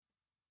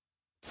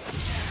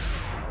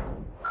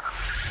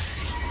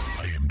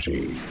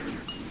IMG.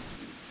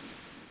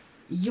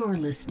 You're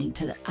listening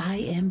to the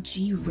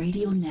IMG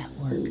Radio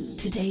Network.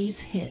 Today's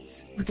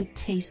hits with a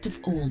taste of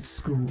old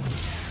school.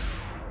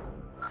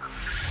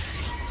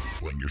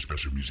 Playing your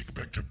special music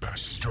back to back.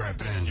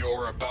 Strap in.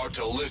 You're about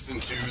to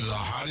listen to the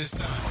hottest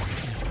sound.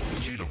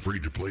 Ain't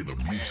afraid to play the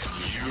music.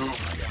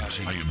 You've got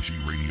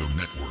IMG Radio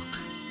Network.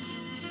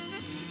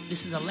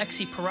 This is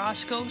Alexi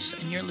Paraskos,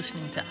 and you're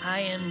listening to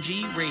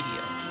IMG Radio.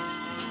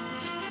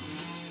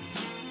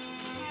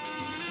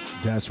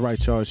 That's right,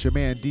 y'all. It's your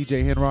man,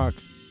 DJ Henrock.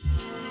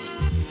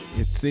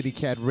 It's City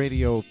Cat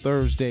Radio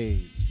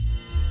Thursdays.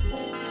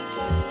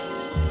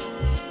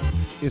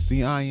 It's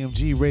the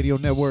IMG Radio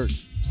Network.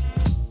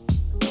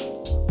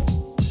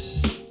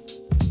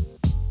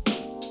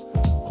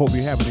 Hope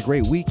you're having a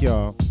great week,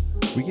 y'all.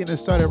 We're getting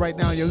started right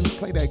now, yo. We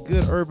play that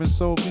good urban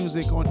soul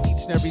music on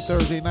each and every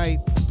Thursday night.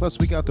 Plus,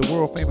 we got the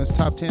world famous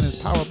Top 10 is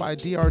powered by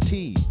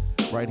DRT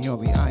right here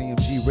on the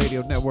IMG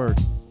Radio Network.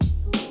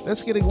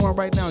 Let's get it going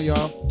right now,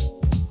 y'all.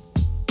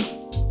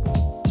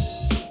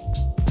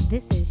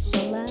 This is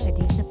Shola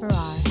Adisa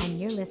Farrar, and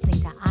you're listening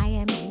to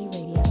IMG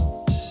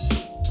Radio.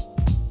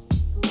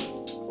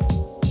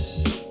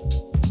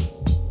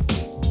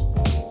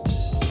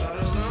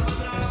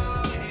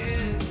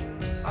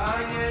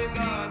 I can't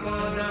see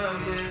going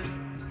down here.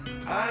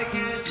 I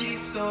can't see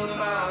so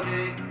loud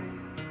it.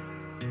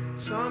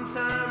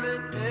 Sometime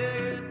in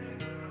there,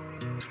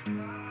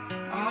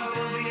 I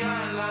still be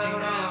out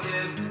like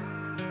houses.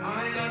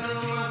 I ain't got no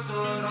one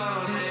so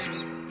loud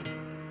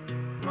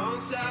it.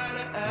 Wrong side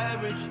of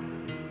average.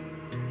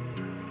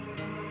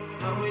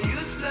 And when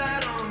you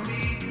slide on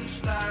me, you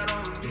slide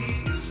on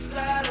me, you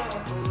slide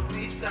off of a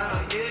piece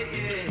out, yeah,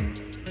 yeah.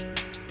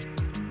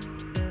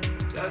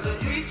 That's a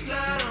free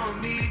slide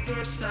on me,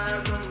 first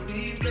slide on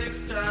me,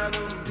 next slide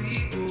on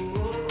me, oh,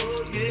 oh,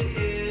 oh, yeah,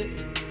 yeah.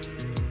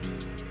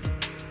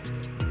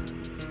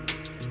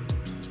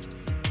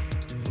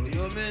 For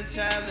your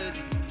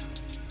mentality,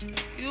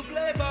 you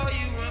play ball,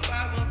 you run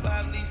 5-1-5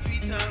 at least 3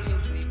 times a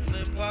week,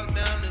 and park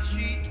down the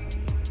street.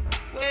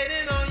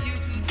 Waiting on you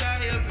to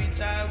tie every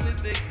tie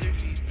with victory.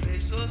 Play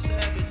so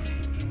savagely.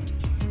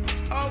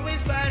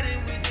 Always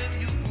fighting with them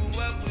you grew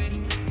up with.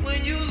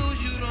 When you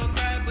lose, you don't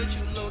cry, but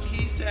you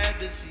low-key sad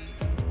to see.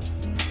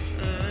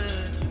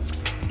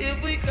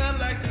 If we come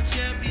like some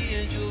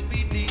champions, you'll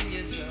be beating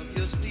yourself.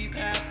 You'll sleep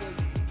happily.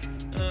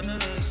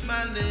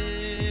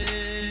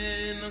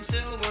 Smiling. I'm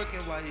still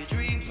working while your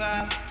dream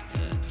pop.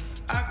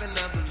 I can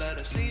never let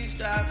a scene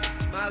stop.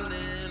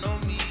 Smiling on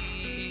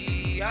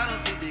me. I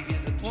don't think they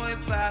get the point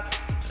pop.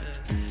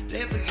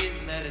 They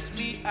forgetting that it's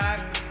me.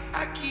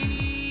 I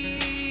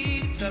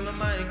keep tell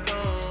them I ain't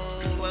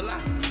gone. Well,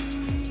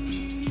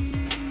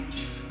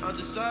 I'm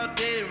just all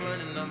day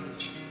running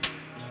numbers.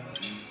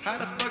 How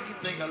the fuck you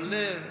think I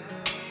live?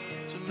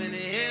 Too many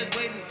heads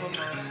waiting for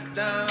my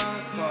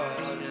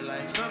downfall. They're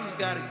like, something's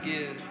gotta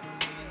give.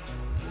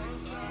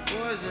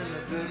 Boys in the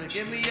building,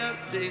 give me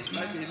updates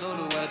like they know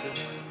the weather.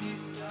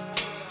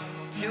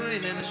 If you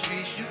ain't in the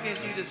streets, you can't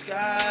see the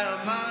sky.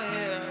 I'm out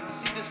here, I can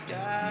see the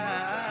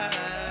sky.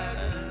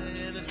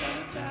 And it's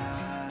like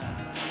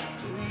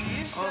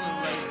on the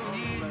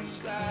right,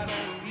 slide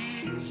on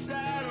me,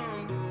 slide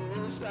on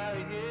the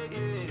side, yeah,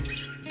 yeah.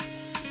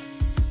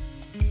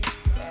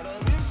 Slide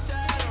on this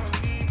side on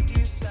me,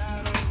 this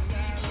side on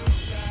side.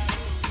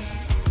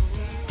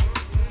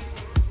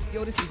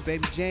 Yo, this is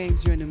Baby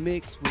James. You're in the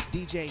mix with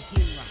DJ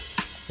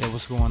Henrock. Hey,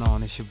 what's going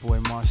on? It's your boy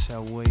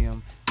Marshall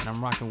William, and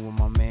I'm rocking with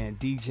my man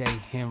DJ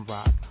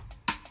Henrock.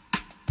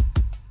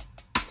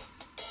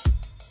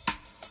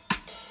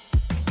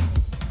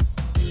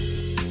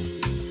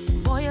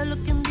 Boy, you're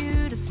looking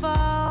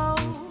beautiful,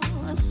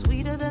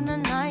 sweeter than the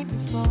night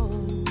before.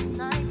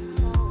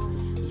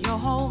 Your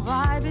whole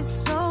vibe is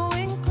so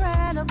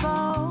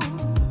incredible.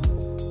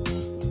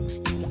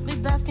 You got me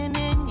basking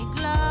in your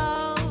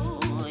glow.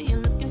 You're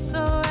looking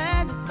so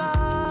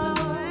edible,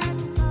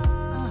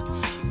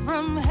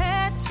 from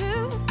head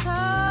to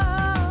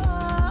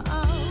toe.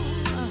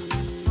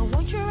 So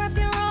won't you wrap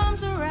your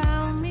arms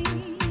around me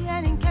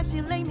and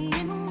encapsulate me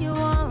in your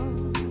arms?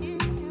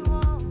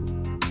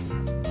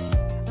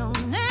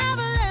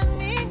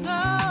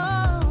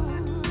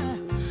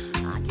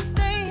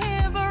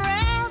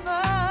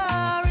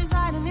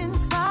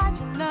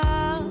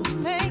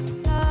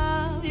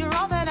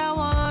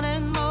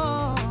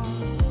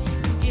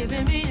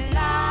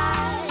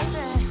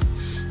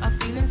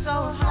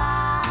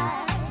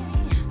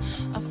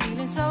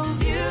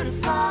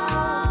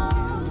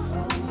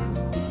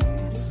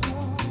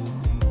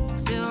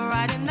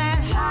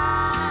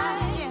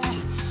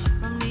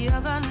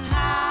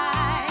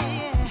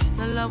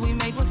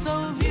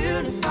 So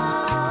beautiful,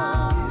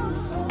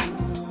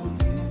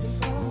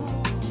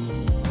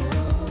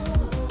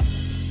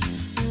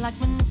 like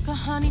Manuka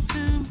honey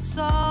to my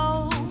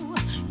soul.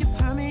 You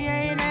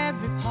permeate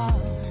every part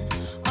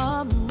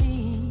of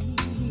me.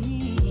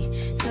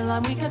 Still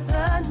I'm weak at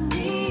the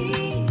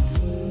knees.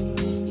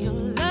 Your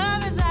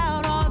love is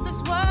out of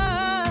this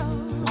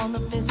world, on the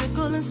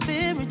physical and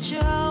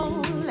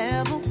spiritual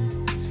level,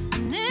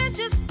 and it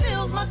just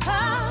fills my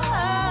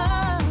cup.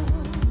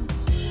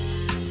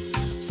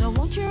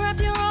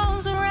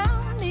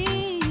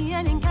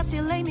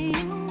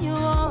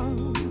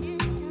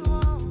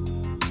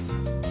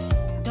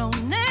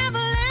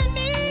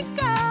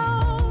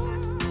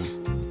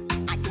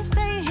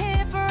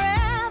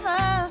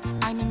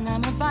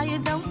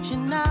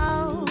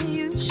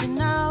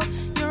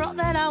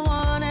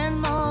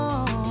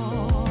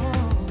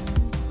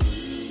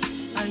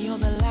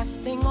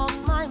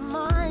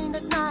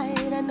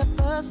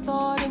 first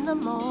thought in the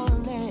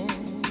morning.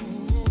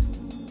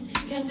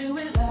 Can't do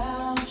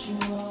without you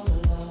all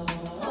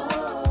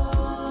alone.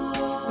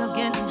 Now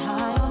getting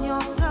high on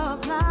your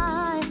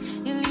supply,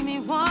 you leave me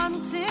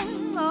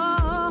wanting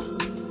more.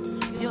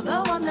 You're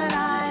the one that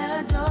I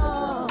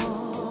adore.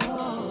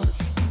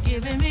 You're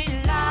giving me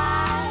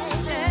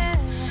life, yeah.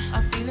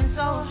 I'm feeling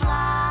so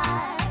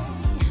fly.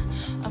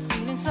 I'm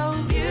feeling so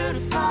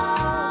beautiful.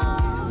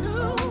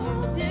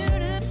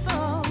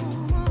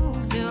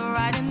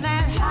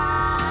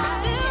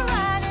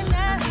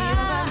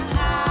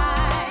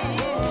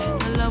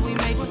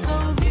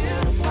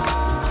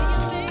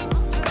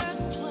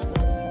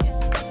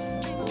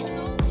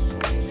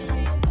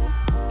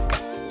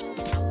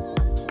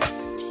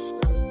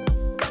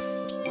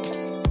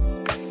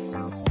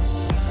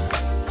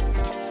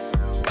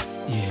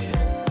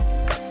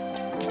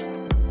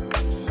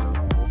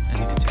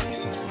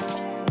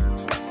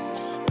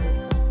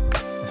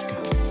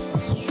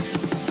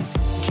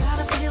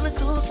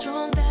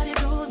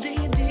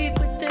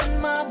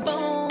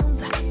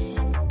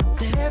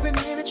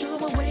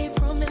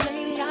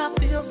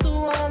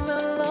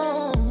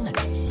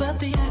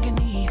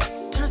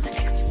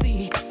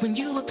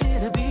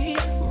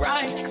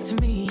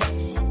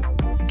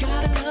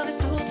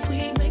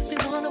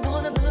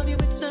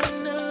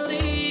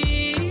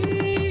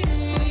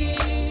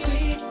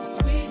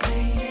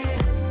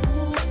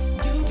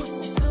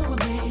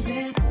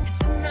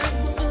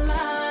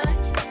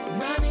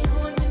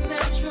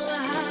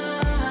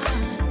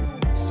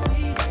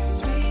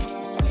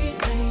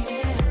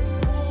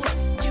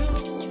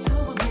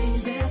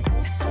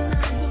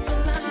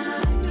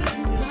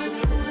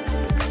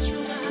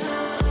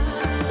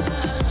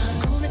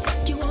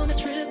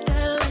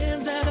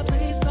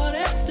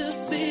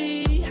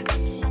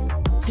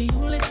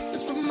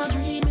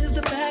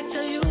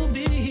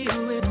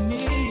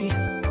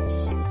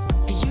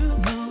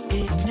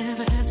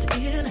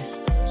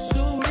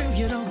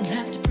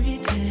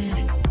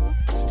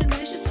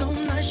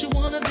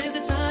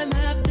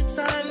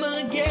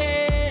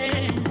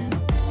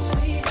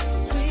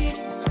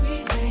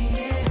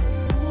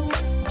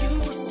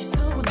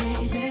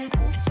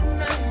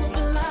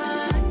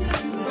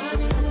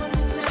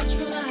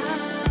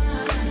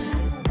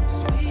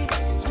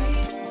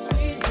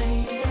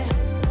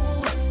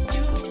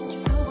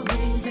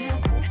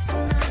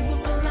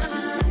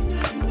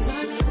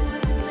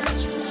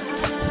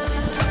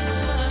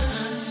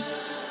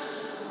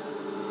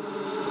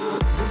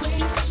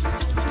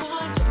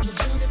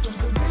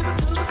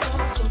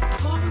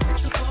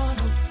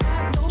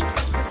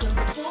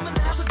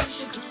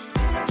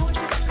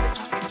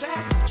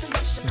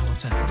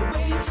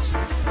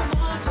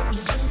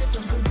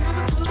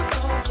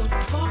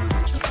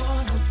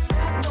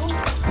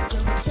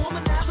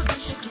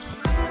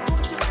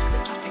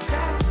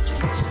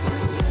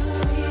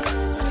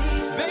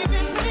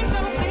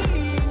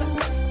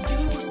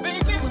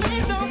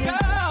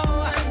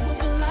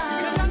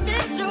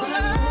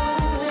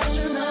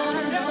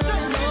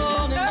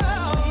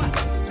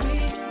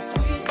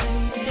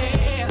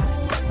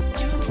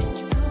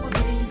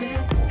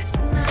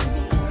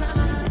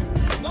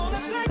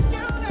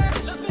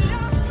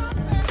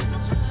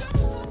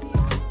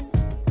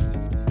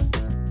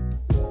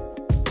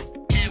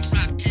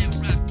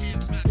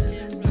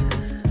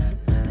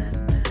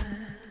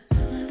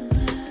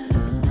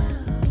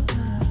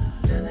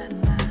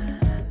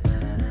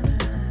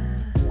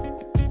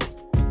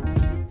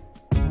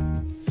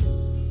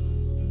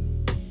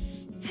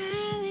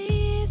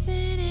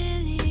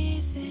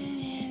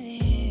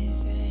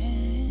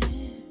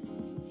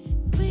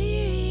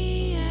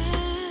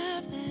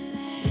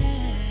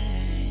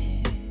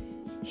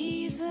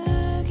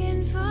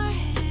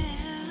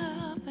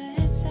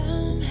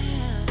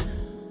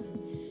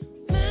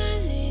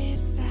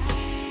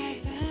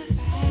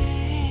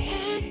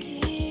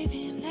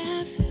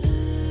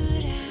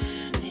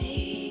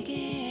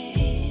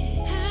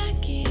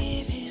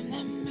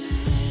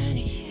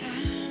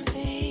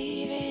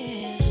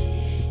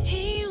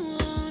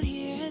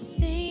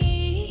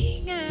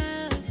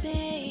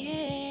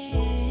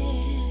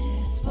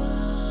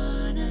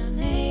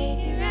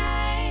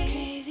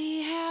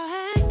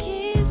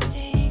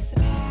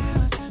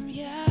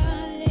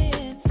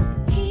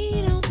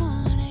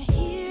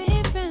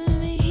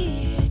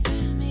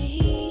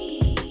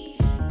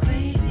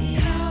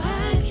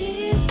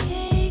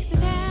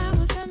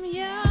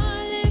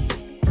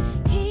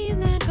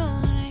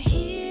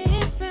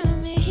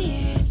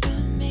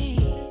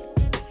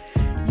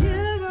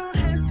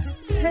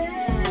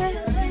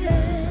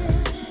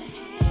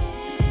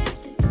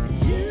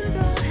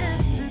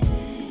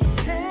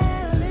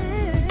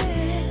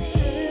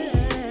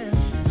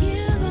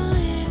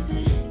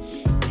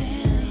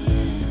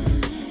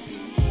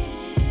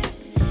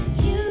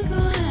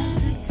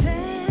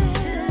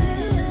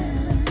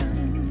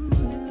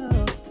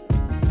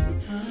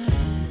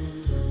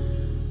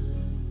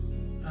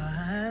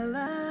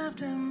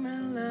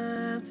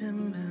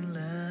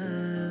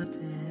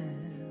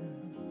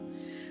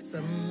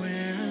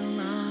 Somewhere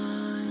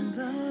along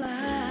the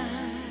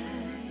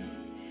line,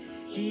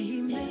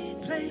 he made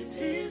misplaced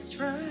his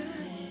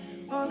trust,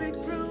 or it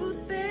grew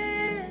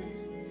thin,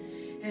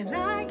 and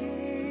I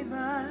gave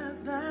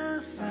up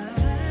the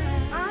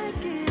fight. I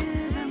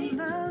give him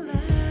the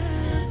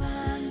love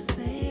I'm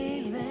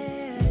saving.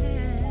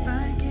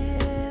 I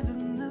give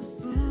him the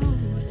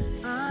food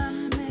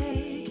I'm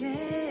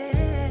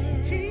making.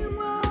 He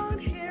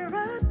won't hear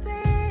a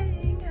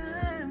thing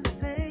I'm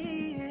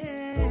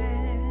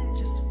saying.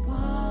 Just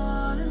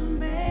wanna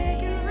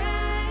make it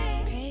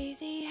right.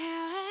 Crazy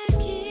how a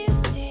kiss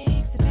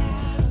takes the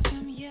power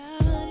from your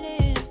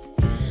lips.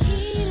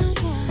 He don't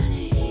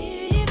wanna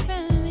hear it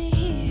from me,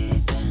 hear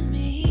it from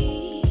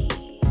me.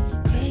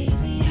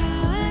 Crazy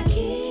how a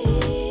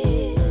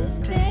kiss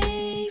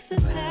takes the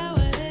power.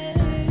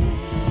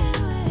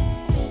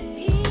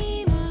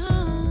 He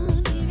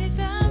won't hear it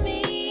from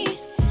me.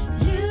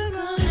 You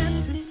gon' have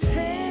to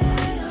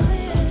tell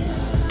him.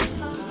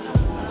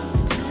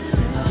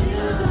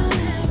 You gon'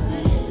 have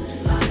to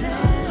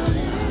tell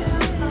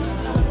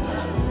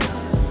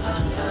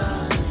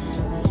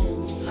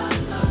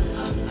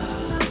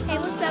Hey,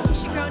 what's up?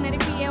 It's your girl Netta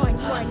PL, and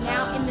you are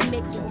now in the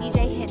mix with DJ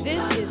Henry.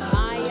 This is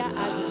Maya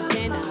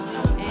Azucena,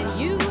 and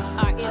you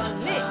are in the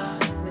mix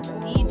with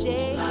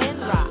DJ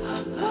Henry.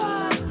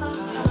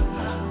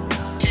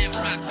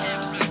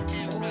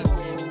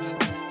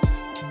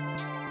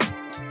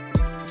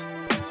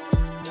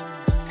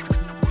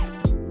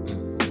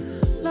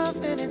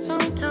 love in its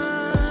own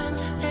time.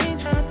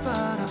 Ain't had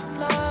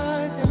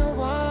butterflies in a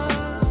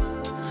while.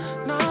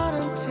 Not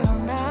until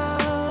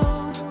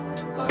now.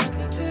 What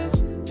could this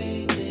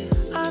be?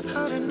 I've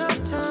heard enough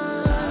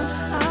times.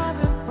 I've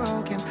been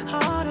broken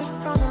hearted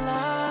from the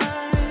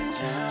lies,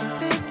 but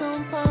they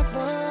don't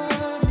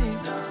bother me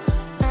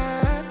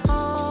at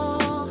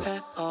all.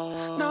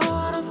 No,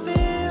 I don't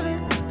feel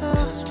it. No.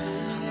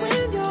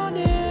 When you're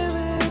near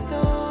it,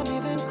 don't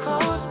even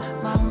cross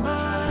my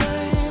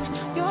mind.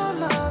 Your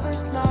love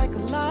is like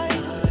a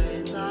light.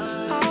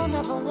 I'll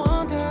never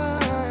wonder.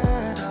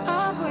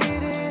 I've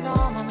waited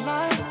all my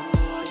life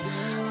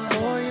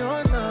for your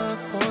love,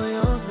 for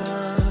your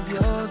love,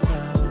 your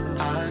love.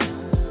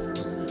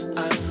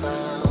 I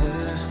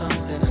found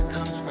something that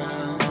comes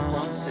round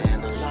once in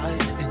a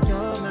life, and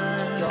you're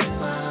mine,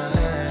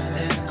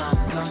 and I'm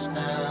yours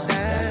now.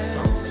 That's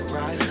only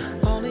right,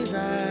 only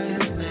right.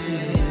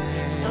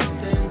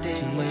 Something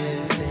deep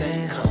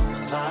within, come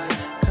alive,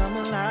 come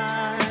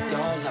alive.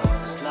 Your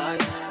love is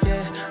life,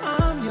 yeah.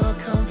 I'm your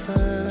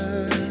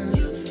comfort. When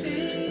you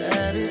feel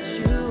that it's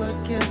you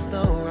against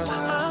the world,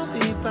 I'll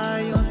be by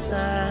your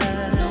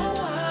side.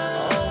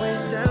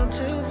 Always down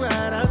to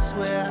ride. I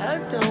swear I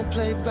don't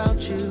play about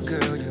you,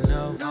 girl. You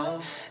know.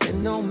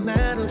 And no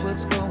matter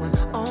what's going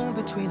on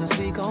between us,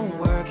 we gon'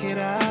 work it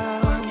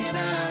out.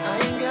 I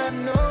ain't got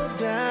no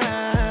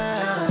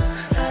doubts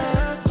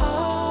at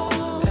all.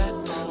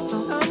 So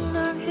I'm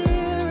not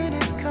hearing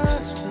it,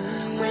 'cause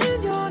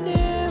when you're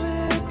near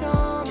it,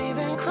 don't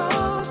even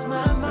cross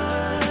my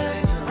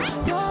mind.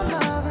 Your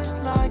love is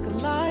like a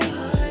light.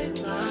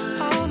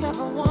 I'll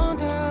never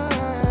wonder.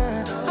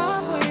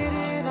 I've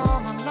waited all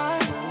my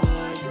life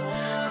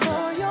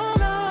for your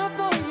love,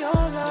 for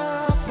your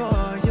love,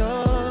 for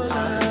your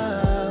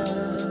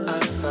love. I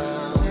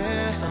found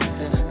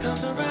something that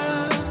comes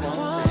around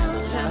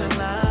once in a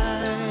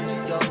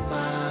life. You're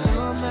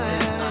mine,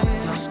 and I'm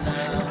yours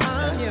now.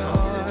 I'm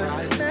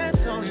yours,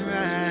 that's only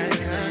right,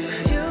 'cause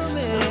you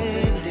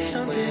made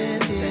something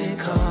deep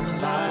come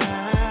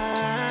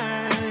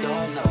alive.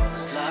 Your love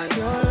is life.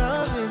 Your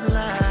love is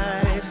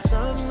life.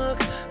 Some look,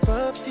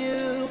 but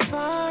few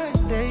find.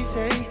 They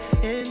say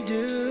in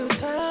due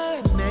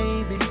time,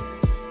 maybe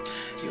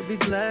you'll be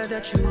glad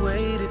that you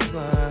waited,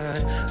 but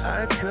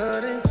I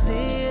couldn't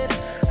see it.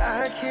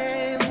 I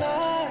can't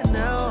lie.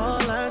 Now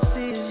all I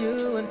see is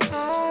you and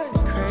I.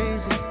 It's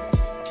crazy.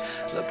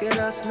 Look at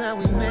us now,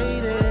 we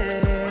made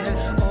it.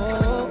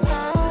 Oh,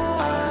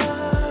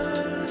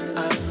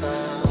 I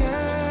found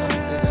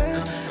something that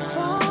comes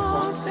from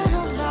once in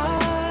a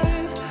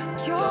life.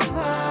 You're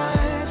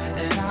mine,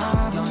 and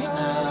I'm yours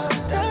now.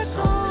 That's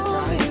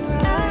only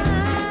right.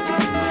 You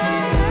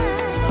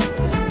made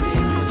something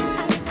deep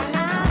within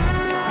come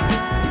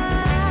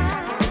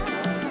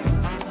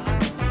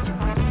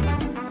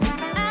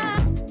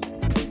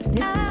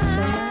This is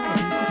Shola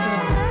Adisa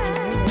Farah,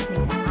 and you're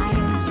listening to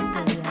IMG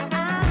Radio.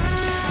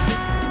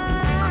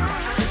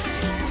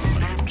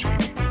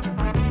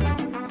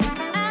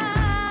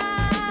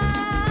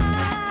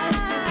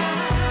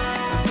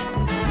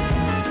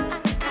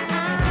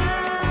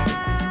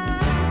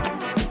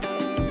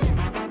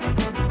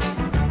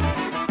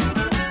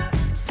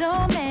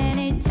 So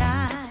many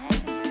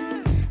times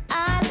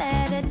I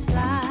let it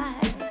slide.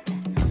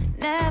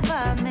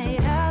 Never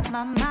made up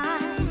my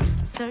mind.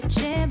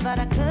 Searching, but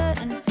I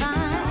couldn't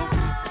find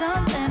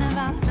something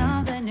about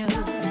something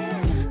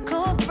new.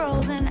 Cold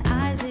frozen,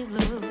 icy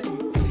blue.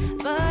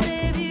 But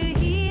if you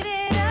heat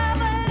it up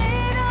a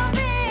little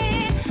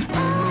bit,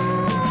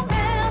 oh,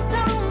 melt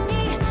on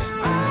me,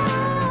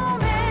 oh,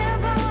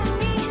 melt on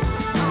me.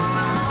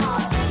 Oh,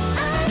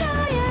 I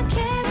know you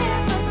came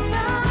here for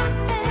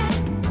something.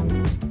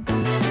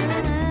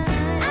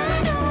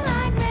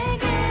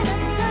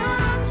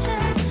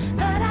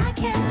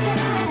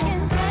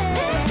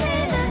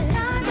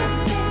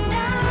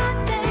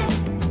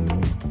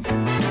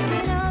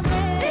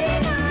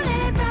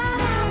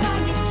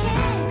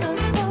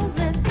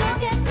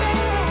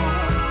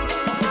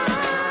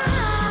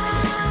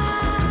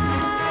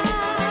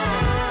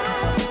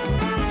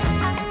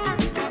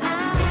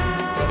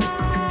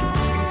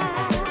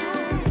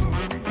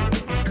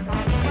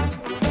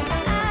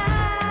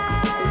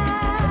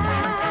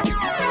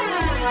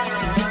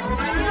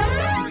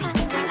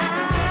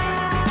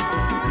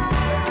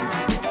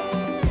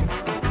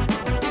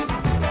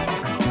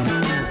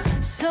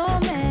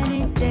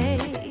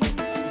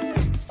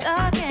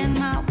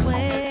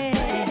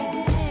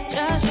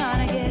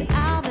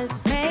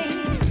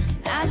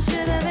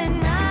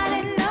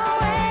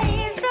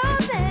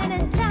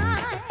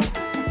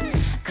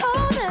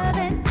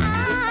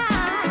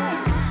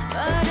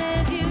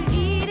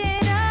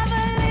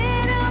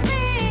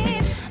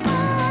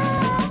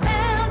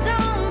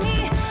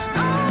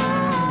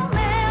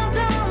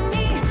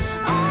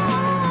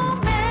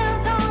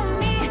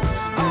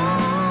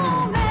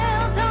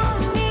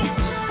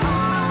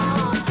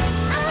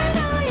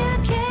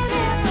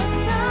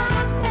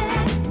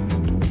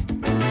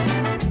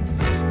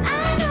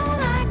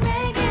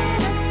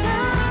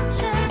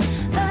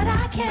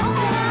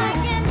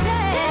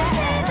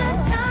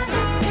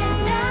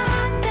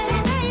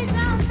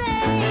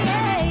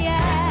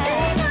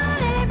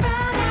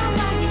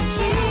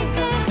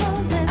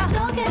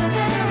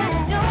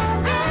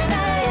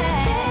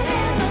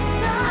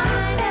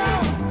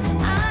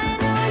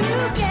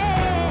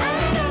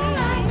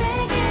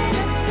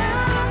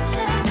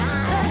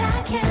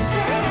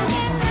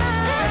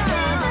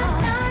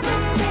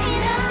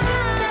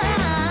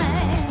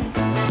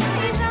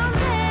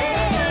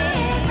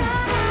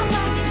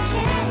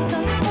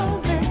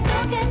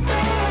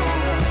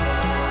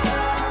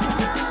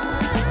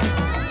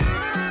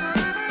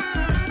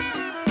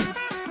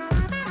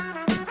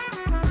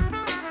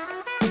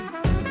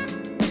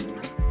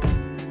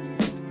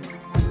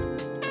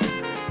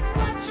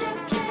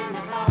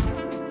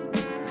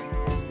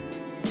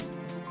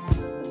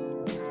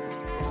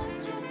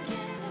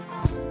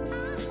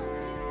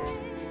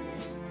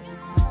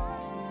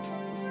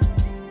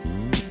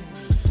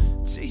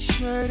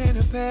 shirt and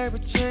a pair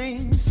of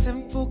jeans.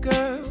 Simple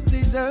girl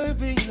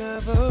deserving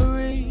of a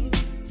ring.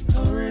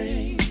 A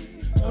ring,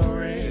 a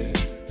ring,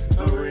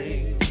 a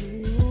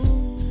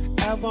ring.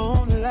 I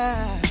won't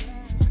lie,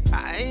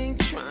 I ain't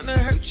tryna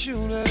hurt you,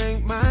 that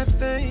ain't my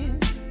thing.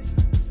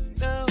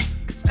 No,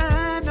 cause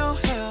I know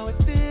how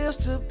it feels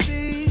to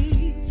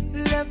be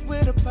left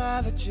with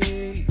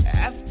apology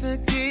after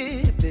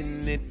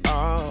giving it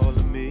all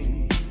to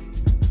me.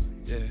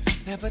 Yeah.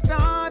 Never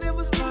thought it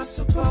was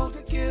possible to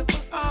give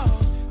her all.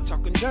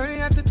 Talking dirty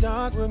at the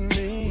dark with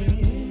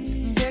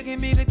me,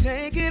 begging me to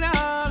take it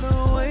all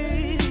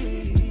away.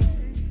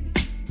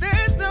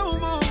 There's no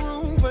more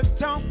room for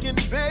talking,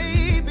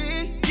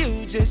 baby.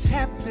 You just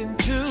happen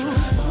to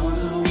drive all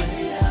the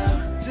way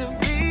out to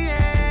be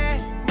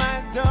at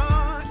my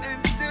door and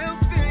still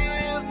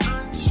feel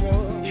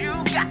unsure. You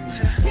got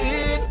to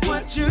get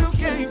what you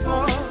came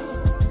for.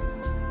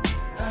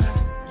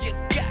 You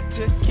got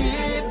to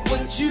get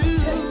what you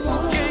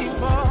came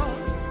for.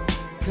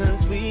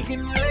 Cause we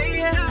can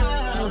lay out.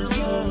 I'm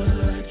so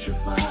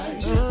electrified.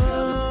 Just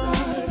come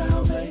inside,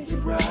 I'll make it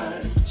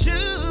right.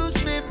 Choose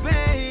me,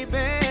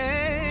 baby.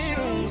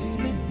 Choose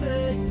me,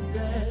 baby.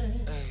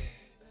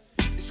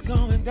 It's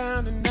going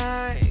down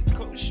tonight.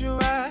 Close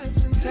your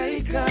eyes and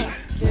take a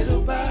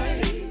little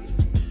bite.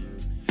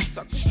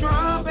 Talk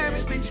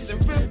strawberries, peaches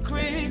and whipped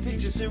cream,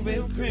 peaches and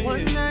whipped cream.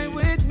 One night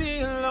with me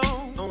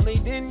alone, only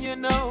then you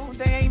know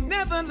they ain't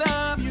never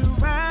love you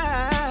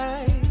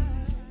right.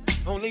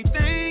 Only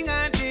thing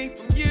I need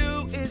from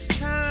you is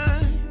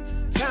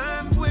time,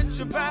 time with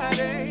your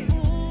body.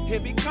 Hear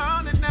me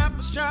calling out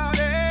for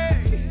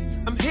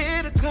shawty. I'm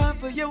here to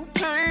cover your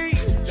pain.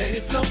 Let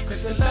it flow,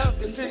 cause the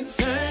love is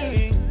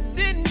insane.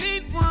 Didn't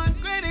need one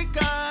credit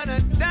card,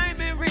 a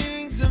diamond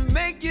ring to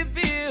make you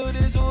feel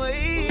this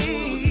way.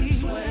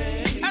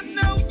 I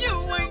know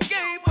you ain't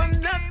game for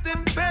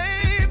nothing,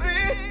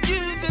 baby.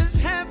 You just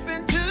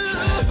happen to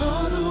drive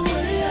all the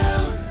way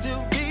out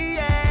to be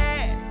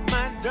at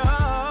my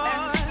door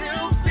and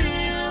still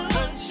feel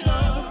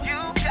unsure. You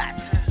got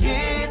to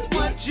get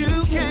what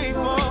you came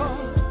for.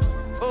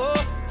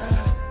 Oh,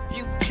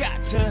 you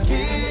got to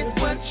get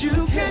what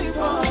you came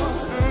for.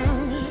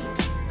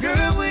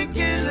 Girl, we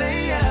can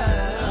lay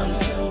out. I'm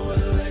so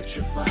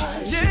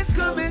electrified. Just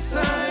come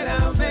inside,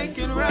 I'll make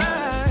it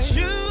right.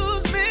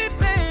 Choose me,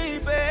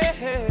 baby.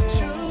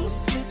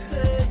 Choose me,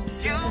 baby.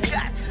 You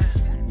got to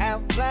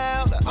out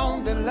loud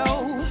on the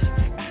low.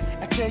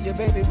 I tell you,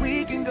 baby,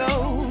 we can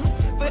go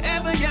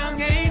forever young,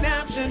 ain't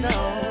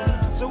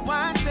optional. So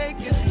why take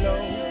it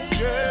slow,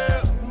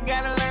 girl?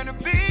 Gotta learn to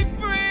be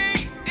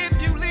free. If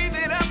you leave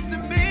it up to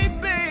me,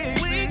 baby,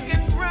 we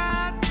can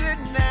rock the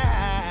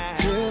night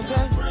till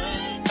the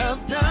break of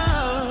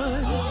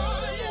dawn.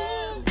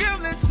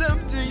 Girl, it's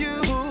up to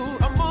you.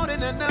 I'm more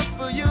than enough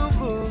for you,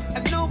 boo. I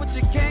know what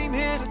you came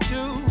here to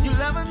do. You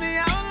loving me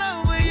all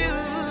over you.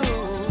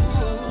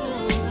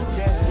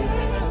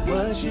 Yeah,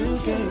 what you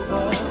came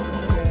for.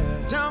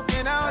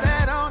 Talking all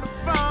that on the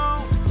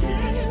phone.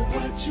 Yeah,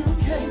 what you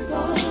came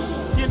for.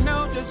 You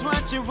know just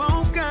what you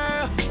want,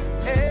 girl.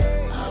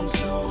 Hey, I'm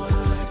so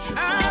electrified.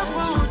 I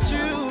want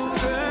you,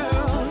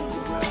 girl.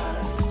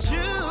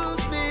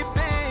 Choose me,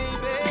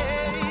 baby.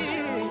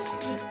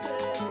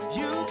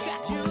 You got.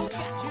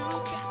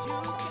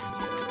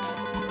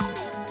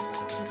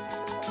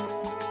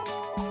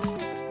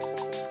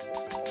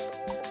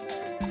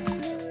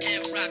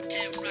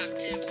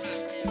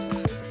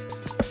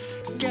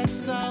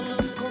 Guess I'll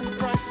look on the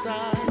bright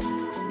side.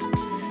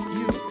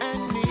 You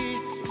and me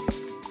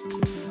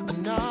are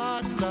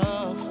not in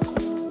love.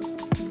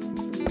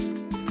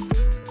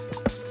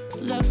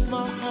 Left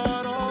my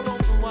heart all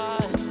open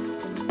wide,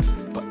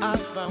 but I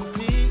found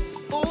peace.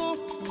 Ooh,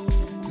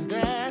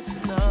 that's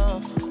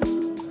enough.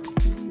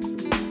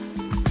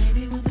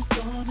 Maybe when the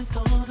storm is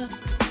over,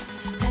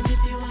 and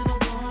if you ever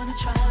wanna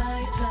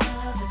try your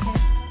love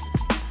again,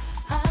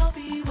 I'll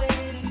be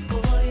waiting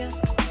for you.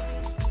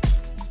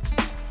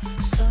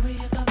 Sorry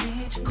if I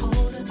made you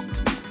colder,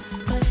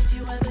 but if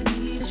you ever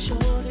need a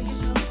shoulder, you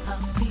know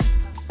I'll be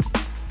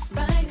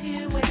right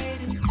here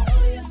waiting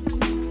for you.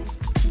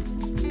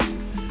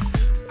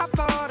 I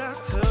thought I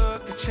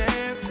took a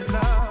chance in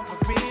love, but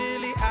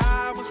really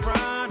I was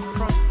running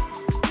from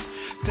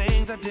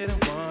things I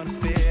didn't want to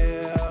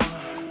feel.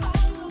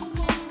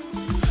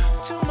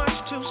 Too much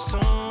too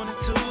soon and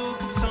too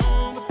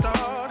consumed with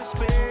all this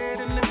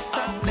bitterness. I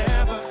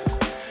never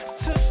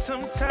took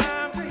some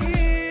time to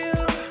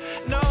heal.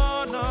 No.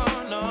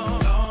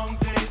 Long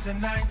days and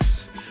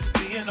nights,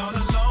 being all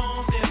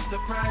alone is the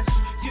price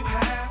you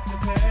have to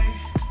pay.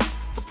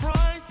 The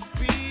price to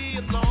be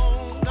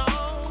alone,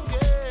 oh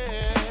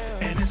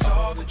yeah. And it's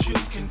all that you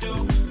can do,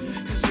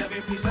 cause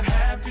every piece of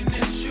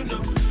happiness you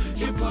knew,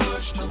 you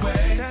pushed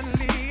away.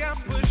 Suddenly I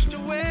pushed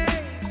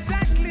away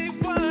exactly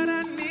what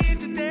I need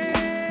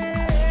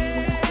today.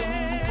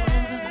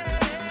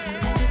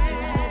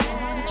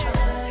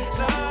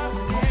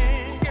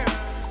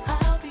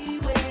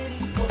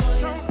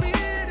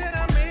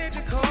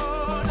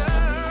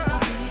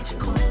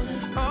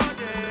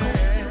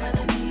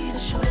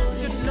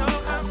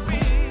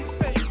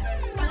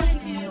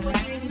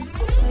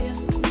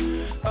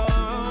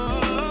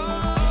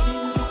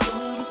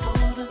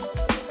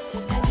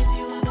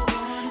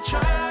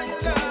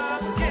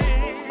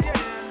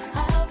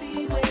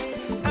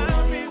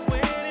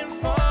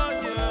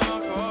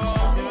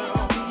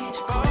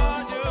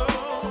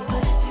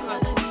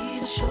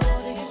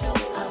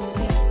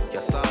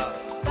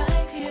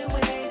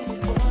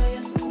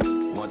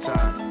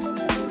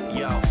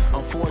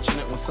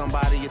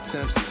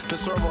 attempts to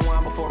serve a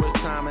wine before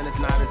it's time and it's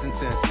not as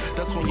intense.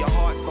 That's when your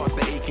heart starts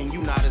to ache and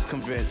you not as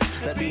convinced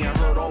that being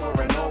heard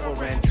over and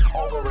over and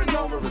over and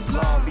over is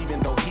love, even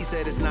though he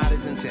said it's not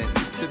his intent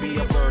to be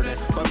a burden.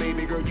 But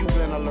baby girl, you've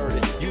been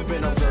alerted, you've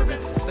been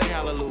observant. Say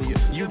hallelujah,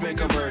 you've been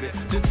converted.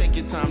 Just take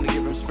your time to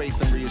give him space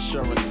and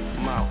reassurance.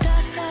 I'm out.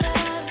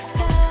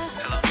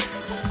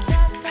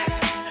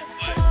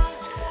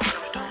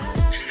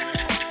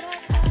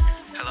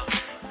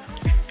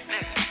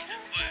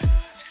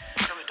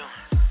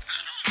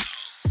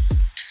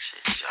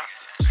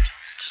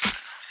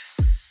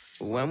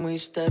 When we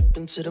step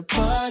into the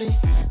party,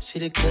 see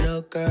the good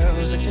old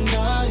girls acting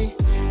naughty,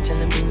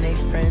 telling me they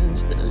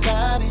friends to the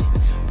lobby.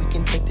 We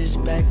can take this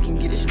back and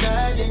get it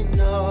started,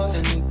 no.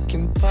 Then we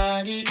can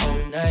party all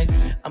night.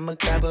 I'ma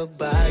grab a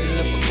bottle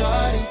of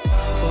Bacardi,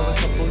 pour a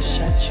couple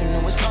shots, you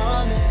know what's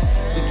on me.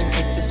 We can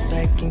take this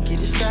back and get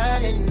it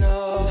started,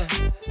 no.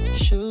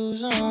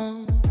 Shoes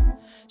on,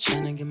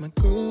 tryna get my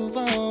groove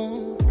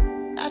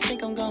on. I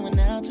think I'm going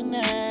out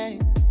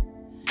tonight.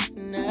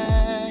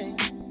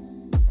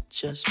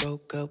 Just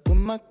broke up with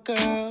my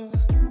girl,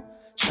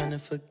 tryna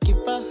forget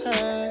about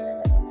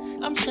her.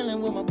 I'm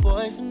chilling with my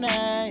boys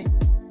tonight.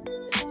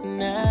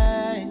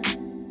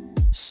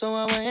 So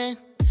I went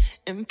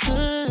and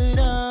put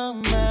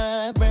on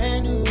my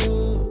brand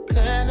new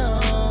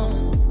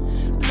cologne.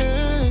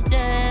 Look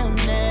down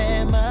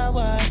at my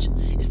watch,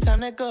 it's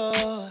time to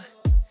go.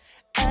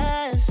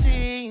 I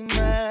see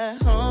my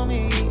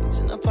homies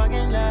in the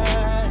parking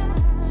lot.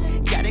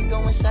 Gotta go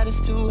inside,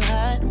 it's too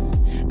hot.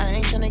 I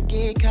ain't tryna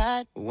get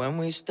caught. When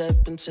we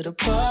step into the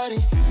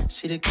party,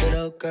 see the good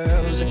old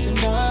girls acting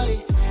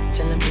naughty,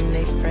 telling me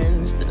they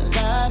friends to the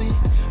lobby.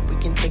 We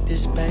can take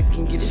this back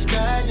and get it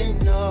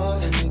started, no.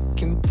 And we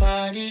can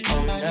party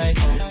all night.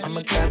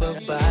 I'ma grab a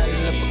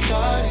bottle of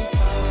Bacardi,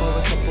 pour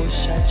a couple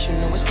shots, you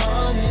know what's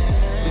on me.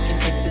 We can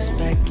take this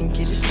back and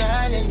get it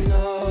started,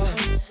 no.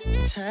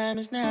 The time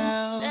is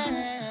now,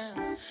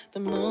 the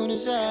moon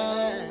is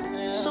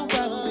out, so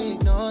why would we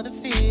ignore the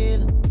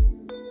feeling?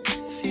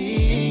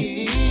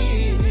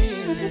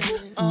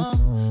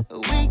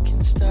 We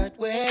can start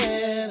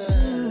wherever,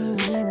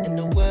 and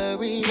don't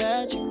worry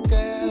about your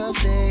girls,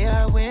 they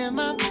are with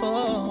my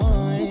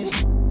boys.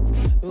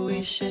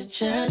 We should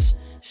just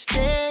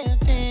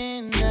step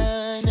in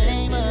the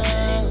name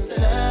of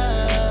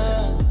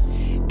love,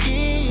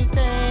 give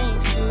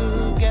thanks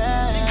to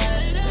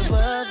God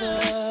above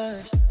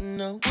us.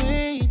 No,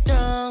 we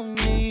don't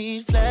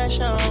need flash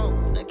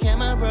on the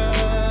camera.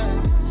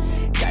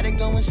 Gotta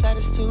go inside,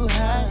 it's too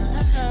hot.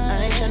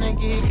 I ain't tryna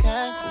get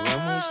caught. When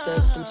we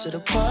step into the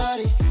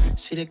party,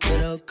 see the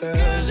good old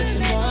girls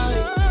acting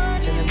naughty,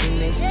 telling me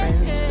they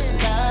friends to the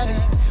lobby.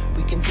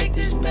 We can take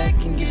this back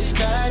and get it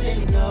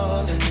started,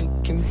 no. Then we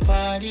can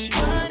party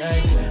all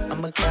night.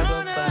 I'ma grab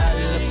a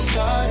bottle of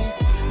Bacardi,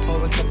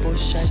 pour a couple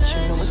shots, you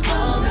know what's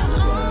on me. We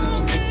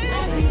can take this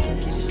back and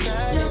get it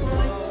started.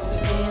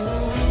 In the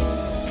wind,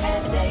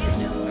 every day is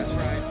new. That's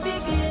right.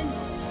 Begin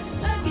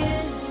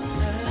again.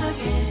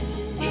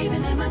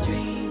 Even in my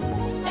dreams,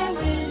 and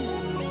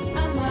when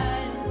I'm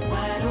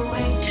wide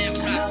awake,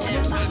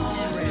 knowing my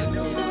heart,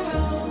 the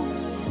road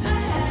I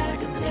have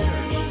to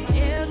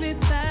take.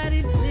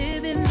 Everybody's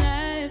living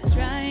life,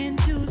 trying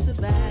to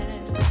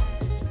survive.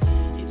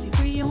 If you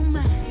free your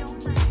mind,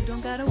 you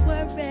don't gotta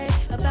worry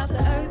about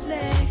the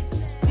earthly.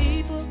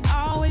 People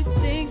always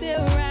think they're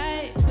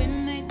right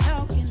when they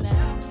talking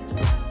loud.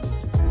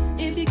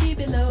 If you keep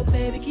it low,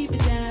 baby, keep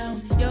it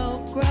down.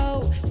 You'll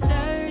grow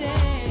sturdy.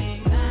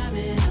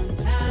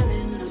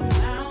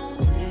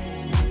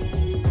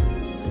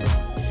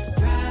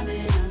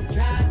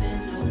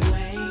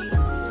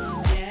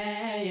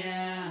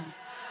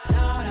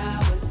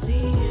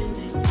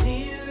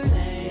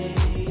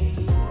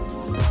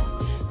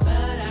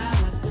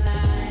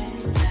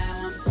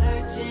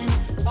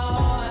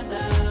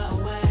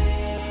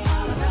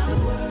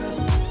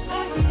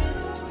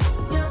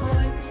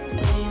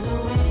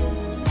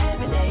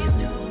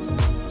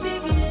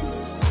 Begin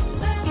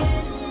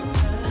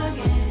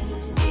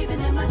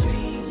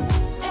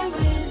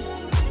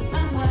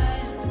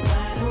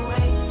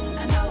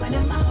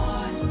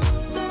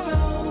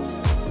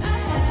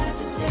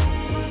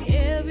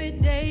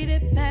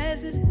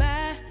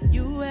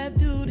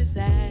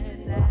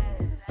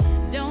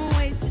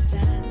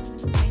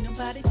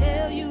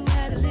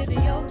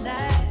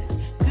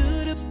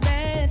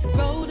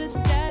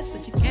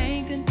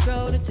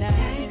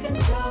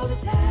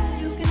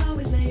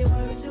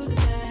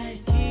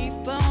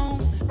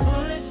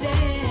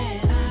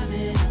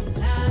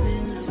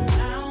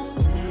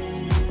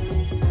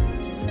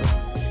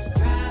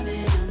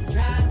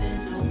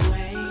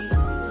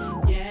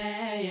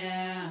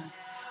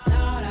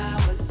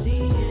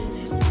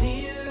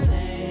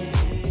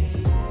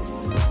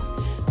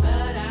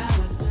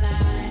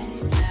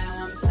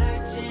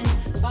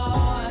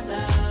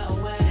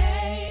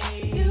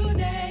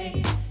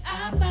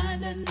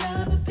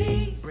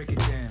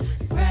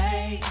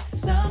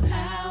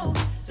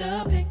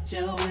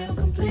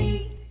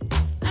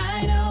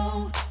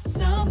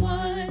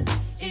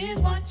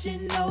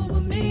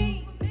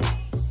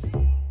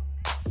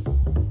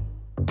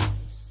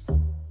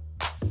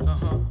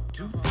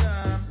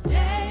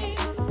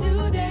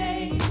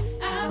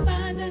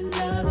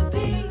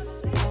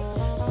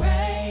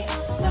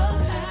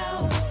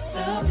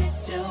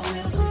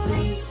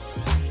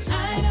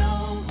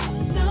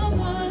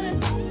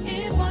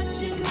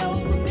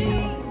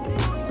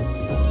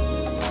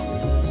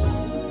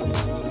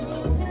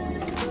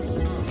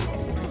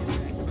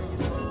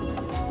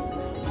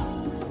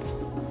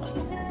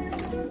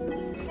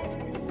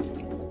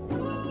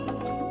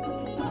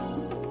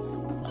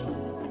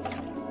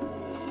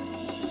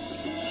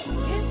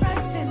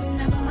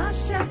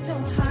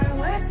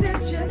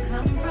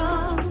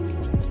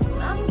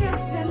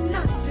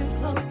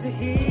to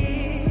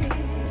hear.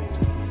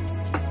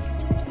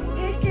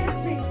 It gives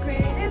me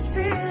greatest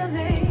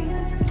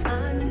feelings,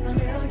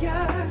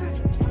 unfamiliar.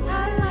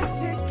 I like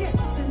to get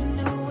to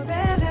know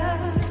better.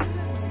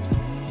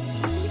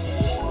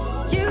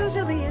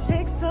 Usually it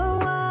takes a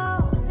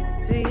while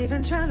to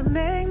even try to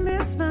make me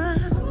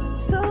smile.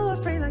 So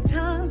afraid like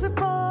times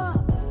before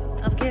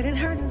of getting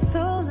hurt and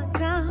so let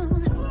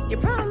down. You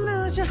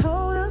promise you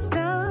hold us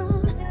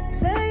down,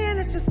 saying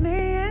it's just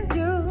me and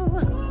you.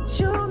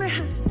 Show me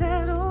how to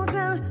settle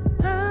down.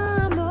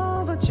 I'm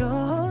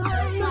overjoyed.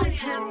 Just like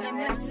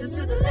happiness is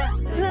to the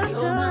left.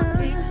 You're my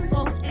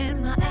people and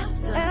my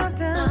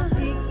after. My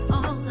be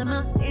all of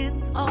my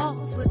in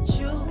alls with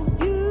you.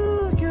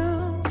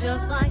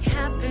 Just like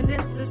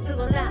happiness is to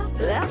the left.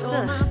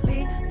 You're my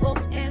people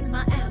and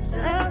my after.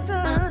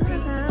 My be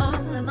all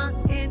of my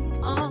in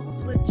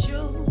alls with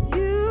you.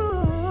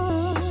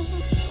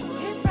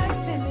 It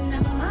brightened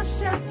up my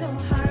shadow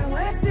heart.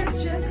 Where did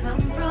you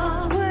come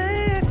from?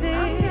 Where did?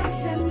 I'm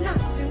guessing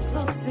not too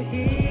close to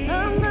here.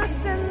 I'm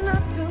guessing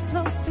not too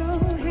close to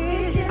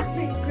here. It gives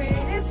me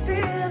greatest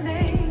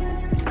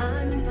feelings,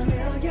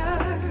 unfamiliar.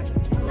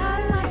 I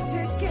like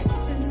to get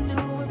to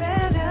know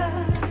better.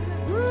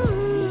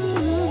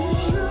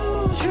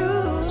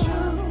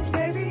 True,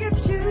 baby,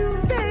 it's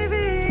you,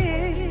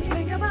 baby.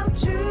 Think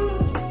about you.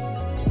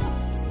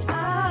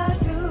 I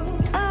do,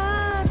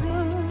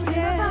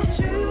 yeah. Think about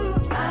you,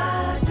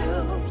 I do,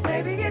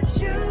 baby, it's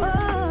you.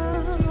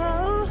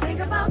 Oh, think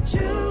about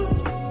you.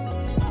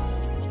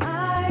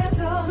 I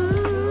adore.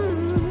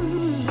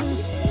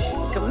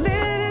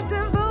 Committed,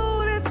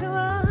 devoted to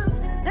us,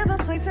 never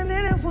placing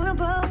anyone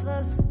above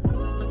us. A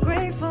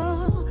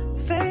grateful,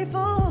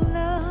 faithful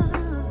love.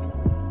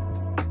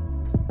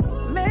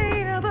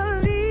 Made a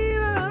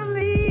believer out of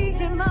me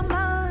in my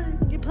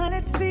mind. You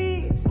planted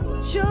seeds,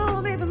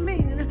 show me the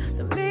meaning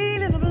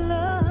of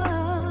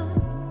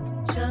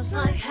love. Just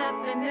like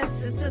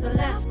happiness is to the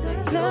left.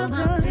 You're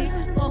my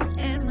people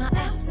and my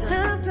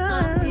after.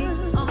 My be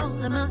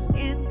all of my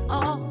in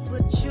alls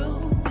with you.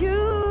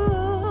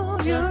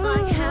 Just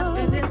like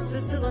happiness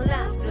is to the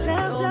left. You're my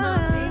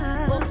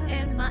people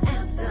and my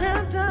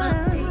after.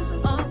 My be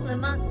all of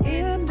my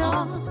in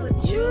alls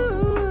with you.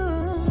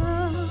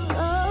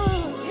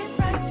 It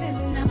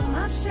brightened up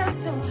my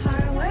shadow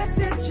heart. Where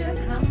did you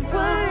come from?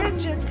 Where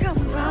did you come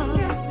from? I'm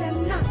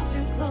guessing not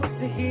too close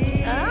to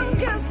here. I'm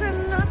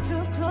guessing not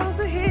too close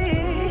to here.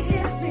 It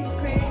gives me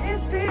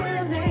greatest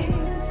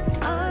feelings,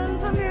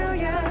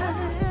 unfamiliar.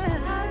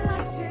 I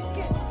like to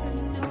get to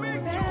know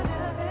better.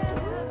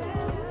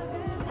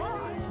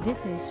 This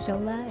is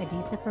Shola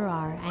Adisa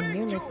Farrar, and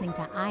you're listening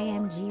to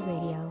IMG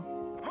Radio.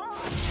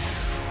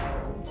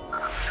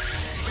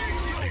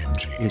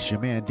 It's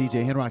your man,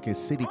 DJ Henrock at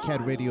City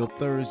Cat Radio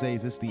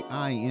Thursdays. It's the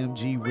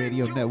IMG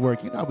Radio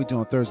Network. You know how we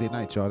doing Thursday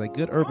night, y'all. That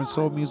good urban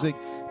soul music.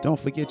 Don't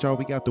forget, y'all,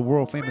 we got the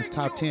world famous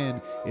Top 10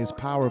 is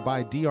powered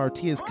by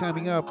DRT. Is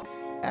coming up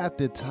at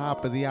the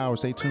top of the hour.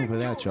 Stay tuned for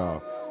that,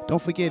 y'all.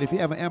 Don't forget, if you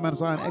have an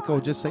Amazon Echo,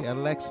 just say,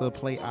 Alexa,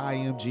 play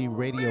IMG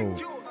Radio.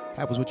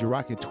 Happens with you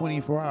rocking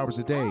 24 hours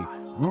a day.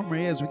 Rumor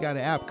is we got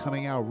an app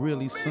coming out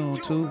really soon,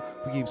 too.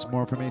 We give some more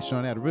information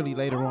on that really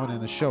later on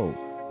in the show.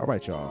 All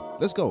right, y'all.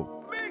 Let's go.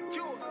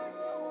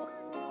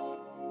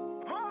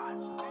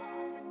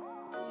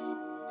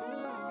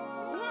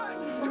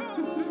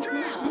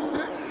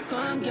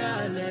 Come,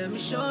 girl, let me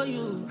show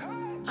you.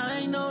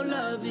 I know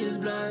love is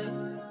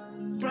blind.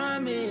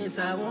 Promise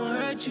I won't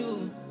hurt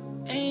you.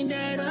 Ain't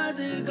that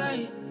other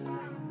guy?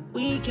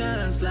 We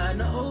can slide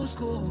the old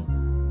school.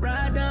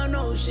 Ride down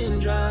Ocean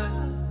Drive.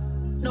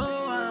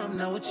 No, I'm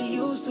not what you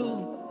used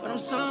to, but I'm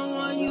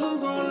someone you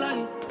gon'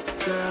 like.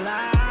 Girl,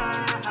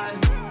 I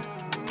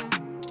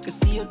can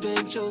see you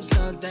been through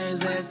some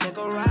things. Let's take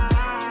a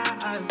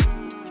ride.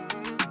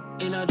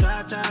 In a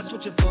dry tie,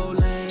 switching 4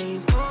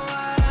 lanes. Oh,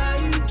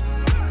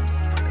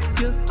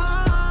 your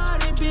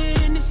heart ain't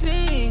been the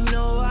same.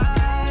 No,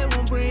 I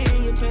won't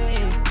bring you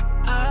pain.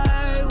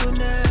 I will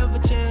never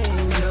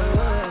change.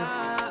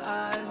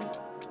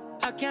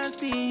 I can't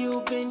see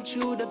you been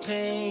through the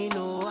pain.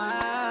 No,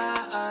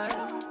 I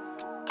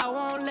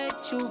won't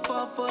let you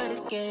fall for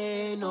the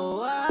game.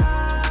 No,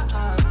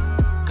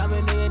 come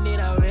in there, you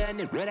need a red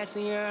that's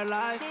in your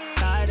life.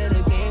 Tired of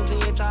the games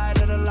and you're tired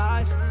of the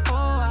lies.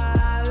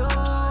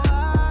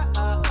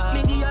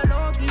 Nigga,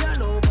 you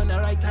know, when the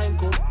right time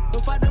go.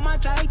 Don't fight them, I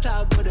try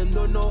talk, but them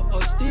don't know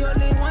us. The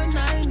only one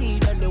I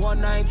need and the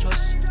one I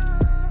trust.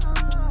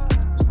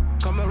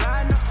 Come and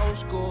ride the old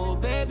school,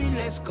 baby,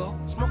 let's go.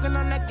 Smoking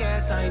on that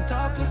gas, I ain't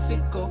talking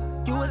sicko.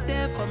 You was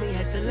there for me,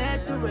 had to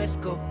let the rest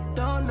go.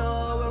 Don't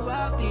know where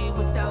I'll be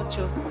without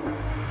you.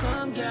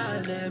 Come,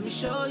 girl, let me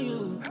show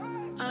you.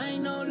 I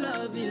know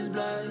love is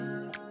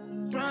blind.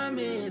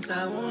 Promise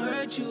I won't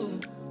hurt you.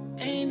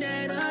 Ain't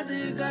that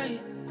other guy?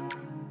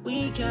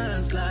 We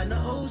can slide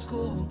the old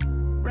school.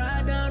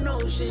 Ride down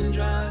Ocean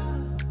Drive.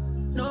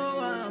 No,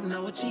 I'm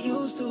not what you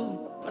used to,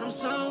 but I'm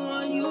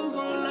someone you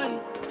gon'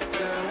 like.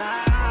 Girl,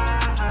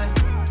 I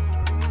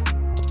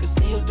can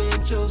see you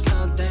been through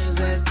some things.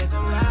 Let's take a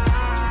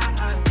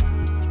ride.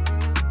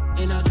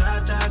 In a dry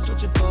tie,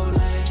 switching 4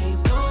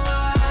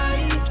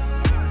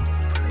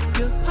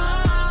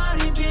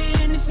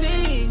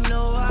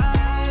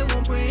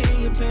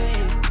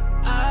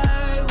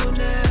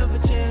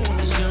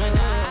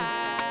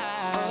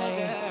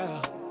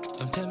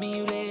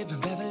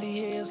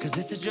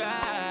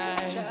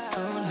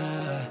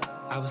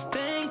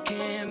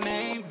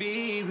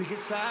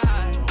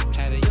 slide.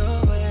 Have it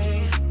your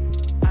way.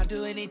 I'll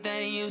do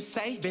anything you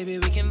say, baby,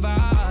 we can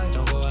vibe.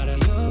 Don't go out of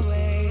your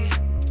way.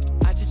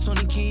 I just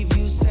wanna keep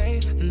you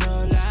safe,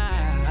 no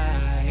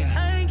lie.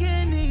 I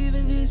can't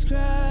even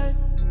describe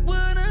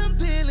what I'm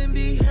feeling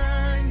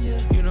behind you.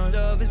 You know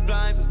love is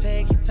blind, so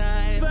take your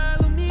time.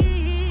 Follow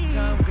me.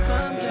 Come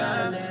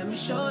girl, let me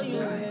show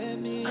you.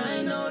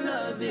 I know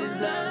love is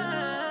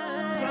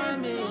blind.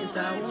 Promise I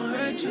won't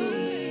hurt you.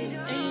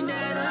 Ain't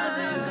that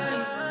other guy?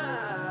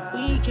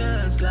 We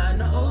can slide in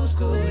the old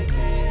school.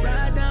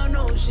 Ride down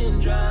Ocean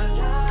Drive.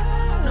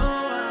 No,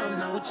 I'm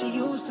not what you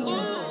used to.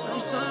 I'm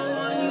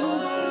someone you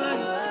gon'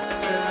 like.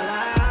 Girl,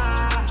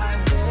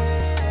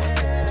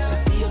 I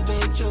see a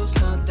picture,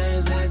 some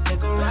things, let's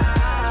take a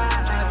ride.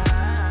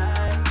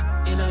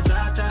 In a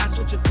dry tie,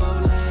 switch your 4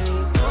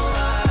 lanes. No,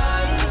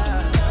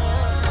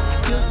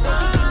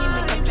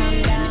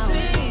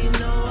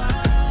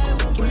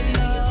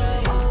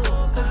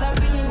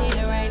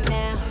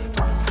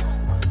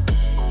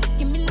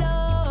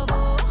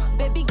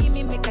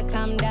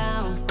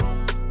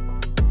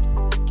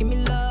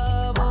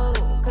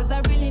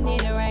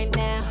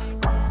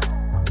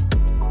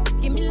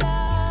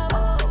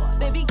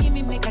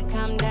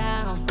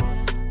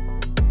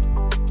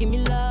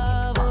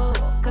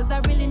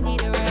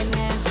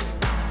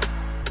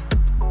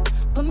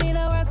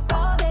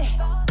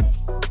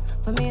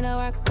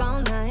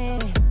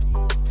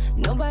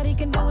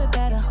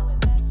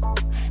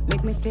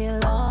 feel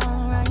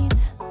alright.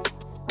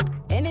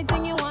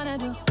 Anything you wanna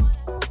do,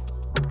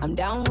 I'm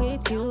down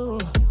with you.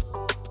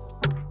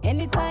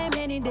 Anytime,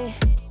 any day,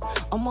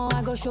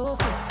 I go show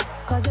face,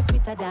 cause you're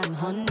sweeter than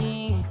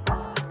honey.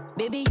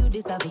 Baby, you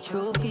deserve a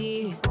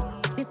trophy.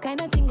 This kind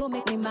of thing go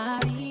make me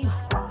marry.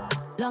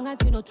 Long as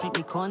you don't treat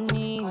me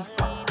corny.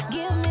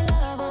 Give me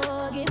love,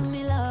 oh, give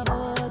me love,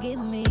 oh, give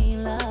me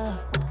love.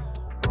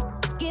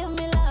 Give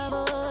me love,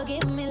 oh,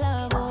 give me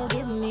love, oh,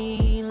 give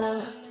me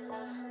love.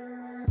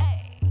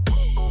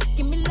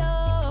 Give me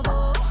love,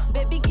 oh,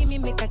 baby, give me,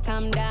 make her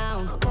calm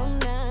down. Calm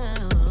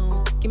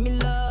down. Give me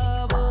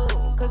love,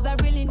 oh, cause I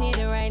really need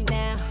it right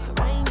now.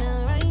 Right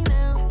now, right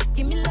now.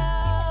 Give me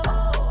love,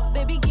 oh,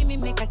 baby, give me,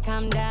 make her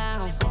calm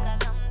down.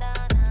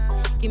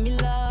 Give me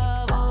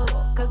love, oh,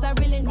 cause I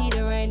really need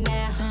it right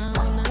now.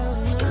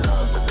 Your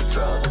love is a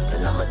drug,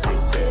 and I'm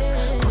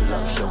addicted. Pull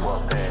up, show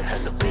up, and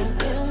handle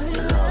business.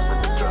 Your love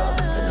is a drug,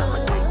 and I'm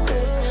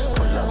addicted.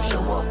 Pull up,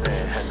 show up,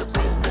 and handle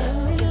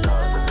business. Your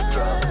love is a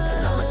drug,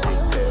 and I'm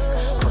addicted.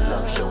 Pull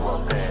up, show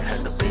up, and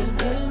handle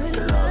business.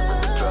 Your love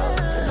is a drug,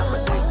 and I'm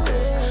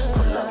addicted.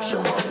 Pull up,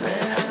 show up, and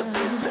handle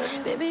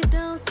business. Baby,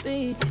 don't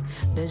speak.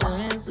 Let your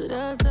hands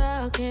without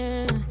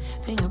talking.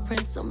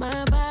 Fingerprints on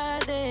my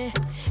body.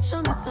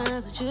 Show me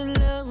signs that you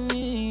love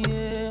me,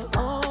 yeah.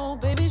 Oh,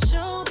 baby,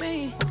 show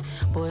me.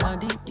 Boy, how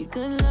deep you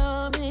can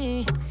love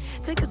me.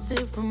 Take a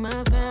sip from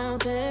my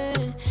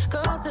fountain.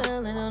 Go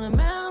tell it on the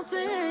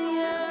mountain,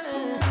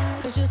 yeah.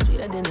 Cause you're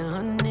sweeter than a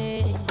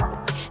honey.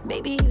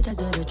 Baby, you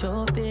deserve a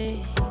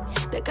trophy.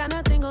 That kind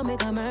of thing gon'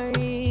 make her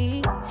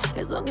marry.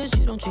 As long as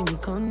you don't treat me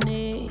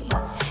corny.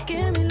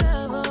 Give me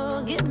love,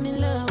 oh, give me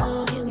love,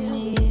 oh, give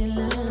me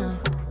love.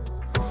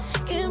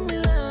 Give me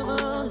love,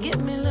 oh,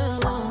 give me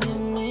love, oh, give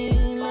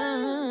me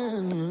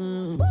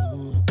love.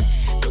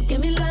 So give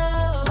me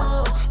love,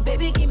 oh,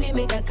 baby, give me,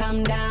 make her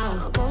calm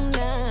down. Calm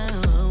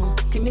down.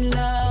 Give me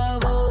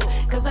love, oh,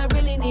 cause I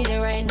really need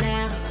it right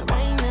now.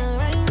 Right now,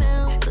 right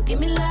now. So give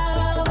me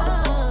love,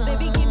 oh,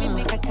 baby, give me,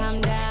 make her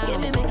calm down. Give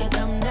me, make her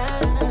calm down.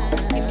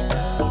 Give me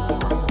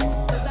love,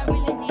 cause I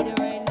really need it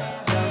right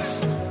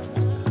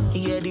now.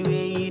 You get the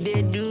way you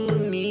did do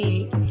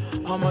me.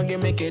 I'ma get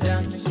make it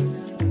dance.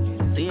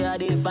 See how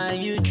they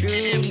find you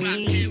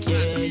truly.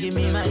 Yeah, give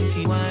me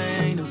mighty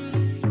wine.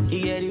 You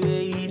get the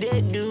way you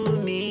did do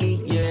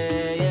me.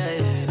 Yeah, yeah,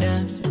 yeah,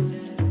 dance.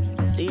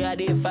 See how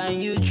they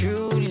find you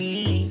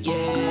truly. Yeah,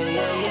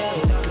 yeah, yeah.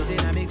 She tell me say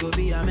that me go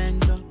be a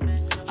mentor.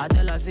 I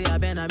tell her say I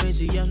been a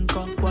bitch young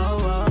cop. Whoa,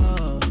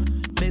 whoa,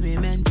 baby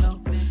mentor.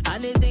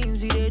 And the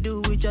things you they do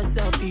with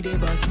yourself, you they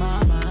bust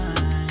my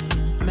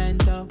mind.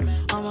 Mentor,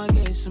 I'ma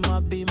get some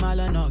more be mal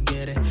and not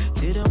get it.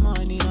 Till the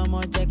money,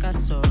 I'ma take a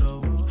sorrow.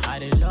 I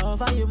did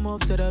love how you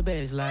move to the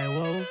bass like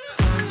whoa.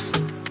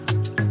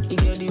 You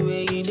get the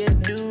way you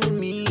did do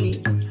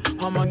me.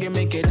 I'ma get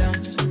make it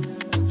dance.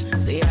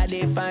 Say how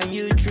they find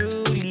you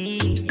truly.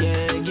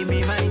 Yeah, give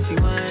me mighty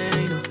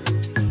wine.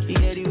 You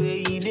get the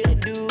way you did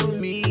do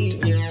me.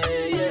 Yeah,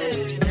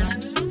 yeah,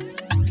 dance.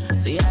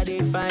 Say how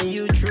they find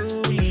you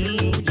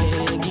truly.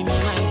 Yeah, give me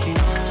mighty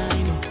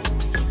wine.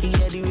 You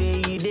get the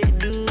way you did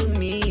do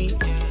me.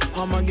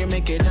 I'ma get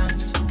make it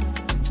dance.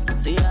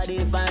 See how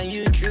they find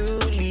you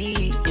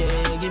truly.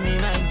 Yeah, give me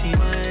mighty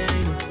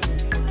wine.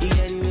 You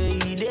get the way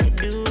you did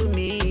do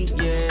me.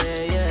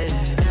 Yeah, yeah,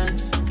 yeah,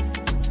 dance.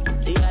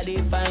 See how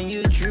they find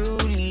you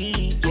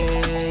truly.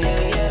 Yeah,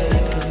 yeah,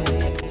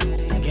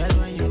 yeah. Girl,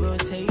 when you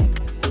rotate,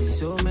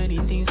 so many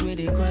things where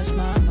they cross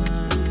my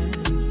mind.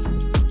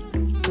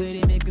 Where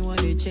they make me want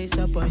to chase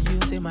up on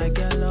you, say my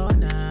girl all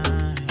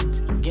night.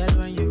 Girl,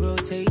 when you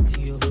rotate,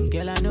 you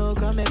girl, I know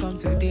come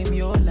to dim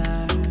your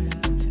light.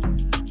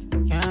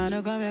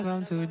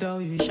 to do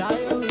you shy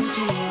with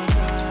you one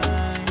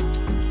time.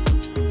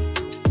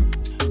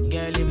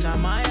 Girl, if not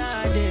my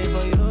day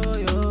for you,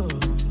 yo.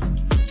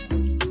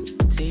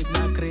 See if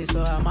not Chris,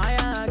 so am I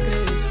a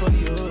Chris for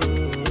you?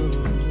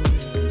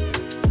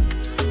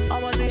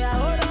 I want to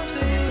hold on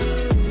to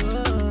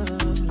you.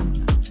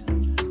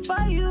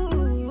 For you,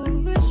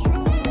 it's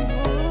true.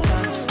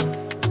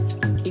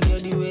 You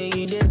get the way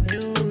you did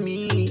do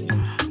me.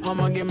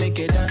 Mama can make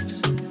it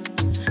dance.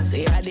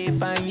 Say I did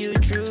find you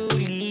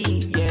truly.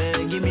 Yeah,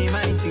 give me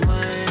mighty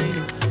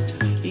wine.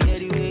 You get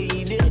the way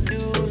you did do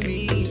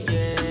me.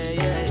 Yeah,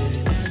 yeah.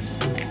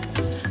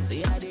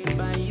 Say I did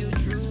find you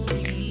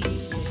truly.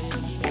 Yeah,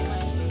 give me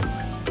mighty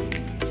wine.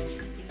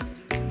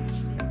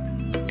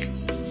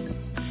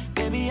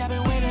 Baby, I've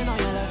been waiting on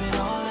your loving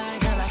all night,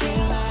 girl, I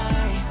can't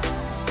lie.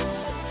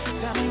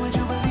 Tell me, would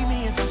you believe me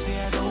if I say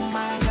I don't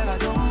mind, girl, I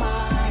don't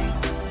mind.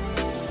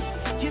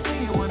 You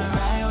say you wanna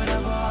ride with a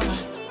baller.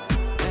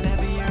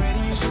 Whenever you're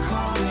ready, you should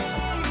call me.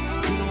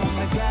 You know I'm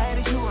the guy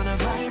that you wanna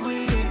ride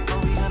with, but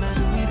we gonna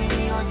do it in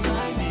your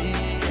time,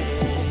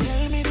 yeah.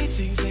 Tell me the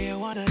things that you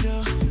wanna do,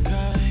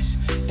 cause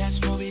that's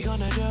what we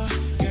gonna do.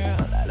 Girl,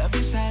 I love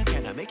your style,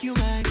 can I make you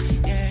mine?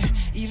 Yeah,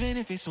 even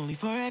if it's only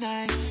for a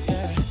night,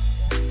 yeah.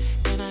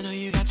 And I know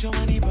you got your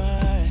money,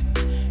 but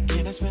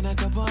can I spend a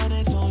couple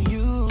hundreds on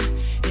you?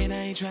 And I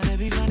ain't tryna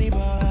be funny,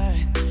 but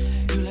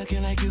you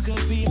looking like you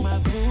could be my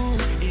boo.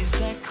 Is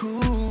that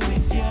cool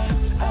with ya?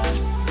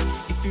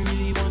 If you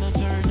really wanna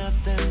turn up,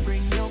 then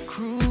bring your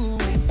crew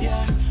with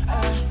ya.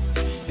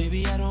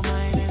 Baby, I don't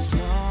mind as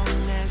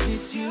long as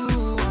it's you.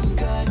 I'm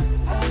good.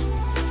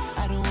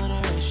 I don't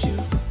wanna rush you,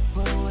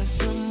 but what's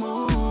the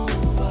move?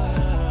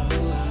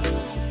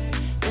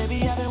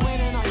 Baby, I've been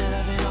waiting on your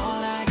loving all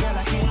night, girl,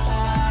 I can't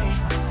lie.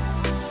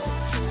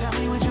 Tell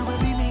me, would you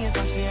believe me if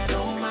I say I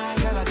don't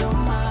mind, girl, I don't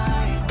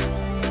mind.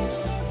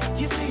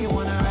 You say you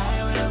wanna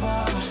ride with a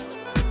baller.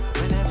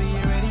 Whenever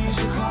you're ready, you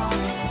should call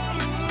me.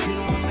 You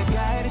know I'm the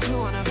guy that you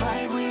wanna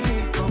vibe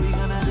with, but we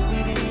gonna do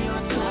it in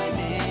your time,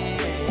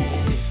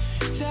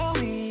 yeah. Tell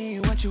me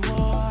what you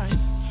want.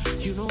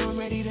 You know I'm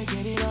ready to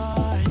get it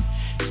on.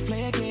 Just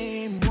play a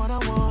game,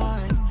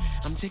 one-on-one.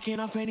 I'm taking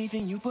off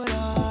anything you put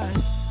on.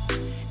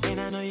 And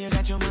I know you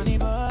got your money,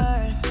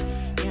 but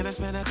can I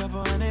spend a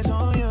couple hundreds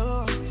on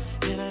you?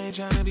 And I ain't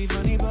tryna be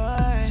funny,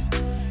 but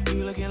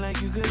you looking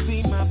like you could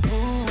be my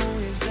boo.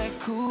 Is that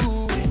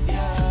cool with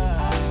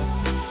ya?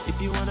 If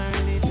you wanna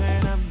really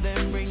turn up,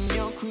 then bring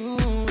your crew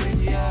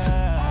with ya.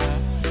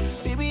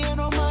 Baby, I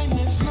don't mind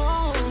as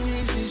long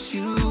as it's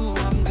you.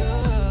 I'm good.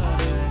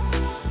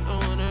 I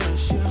wanna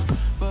rush you,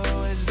 but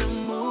where's the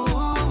move?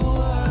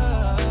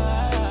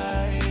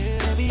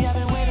 Baby, I've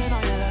been waiting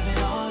on your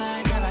loving all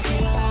night, girl, I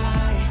can't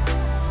lie.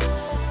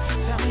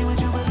 Tell me, would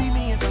you believe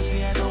me if I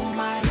say I don't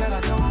mind, girl,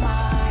 I don't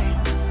mind.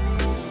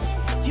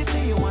 You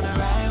say you wanna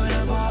ride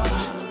with a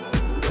baller.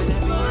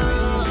 Whenever you're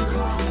ready, you should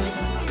call me.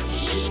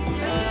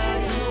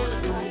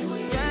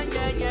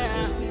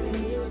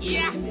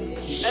 Yeah.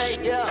 Hey,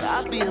 yeah.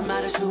 I be a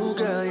modest shoe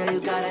girl, yeah, you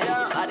got it.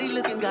 Body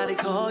looking, gotta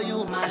call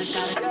you a modest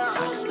goddess. I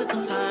can spend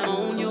some time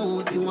on you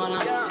if you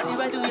wanna. See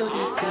right through your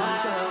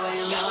disguise, girl, where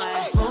you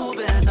are. Smooth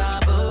as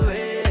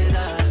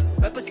operator,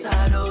 right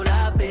beside all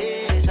our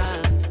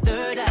visions.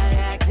 Third eye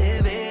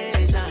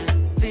activation,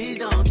 please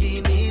don't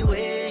keep me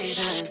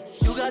waiting.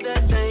 You got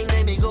that thing,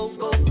 make me go,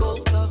 go, go.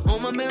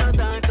 On my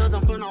marathon, cause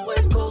I'm from the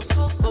West Coast.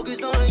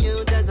 Focused on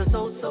you, that's a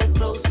so, so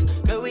close.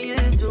 Girl, we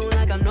in tune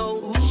like I know.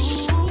 Ooh.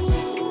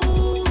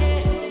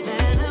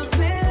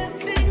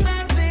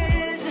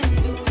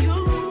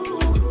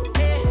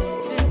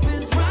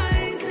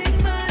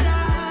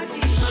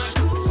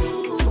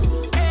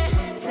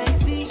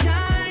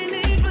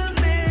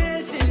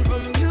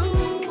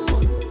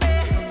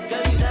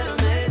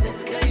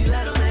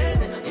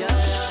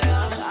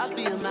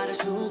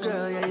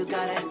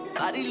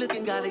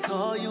 Looking, gotta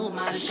call you a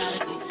modest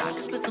goddess. I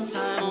can spend some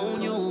time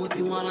on you if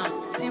you wanna.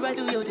 See right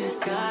through your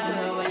disguise,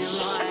 girl, where you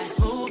are.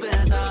 Smooth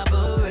as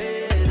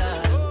operator,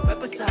 right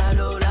beside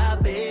all our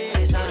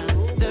visions.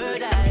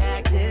 Third eye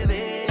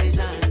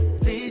activation,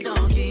 please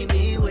don't keep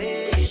me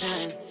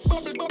waiting.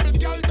 Bubble, bubble,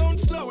 girl, don't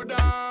slow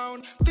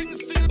down.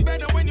 Things feel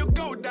better when you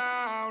go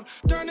down.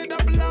 Turn it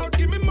up loud,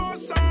 give me more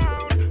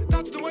sound.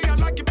 That's the way I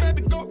like it,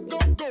 baby, go, go,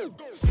 go.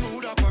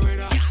 Smooth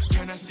operator,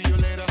 can I see you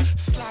later?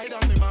 Slide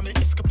on me, mommy,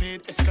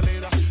 escapade,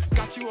 escalator.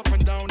 Got you up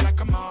and down like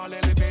a mall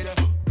elevator.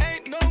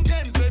 Ain't no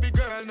games, baby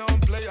girl, no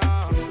player.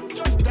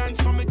 Just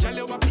dance for me, girl,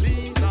 you a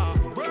pleaser.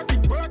 Work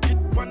it,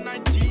 one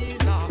night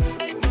teaser.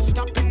 Ain't no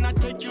stopping, I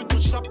take you to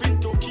shopping.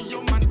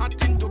 Tokyo,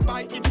 Manhattan,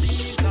 Dubai,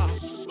 Ibiza.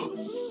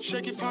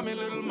 Shake it for me,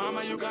 little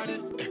mama, you got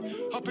it.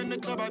 Up in the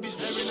club, I be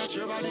staring at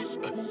your body.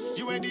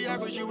 You ain't the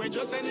average, you ain't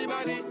just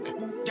anybody.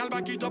 Girl,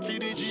 back it up for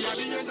the G, I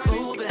be your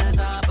Smooth as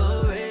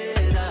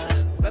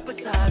operator, right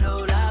beside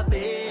all our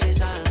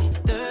visions.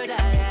 Third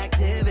eye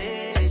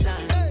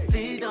activation,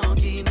 please don't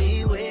keep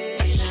me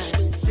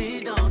waiting.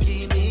 Please don't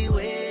keep me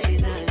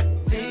waiting.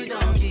 Please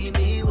don't keep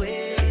me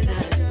waiting.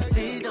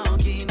 Please don't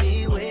keep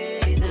me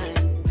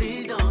waiting.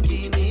 Please don't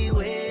keep me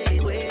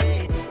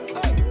waiting.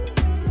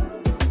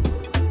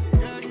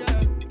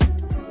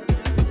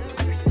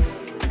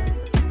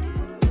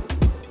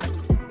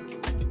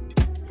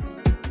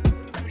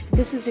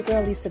 This is your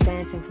girl Lisa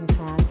Banton from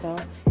Toronto,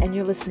 and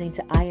you're listening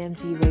to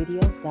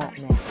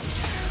imgradio.net.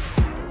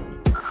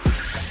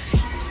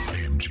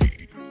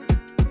 IMG.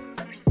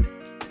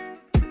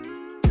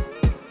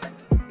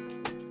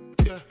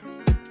 Yeah,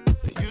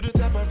 you the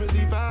type I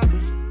really vibe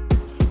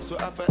with, so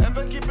I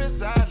forever keep it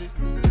solid.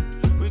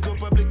 We go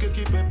public and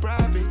keep it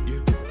private,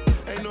 yeah.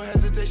 Ain't no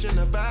hesitation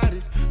about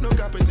it, no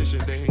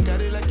competition, they ain't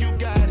got it like you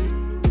got it.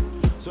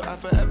 So I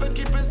forever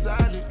keep it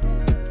solid.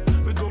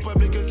 We go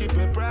public and keep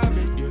it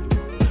private, yeah.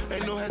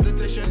 Ain't no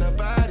hesitation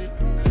about it.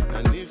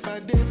 And if I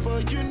did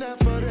for you, not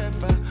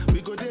forever. We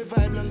go there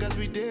vibe long as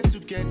we there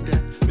together.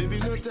 Baby,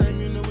 no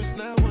time, you know it's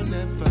now or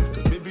never.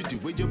 Cause baby, the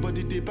way your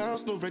body they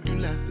bounce, no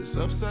regular. There's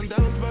ups and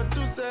downs, but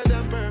too sad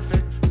and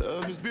perfect.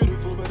 Love is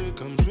beautiful, but it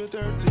comes with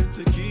hurting.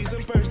 The keys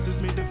and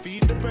purses may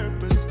defeat the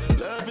purpose.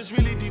 Love is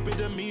really deep, it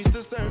meets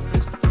the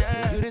surface,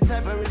 yeah. You the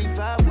type I really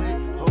vibe with.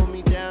 Hold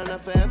me down, I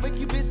forever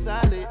keep it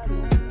solid.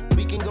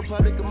 We can go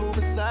public and move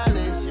in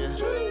silence, yeah.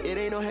 It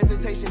ain't no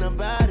hesitation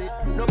about it.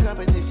 No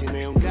competition,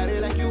 they don't got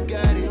it like you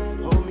got it.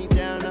 Hold me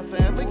down, I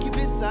forever keep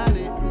it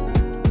solid.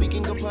 We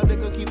can go public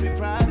or keep it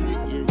private,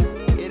 yeah.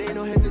 It ain't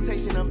no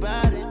hesitation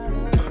about it.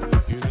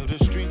 You know the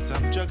streets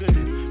I'm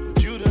juggling,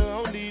 but you the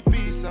only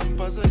piece I'm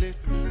puzzling.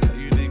 Now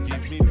you they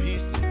give me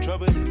peace, no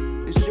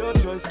troubling. It's your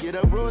choice, get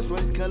a Rolls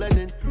Royce colored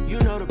in. You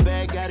know the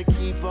bag, gotta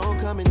keep on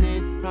coming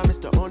in. Promise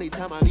the only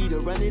time I need to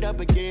run it up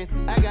again.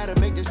 I gotta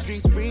make the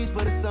streets freeze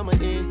for the summer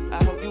end.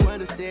 I hope you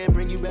understand,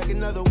 bring you back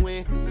another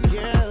win.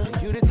 Yeah,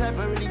 you the type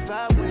I really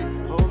vibe with.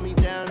 Hold me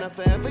down, I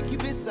forever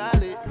keep it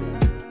solid.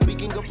 We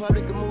can go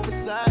public and move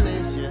in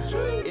silence, yeah.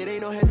 It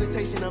ain't no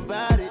hesitation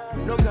about it.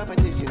 No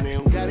competition, they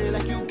don't got it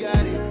like you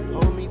got it.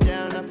 Hold me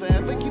down, I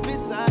forever keep it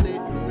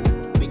solid.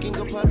 We can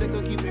go public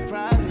or keep it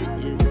private,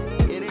 yeah.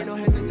 It ain't no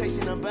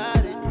hesitation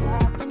about it.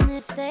 And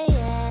if they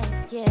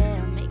ask,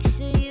 yeah, make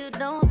sure you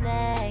don't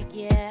lag,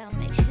 yeah.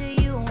 Make sure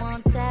you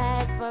won't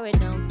task for it,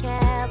 don't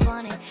cap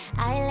on it.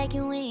 I like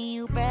it when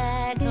you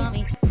brag on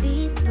me.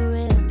 Deep for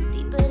real,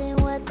 deeper than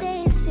what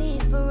they see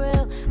for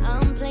real.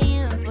 I'm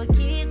playing for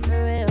keeps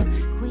for real.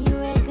 Queen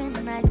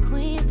recognized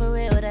queen for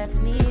real, that's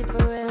me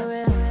for real,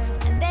 real.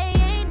 And they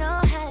ain't know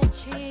how to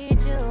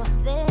treat you,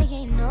 they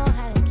ain't know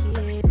how to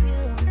keep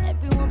you.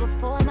 Everyone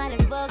before might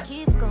as well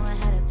keeps going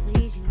how to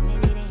please you,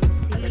 maybe they ain't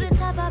see you. The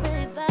type I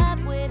really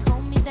vibe with,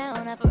 hold me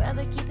down, I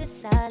forever keep it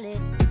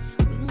solid.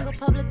 We can go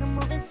public and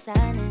move in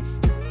silence.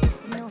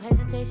 No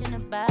hesitation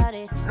about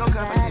it. No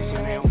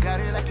competition, they don't got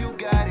it like you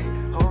got it.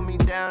 Hold me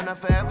down, I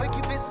forever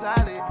keep it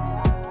solid.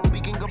 We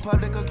can go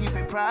public or keep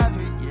it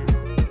private, yeah.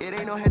 It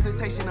ain't no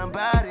hesitation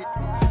about it.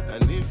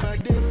 And if I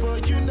did for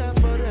you, not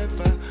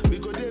forever. We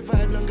go there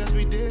vibe long as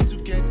we there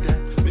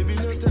together. Baby,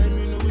 no time,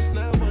 you know it's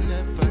now or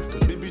never.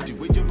 Cause baby, the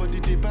way your body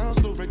they bounce,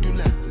 no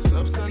regular. There's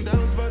ups and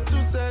downs, but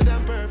too sad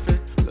and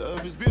perfect.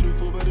 Love is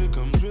beautiful, but it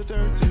comes with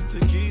hurting. The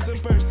keys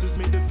and purses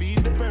may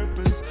defeat the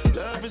purpose.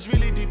 Love is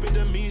really deep, it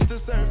meets the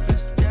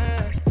surface,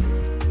 yeah.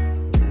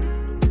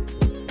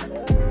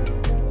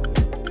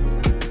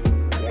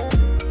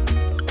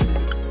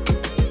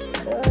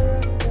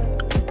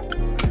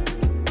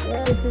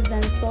 This is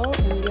Zensoul,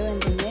 and you're in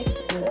the mix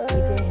with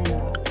DJ Henry.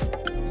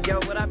 Yo,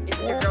 what up?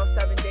 It's your girl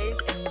 7 Days,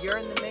 and you're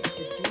in the mix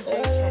with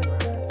DJ Henry.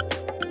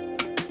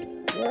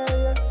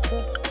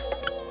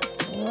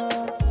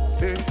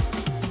 Hey.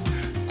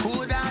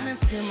 Cool down and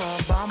simmer,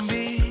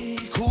 Bambi.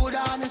 Cool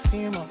down and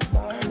simmer.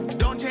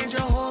 Don't change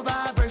your whole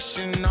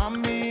vibration on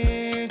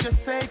me.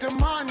 Just say good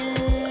morning.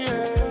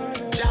 Yeah.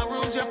 Ja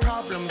rules your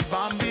problems,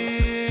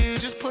 Bambi.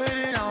 Just put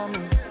it on me.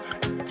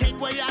 Take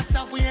away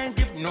yourself, we ain't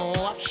give no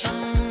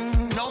option.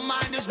 No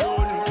mind is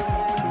rolling.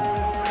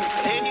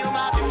 Claim you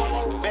my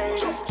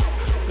baby.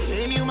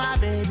 Claim you my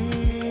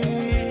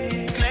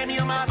baby. Claim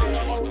you my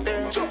baby.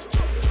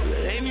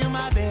 Claim you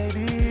my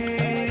baby.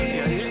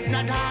 You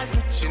hypnotize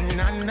with your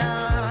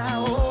nana.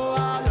 Oh, I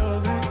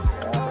love it.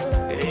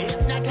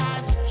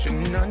 Hypnotize with your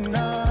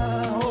nana.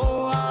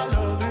 Oh, I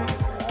love it.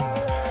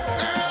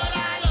 Girl, I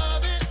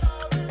love it.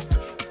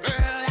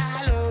 Girl, I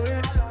love it.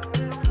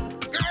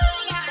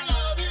 Girl, I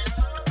love it.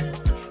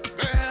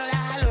 Girl, I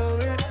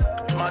love it.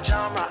 My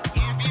Jamrock,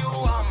 give you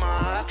all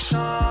my action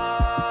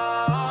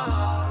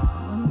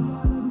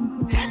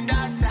and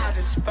that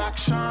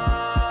satisfaction. Girl,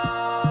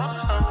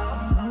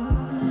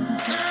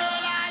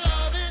 I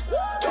love it.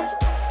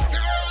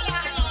 Girl, I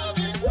love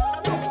it.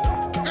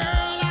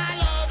 Girl, I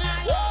love it.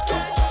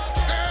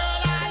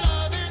 Girl, I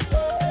love it.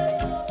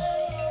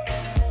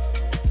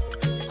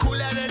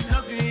 Cooler than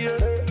nothing here.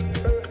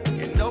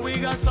 You know we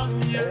got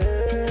something here.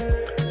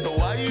 So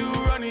why you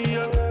running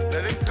here?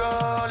 Let it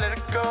go, let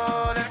it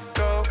go, let it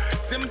go.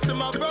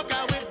 Sim, I broke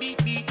out with beat.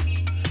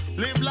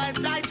 Live life,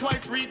 die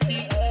twice,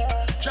 repeat.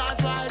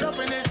 Jaws wide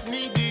open, it's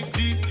knee deep.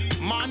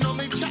 Man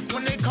only check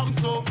when they come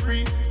so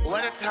free.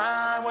 What a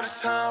time, what a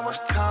time, what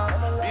a time.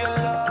 Be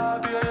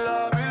alive, be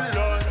alive, be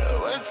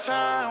alive. What a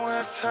time,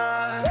 what a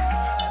time. Be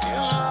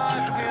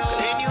alive, be alive.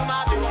 Claim you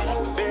my baby.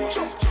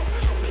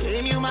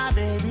 Claim you my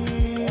baby.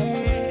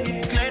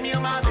 Claim you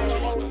my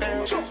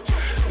baby.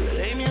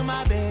 Claim you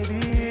my baby.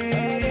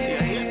 You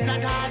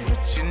hypnotize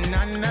with your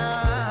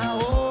nana.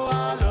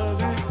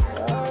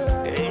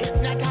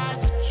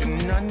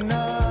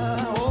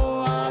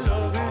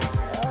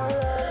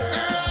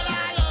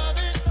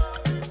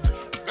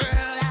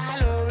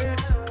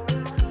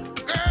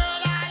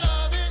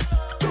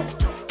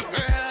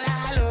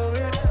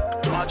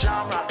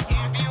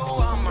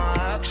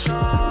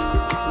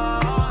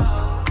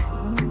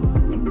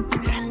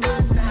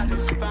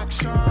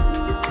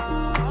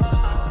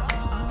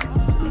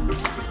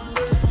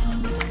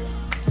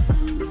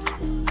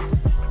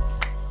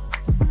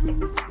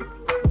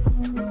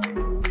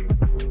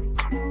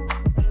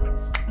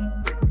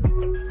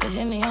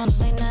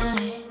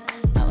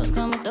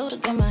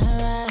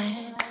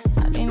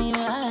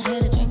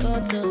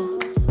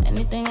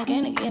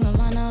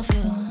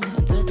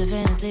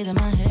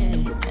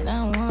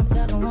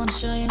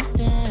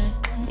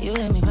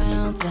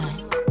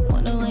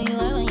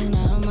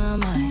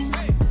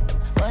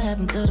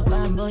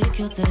 boy, you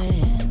killed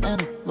it.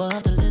 Another boy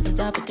off the list,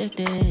 I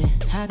predicted.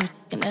 How could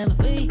can never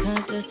be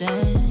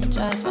consistent?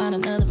 Try to find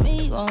another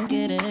me, won't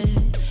get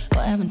it.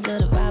 What happened to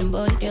the vibe,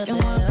 boy, you killed it. If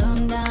you wanna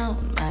come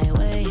down my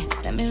way,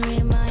 let me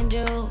remind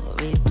you,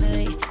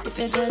 replay. If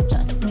you just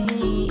trust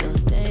me, you'll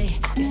stay.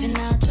 If you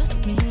not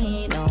trust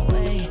me, don't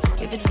wait.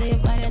 Give it to you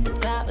right at the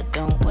top, but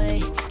don't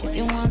wait. If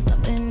you want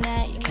something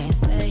that you can't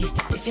stay.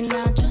 If you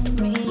not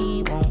trust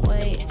me, won't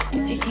wait.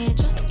 If you can't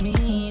trust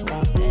me,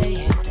 won't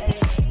stay.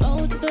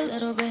 Smoke just a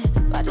little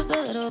bit, buy just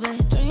a little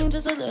bit, dream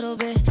just a little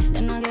bit,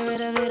 and I'll get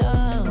rid of it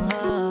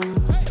all.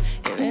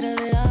 Get rid of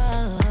it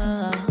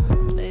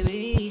all,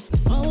 baby.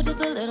 Smoke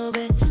just a little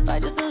bit, buy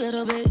just a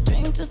little bit,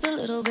 drink just a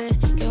little bit.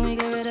 Can we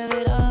get rid of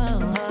it all?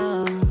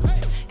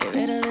 Get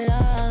rid of it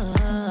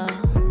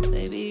all,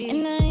 baby.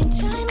 And I ain't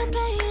trying to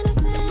play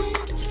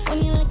innocent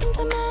when you look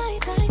into my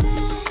eyes like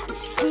that,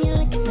 and you're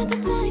looking at the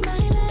time I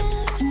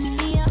left.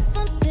 Yeah,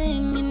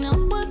 something, you know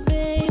what,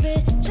 baby?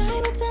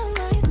 Trying to tell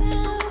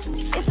myself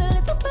it's a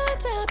little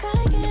bit out, I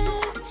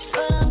guess,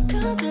 but I'm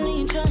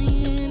constantly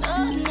trying.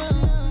 Oh no.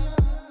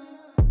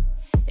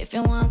 If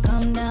you want,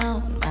 come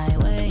down my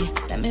way.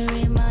 Let me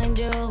remind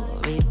you,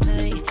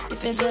 replay.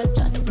 If you just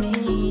trust me,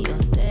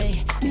 you'll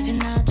stay. If you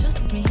not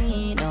trust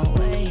me, don't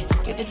wait.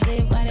 Give it to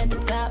you right at the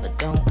top, but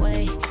don't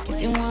wait.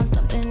 If you want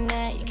something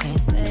that you can't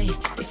stay.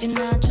 If you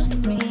not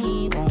trust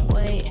me, won't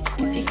wait.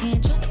 If you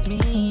can't trust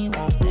me,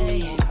 won't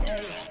stay.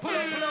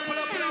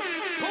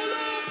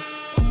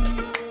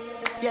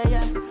 Yeah,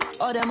 yeah.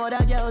 All them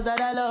other girls that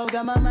I love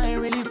got my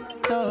mind really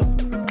up.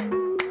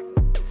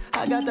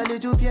 I got a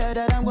little fear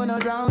that I'm gonna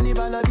drown if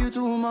I love you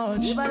too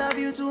much. If I love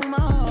you too much,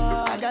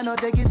 I cannot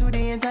take it to the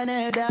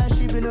internet that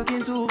she be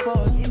looking too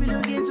fast. She be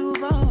looking too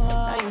fast.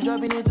 Now you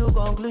dropping it to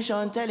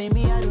conclusion, telling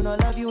me I do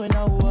not love you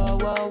enough. Whoa,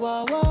 whoa,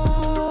 whoa,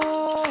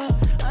 whoa.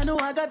 I know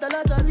I got a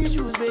lot of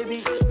issues,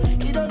 baby.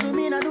 It doesn't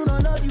mean I do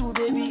not love you,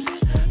 baby.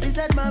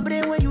 Reset my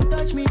brain when you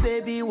touch me,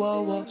 baby.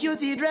 Whoa, whoa.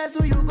 Cutie dress,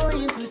 who you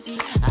going to see?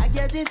 I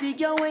get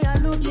insecure when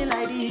you're looking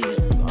like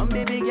this. Come,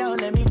 baby girl,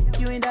 let me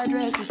f*** you in that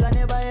dress. You can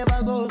never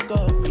ever go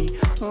scot-free.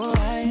 Oh,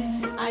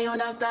 I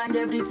understand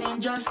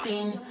everything,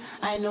 Justine.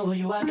 I know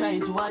you are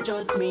trying to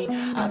adjust me.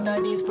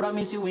 After this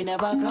promise, you will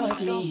never cross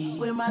me.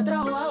 With my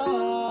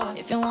throw.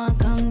 If you want,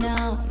 come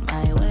down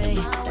my way.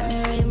 Let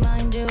me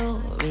remind you,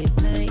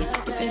 replay.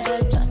 If you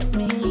just trust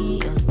me,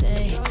 you'll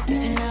stay.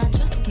 If you not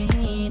trust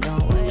me,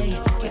 don't wait.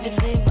 Give it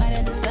to you right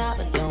at the top,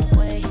 but don't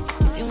wait.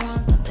 If you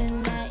want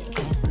something that you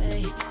can't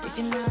stay. If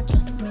you not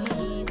trust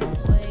me,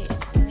 won't wait.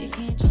 If you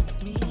can't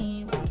trust me,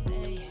 won't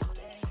stay.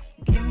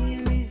 Give me a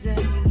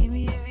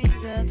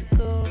reason to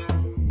go.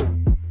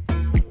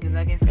 Cause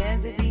I can't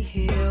stand to be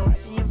here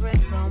watching you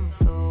break some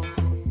soul.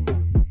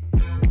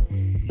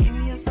 Give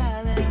me your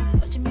silence,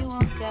 watching me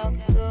walk out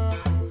the door.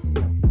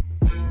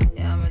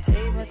 Yeah, I'ma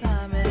take my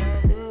time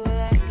and do what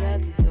I got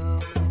to do.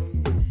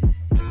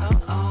 Oh,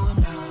 oh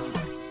no.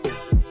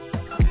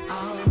 Oh,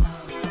 oh no.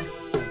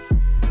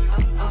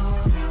 Oh, oh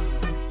no.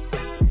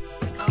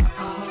 Oh,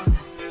 oh,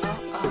 oh,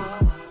 oh,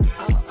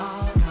 oh,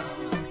 oh no.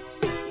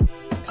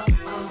 Oh,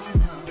 oh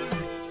no.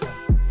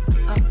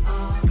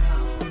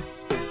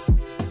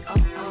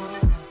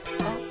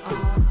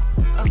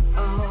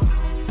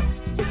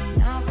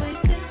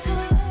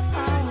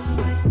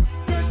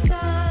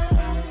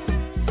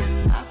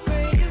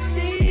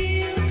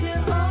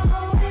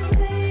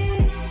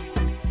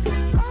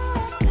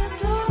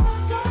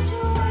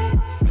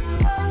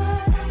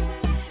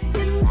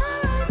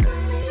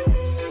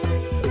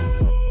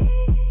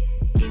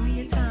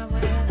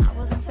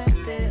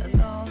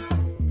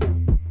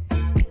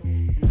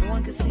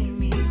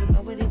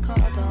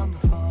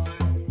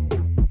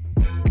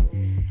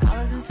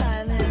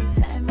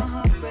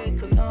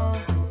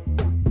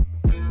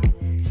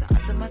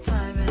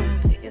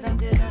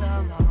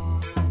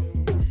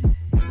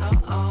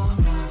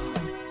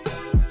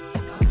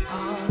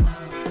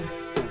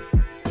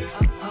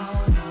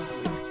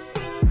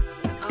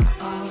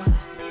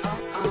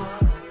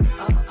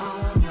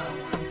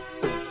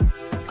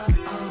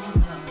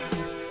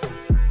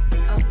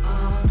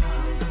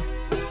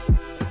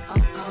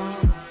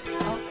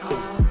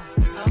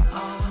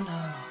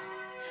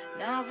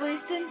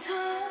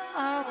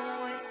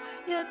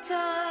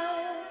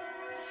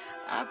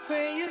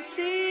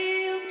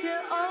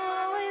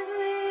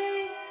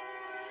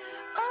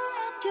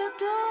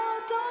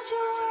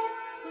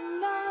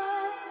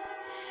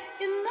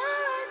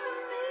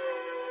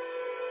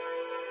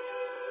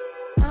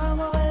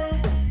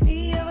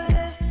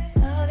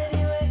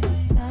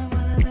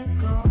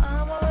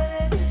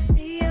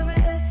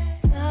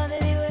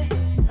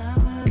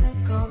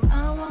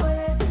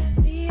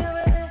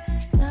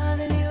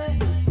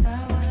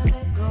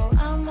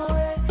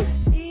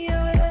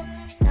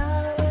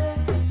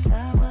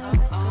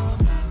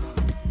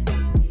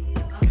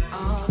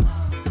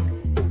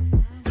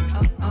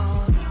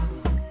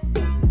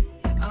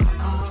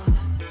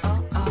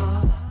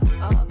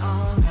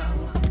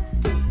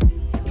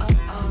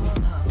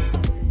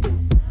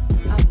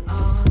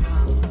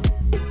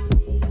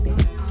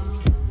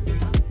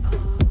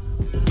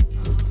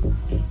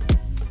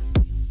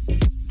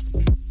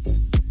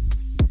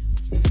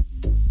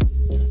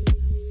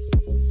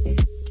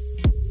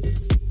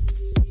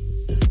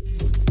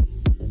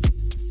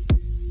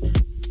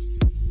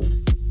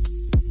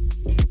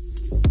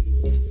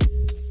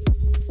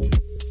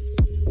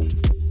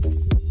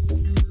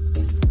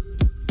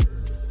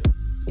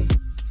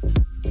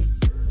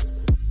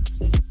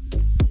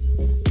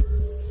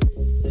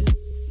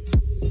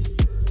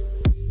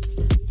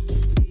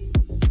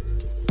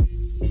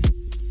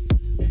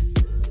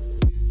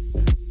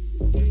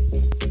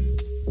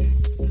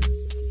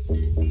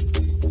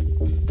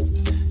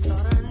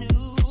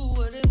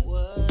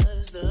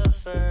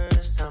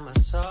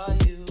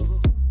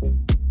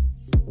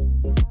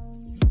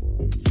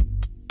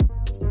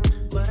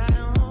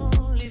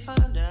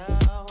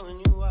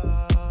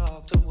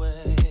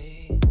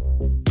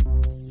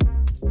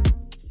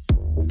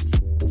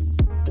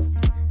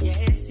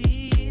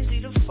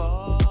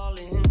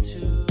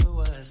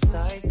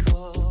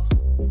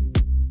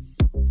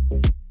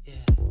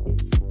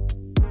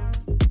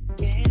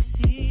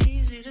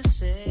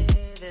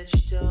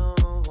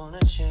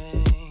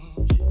 change.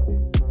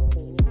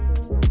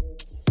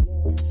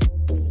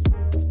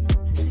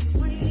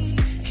 We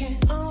can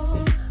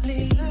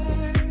only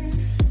learn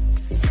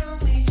from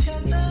each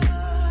other.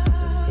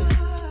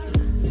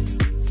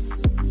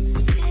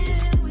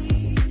 Yeah,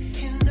 we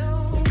can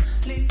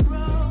only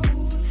grow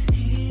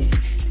here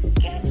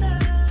together.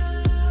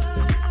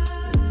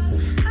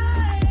 I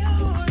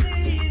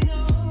only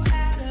know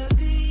how to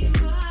be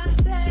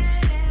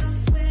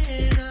myself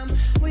when I'm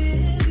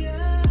with you.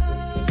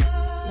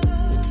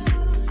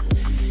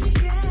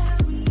 Yeah,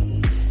 we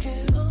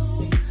can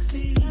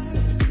only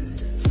learn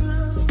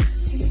from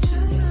each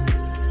other.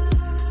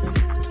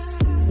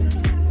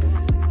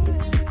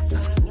 I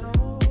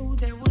know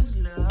there was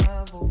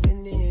love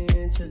woven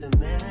into the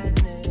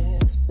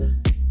madness,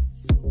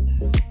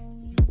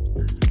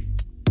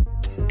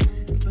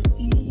 but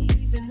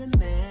even the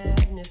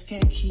madness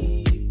can't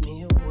keep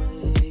me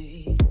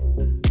away.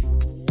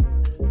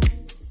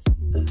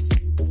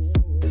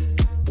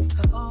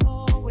 I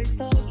always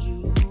thought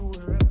you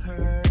were a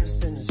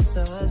person of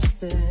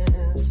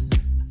substance,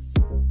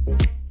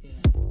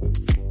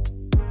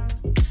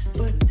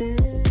 but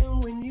then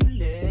when you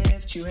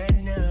left, you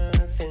had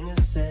nothing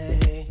to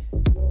say.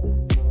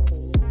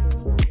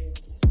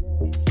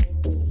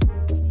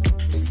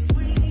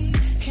 We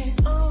can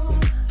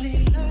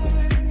only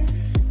learn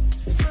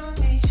from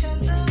each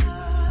other.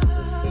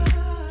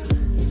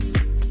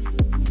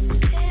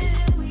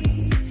 And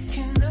we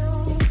can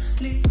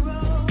only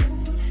grow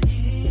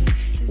here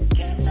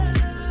together.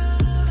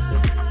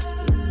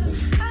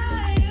 I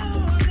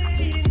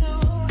only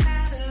know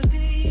how to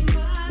be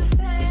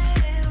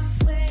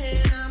myself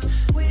when I'm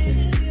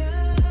with you.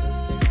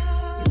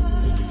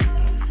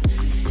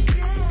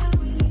 Yeah,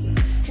 we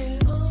can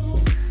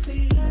only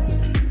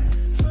learn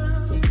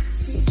from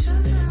each other.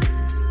 We can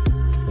only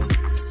learn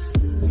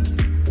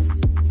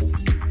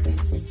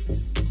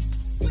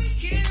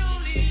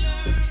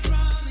from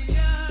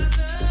each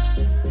other.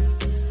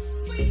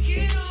 We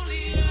can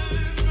only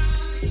learn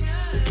from each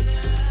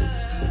other.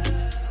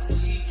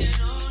 We can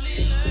only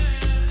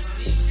learn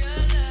from each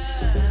other.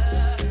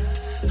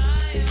 I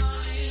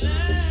only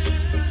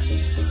learn from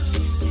you.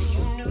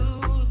 You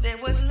knew there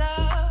was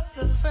love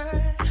the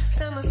first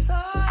time I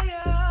saw you.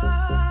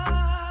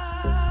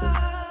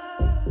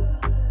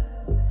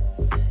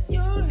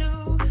 You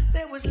knew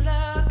there was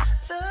love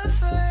the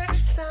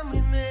first time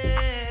we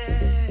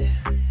met.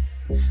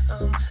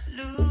 I'm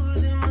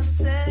losing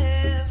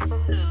myself,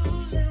 I'm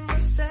losing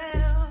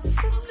myself,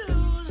 I'm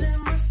losing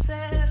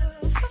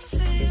myself. I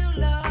feel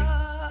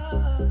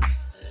lost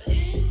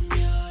in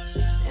your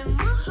love, and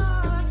my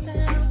heart's in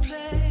a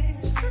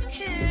place I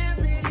can't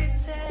really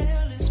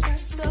tell. It's been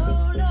so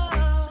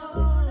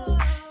long.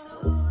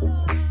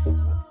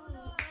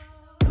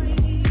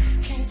 We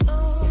can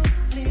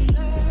only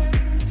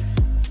learn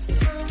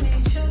from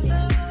each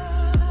other.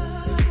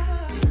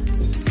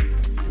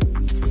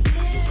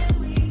 Yeah,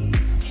 we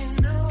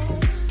can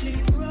only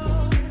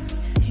grow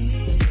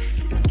here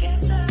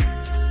together.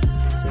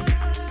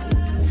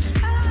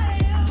 I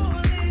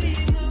only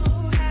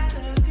know how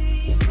to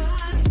be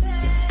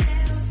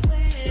myself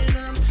when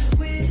I'm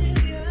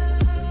with you.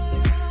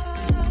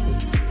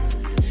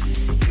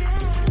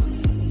 Yeah, we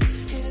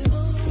can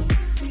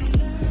only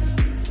learn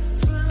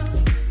from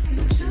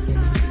each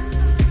other.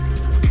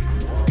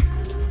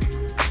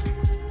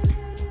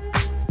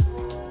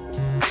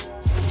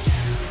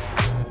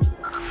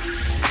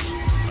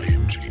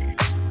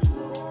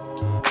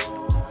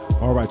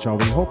 All right, y'all.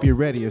 We hope you're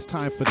ready. It's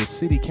time for the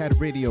City Cat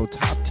Radio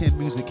Top 10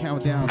 Music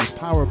Countdown. It's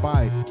powered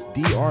by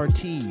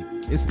DRT.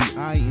 It's the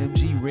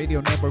IMG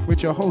Radio Network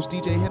with your host,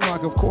 DJ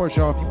Henrock. Of course,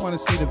 y'all, if you want to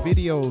see the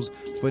videos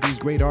for these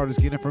great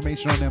artists, get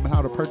information on them and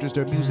how to purchase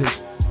their music,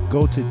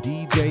 go to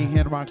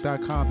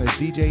djhenrock.com. That's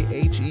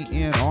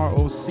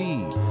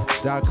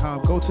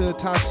DJHENROC.com. Go to the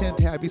Top 10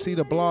 tab. You see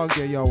the blog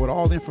there, y'all, with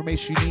all the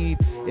information you need.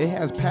 It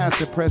has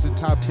past and present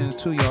Top 10s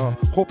too, y'all.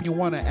 Hope you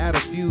want to add a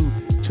few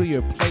to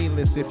your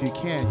playlist if you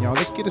can, y'all.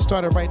 Let's get it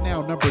started right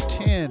now. Number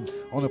 10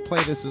 on the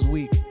playlist this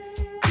week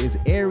is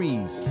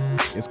Aries.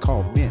 It's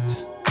called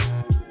Mint.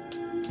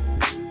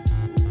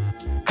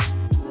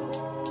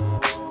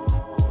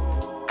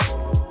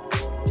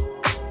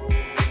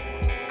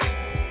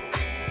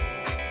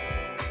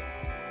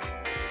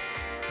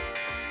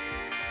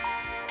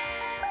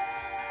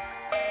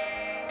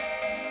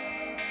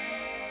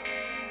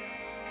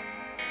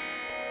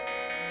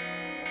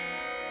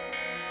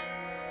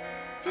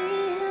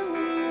 Feel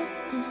me,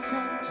 it's so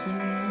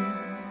surreal.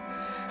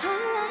 I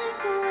like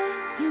the way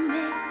you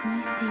make me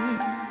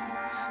feel.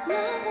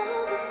 Love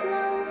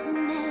overflows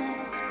and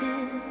never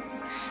spills.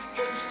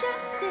 It's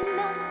just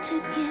enough to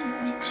give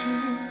me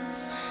chills.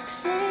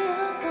 Stay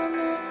up all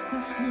night,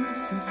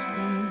 refuse to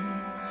sleep.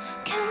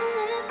 Count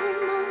every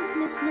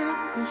moment's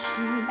not the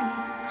sheep.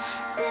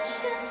 That's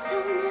just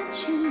how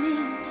much you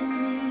mean to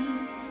me.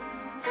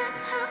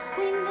 That's how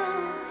we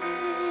know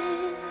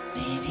it.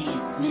 Baby,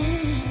 it's me.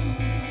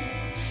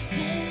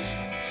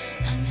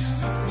 Yeah, I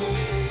know it's me.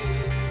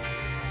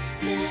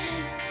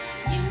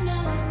 Yeah, you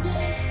know it's me.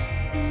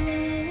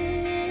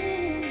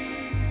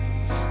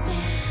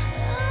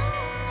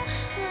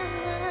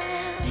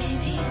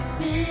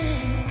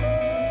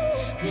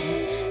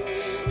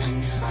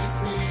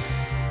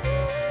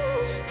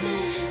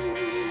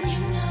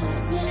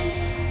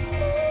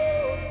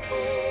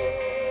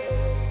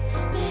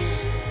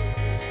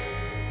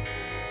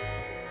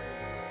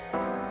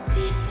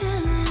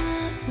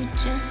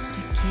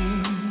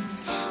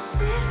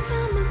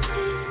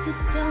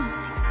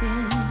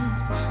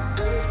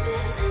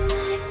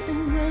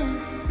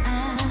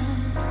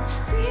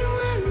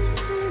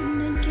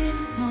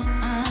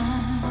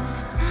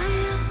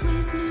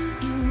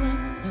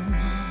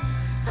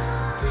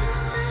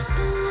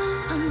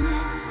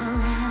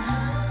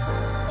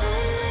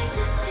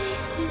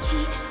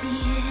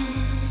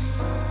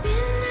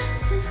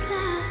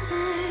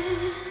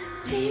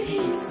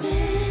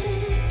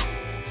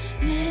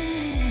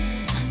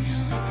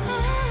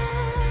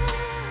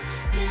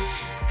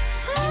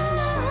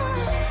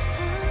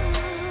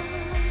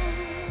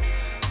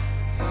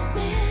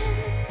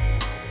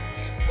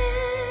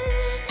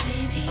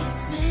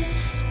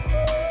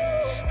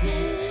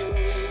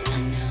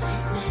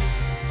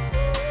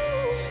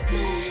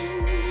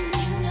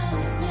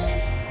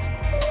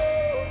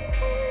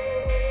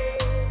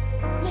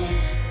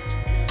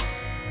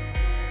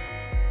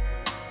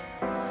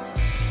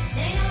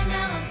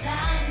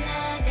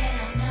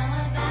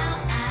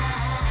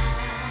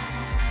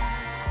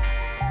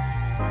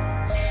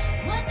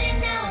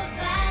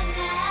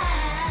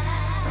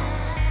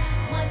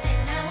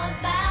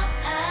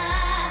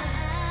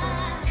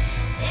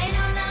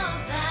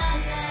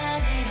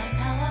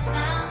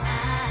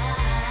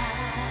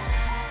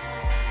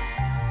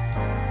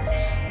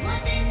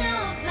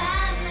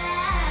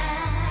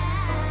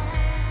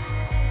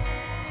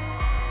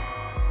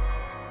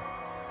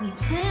 We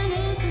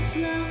planted this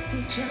love we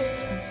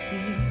just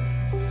received.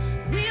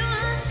 We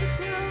watched it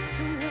grow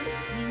to what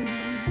we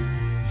need.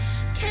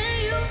 Can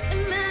you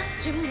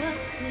imagine what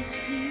we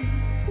see?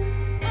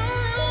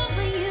 All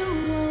over you,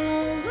 all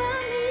over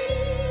me.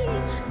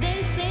 They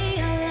say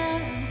our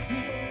love is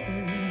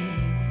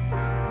make-believe.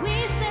 We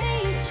say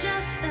it's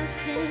just a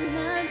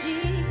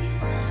synergy.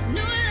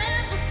 New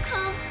levels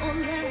come, old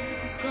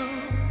levels go.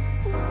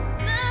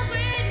 The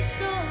greatest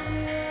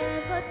story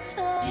ever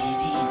told.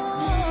 Baby, it's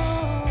me.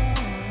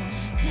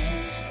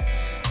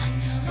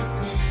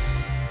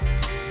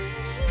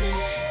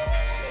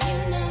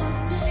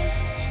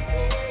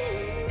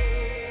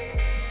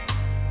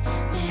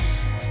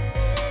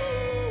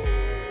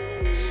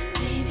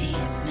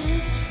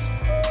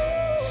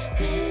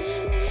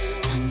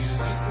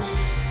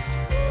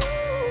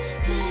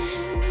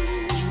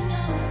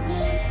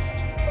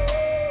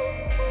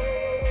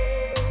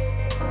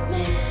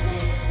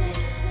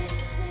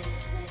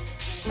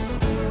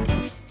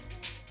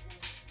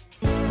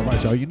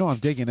 Y'all, you know I'm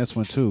digging this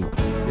one too.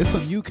 It's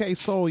some UK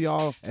soul,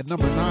 y'all. At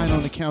number 9 on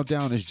the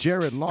countdown is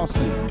Jared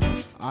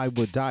Lawson, I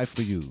Would Die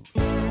For You.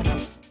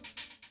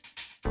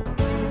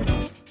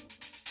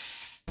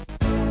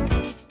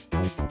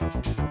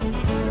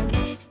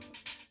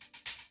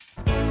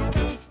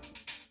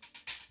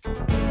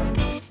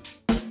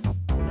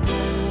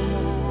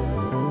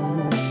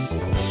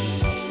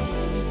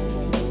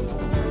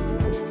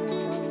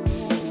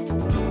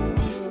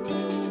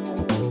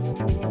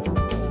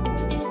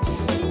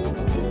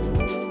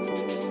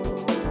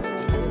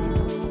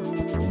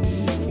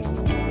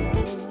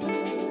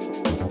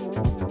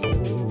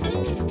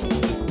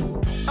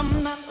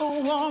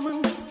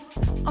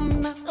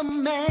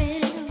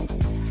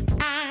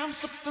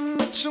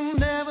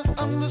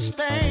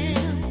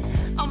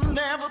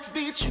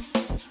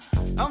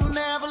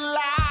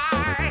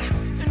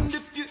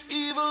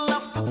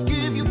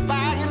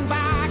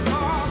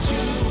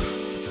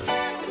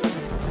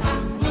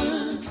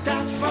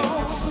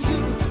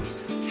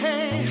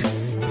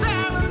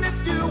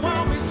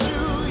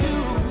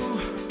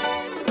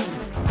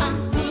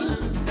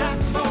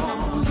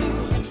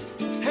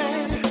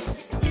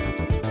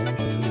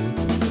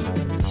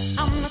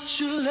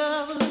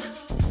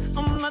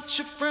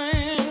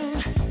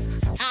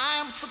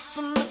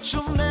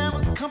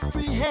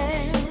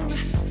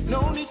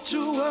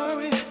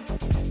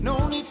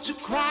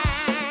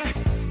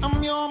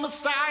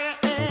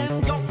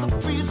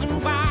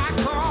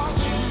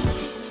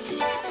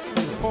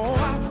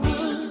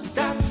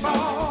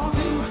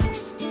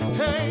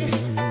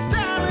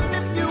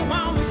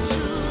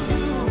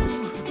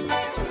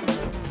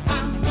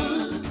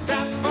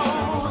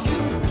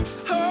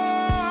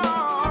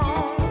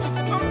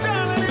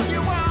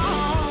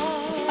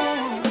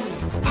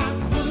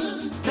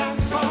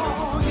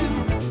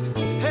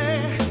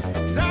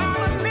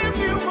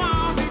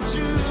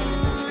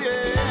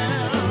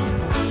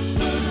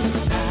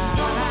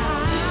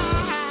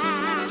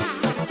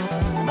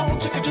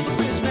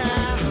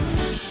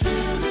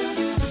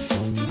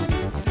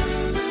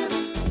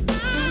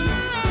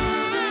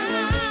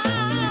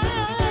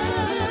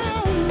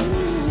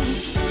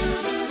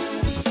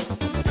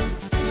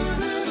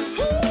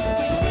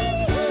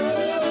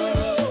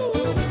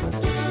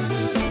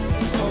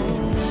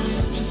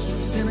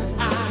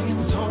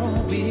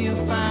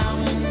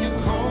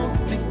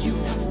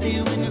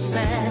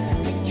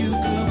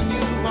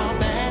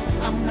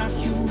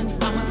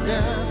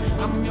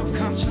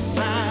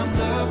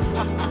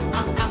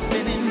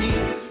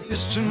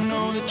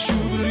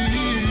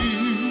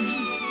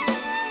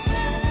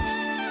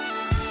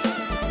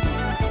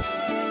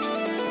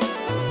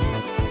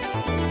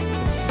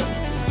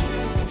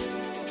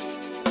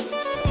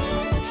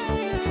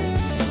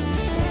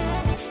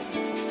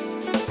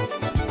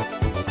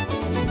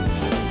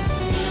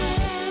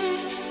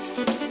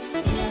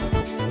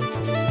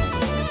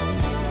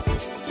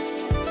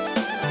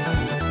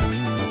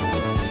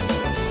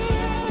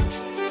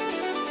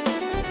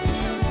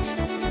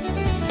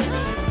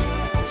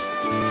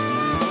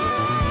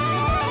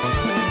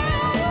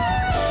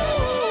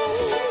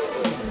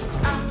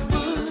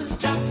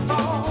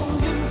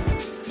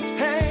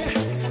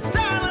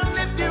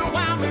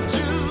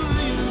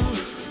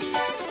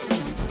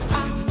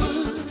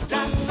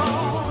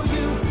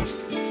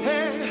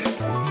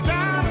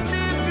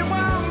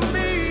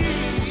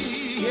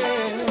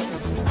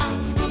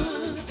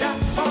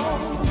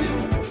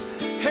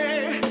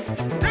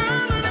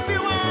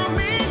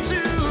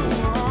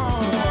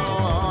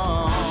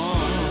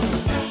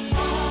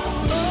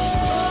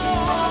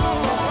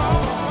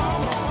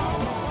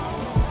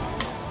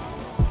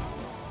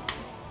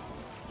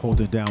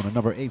 Holding down the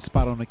number 8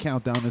 spot on the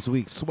countdown this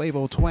week,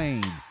 Swavo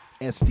Twain,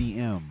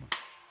 SDM.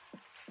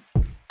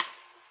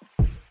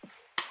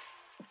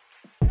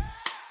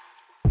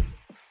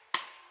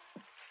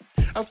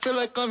 I feel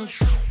like I'm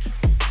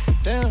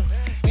damn,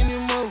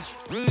 anymore,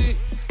 really,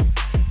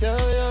 yeah,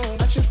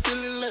 I just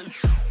feel it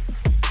like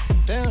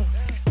damn,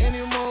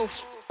 anymore,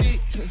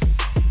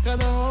 got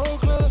the whole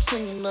club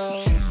singing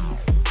now,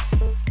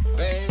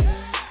 baby,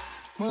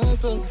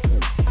 mother,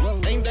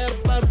 Ain't that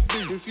about a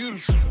bitch? If you the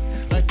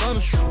shoot, like on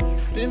the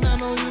shoot, then I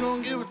know you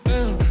don't give a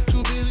damn.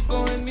 Too busy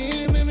going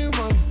in any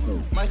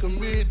month. Michael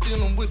Mirror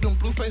dealing with them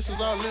blue faces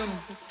all in them.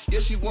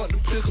 Yeah, she want the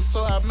pickle,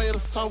 so I made a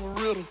soft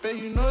riddle.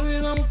 Babe, you know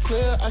that I'm a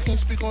player, I can't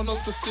speak on no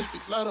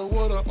specifics. Lot of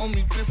water on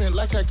me dripping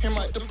like I came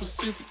out the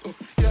Pacific.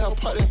 Yeah, I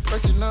part that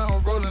perky, now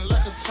I'm rolling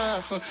like a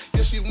tire.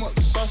 Yeah, she want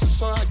the sausage,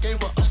 so I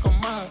gave her Oscar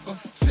mine.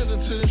 Send her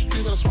to the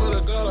streets, I swear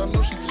to God, I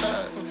know she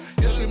tired.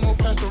 Yeah, she more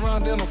pass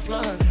around than I'm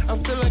flying. I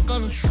feel like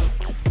I'm the truth.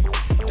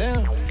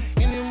 Damn,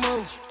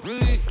 anymore,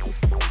 really?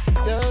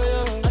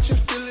 Yeah, I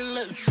just feel it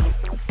like the truth.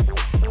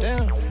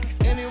 Damn,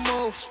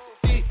 anymore,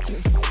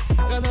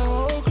 got the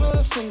whole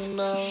club singing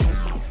now.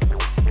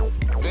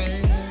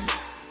 Damn,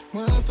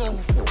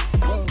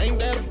 ain't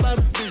that about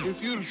a bitch?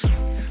 If you the shoot,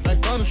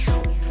 like on the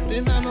shoot,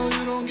 then I know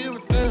you don't give a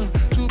damn.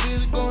 Too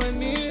busy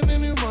going in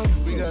any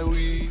month. We got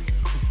weed,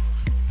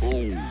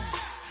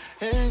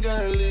 ain't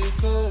got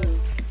liquor.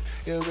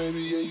 Yeah,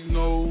 baby, yeah, you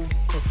know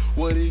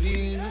what it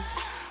is.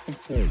 I'm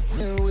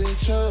fucking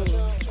with each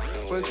other,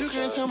 but you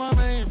can't tell my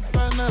man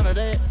about none of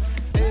that.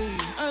 Hey,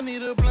 I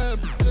need a blood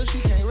because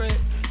she can't rap.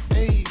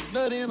 Hey,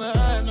 nut in her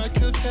eye and I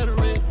kill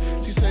cataract.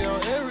 She say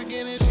I'm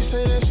arrogant and she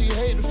say that she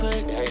hate the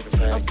fact.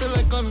 I feel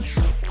like I'm the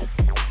truth.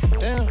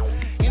 Damn,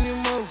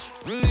 anymore,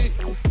 really?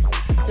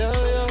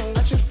 Yeah,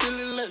 I just feel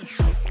it like the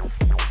truth.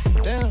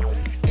 Damn,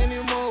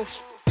 anymore,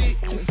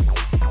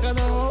 got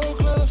the whole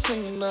club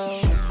singing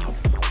now.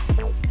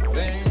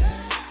 Damn,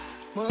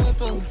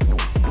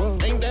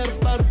 motherfucker, ain't that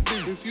about a bitch?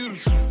 If you the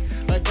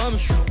truth, like I'm the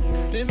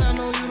truth, then I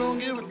know you don't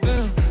give a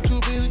damn. Too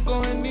busy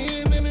going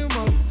in any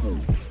month.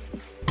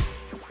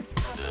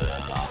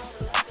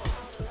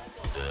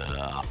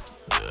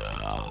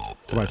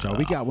 All right, y'all.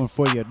 We got one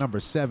for you. Number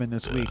 7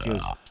 this week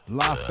is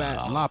La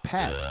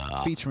Pat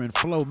featuring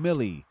Flo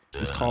Milli.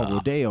 It's called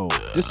Rodeo.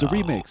 This is the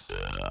remix.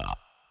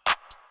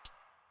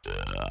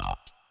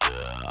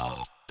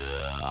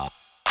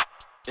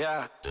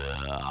 Yeah.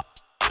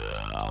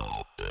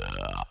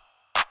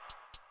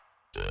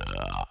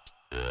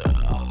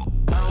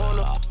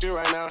 You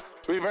right now,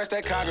 reverse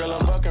that car, girl, I'm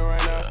bucking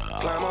right now.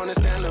 Climb on the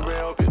standard rail,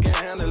 hope you can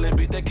handle it.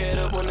 Beat the kid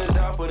up when it's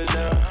down, put it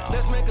down.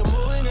 Let's make a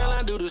movie, girl,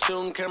 I do the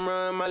shooting.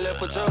 Camera in my left,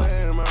 put your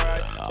hand in my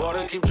right.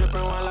 Water keep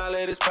dripping while I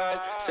lay this pipe.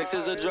 Sex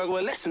is a drug,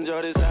 well, let's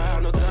enjoy this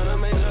out. No time to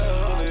make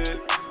love it.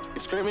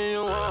 Keep screaming,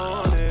 you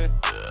want it.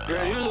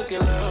 Girl, you looking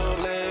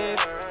lovely.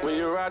 When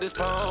you ride this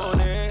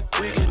pony,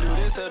 we can do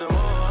this till the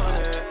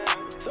morning.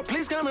 So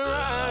please come and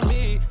ride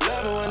me.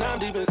 Love it when I'm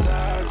deep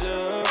inside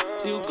you.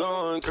 You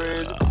going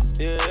crazy,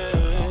 yeah.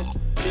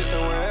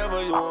 Kissing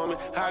wherever you want me.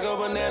 I go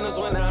bananas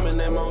when I'm in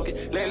that monkey.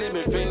 Lately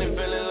been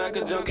feeling like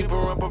a junkie.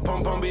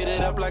 Pum, beat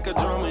it up like a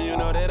drummer. You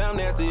know that I'm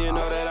nasty, you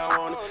know that I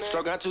want it.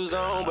 Struck out 2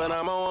 zone, but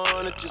I'm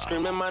on it. You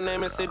screaming my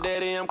name and say,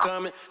 Daddy, I'm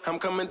coming. I'm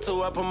coming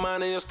too, I put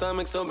mine in your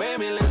stomach. So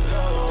baby, let's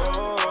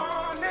go.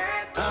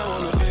 I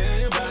wanna feel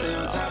your body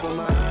on top of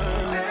mine.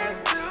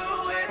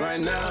 Right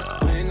now,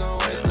 we ain't gon'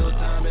 waste no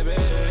time, baby.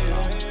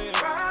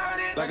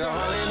 Like a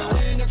Harley in the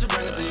wind, got you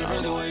bring it to your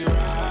friend the way you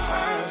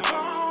ride.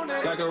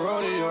 Like a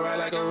rodeo, right?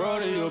 Like a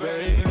rodeo,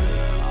 baby.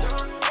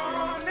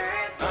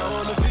 I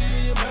wanna feel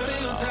your body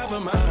on top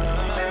of mine.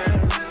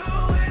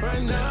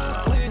 Right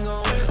now, we ain't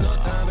gon' waste no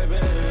time, baby.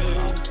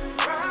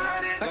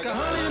 Like a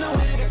Harley in the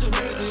wind, got you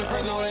bring it to your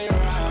friend the way you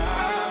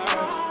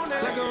ride.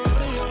 Like a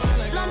rodeo, right?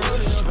 Like a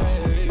rodeo,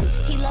 baby.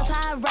 He love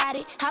how I ride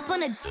it. Hop on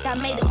the I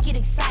made him get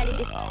excited.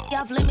 This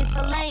off limits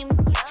so lame.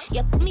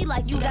 You me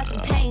like you got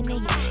some pain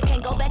in you.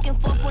 Can't go back and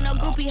forth with no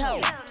groupie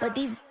hoe. But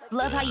these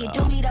love how you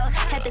do me though.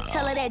 Had to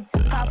tell her that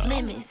off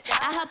limits.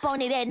 I hop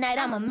on it at night,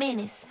 I'm a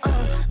menace.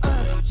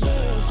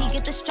 Yeah, he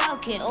get the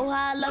stroking. Oh,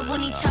 how I love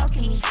when he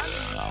choking me.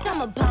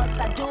 I'm a boss,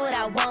 I do what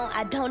I want.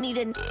 I don't need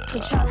a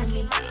controlling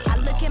me. I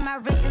look at my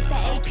wrist, it's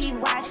an AP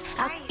watch.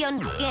 I feel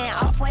in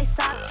off-white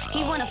socks.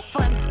 He want a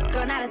fun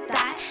girl, not a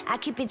thought. I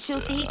keep it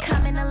juicy, he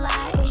coming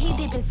alive. When he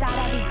deep inside,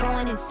 I be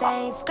going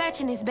insane.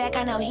 Scratching his back,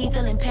 I know he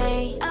feeling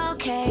pain.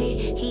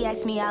 Okay, he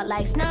asked me out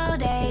like snow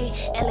day.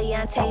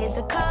 Eliante is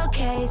a cold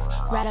case.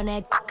 Right on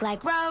that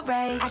like road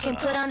rage. I can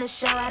put on a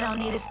show, I don't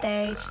need a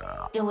stage.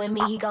 And with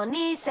me, he gon'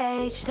 need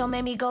sage. Don't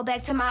make me go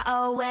back to my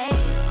old ways.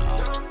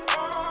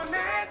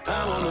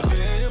 I wanna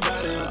feel your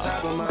body on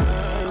top of mine.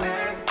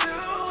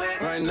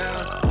 Right now,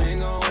 we ain't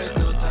gon' waste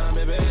no time,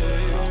 baby.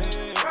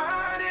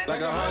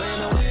 Like a Harley in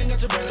the wind,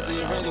 got your back to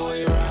your friends the way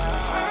you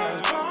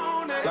ride.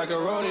 Like a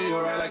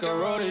rodeo, right? Like a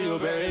rodeo,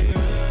 baby.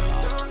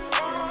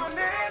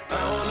 I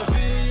wanna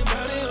feel your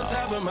body on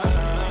top of mine.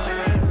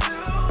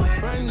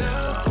 Right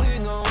now, we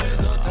ain't gon'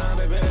 waste no time,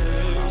 baby.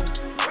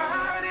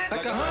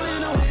 Like a Harley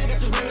in the wind,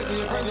 got your back to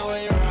your friends the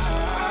way you ride.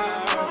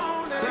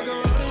 Like a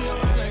rodeo,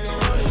 right? Like a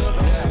rodeo,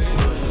 baby.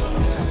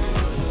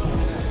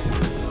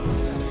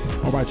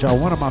 All right, y'all.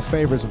 One of my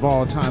favorites of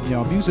all time,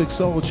 y'all. Musiq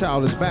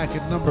Soulchild is back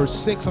at number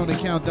 6 on the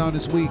countdown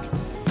this week.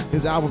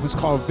 His album is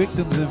called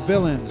Victims and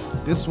Villains.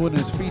 This one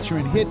is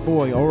featuring Hit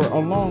Boy, or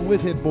along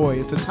with Hit Boy.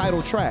 It's a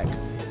title track,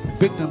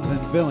 Victims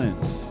and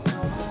Villains.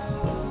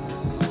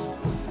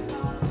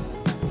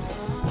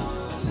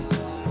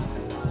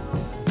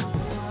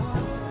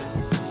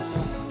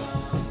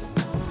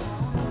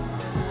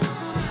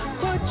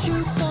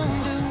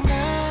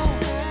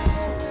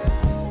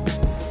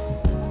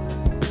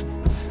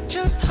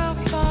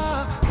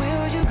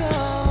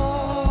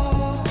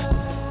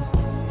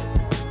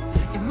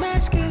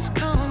 mask is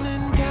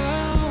coming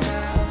down.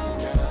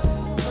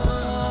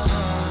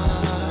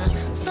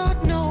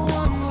 Thought no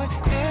one would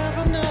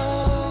ever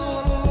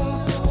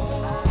know.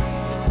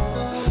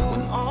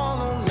 When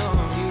all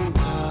along you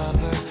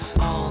covered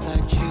all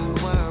that you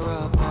were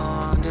up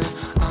under,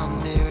 a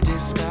mere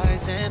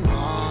disguise and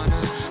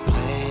wanna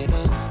play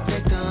the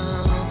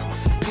victim.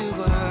 You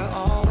were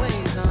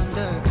always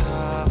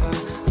undercover.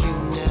 You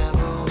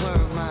never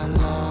were my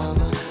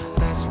lover.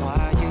 That's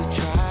why you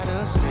try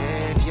to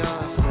save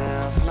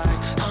yourself like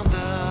I'm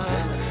the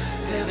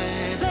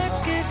villain. Let's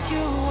give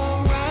you a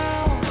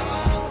round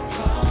of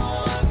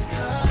applause,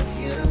 'cause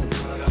you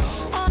put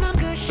on a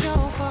good show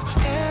for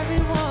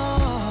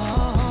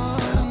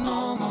everyone,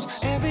 almost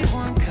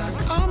everyone, 'cause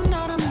I'm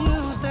not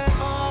amused at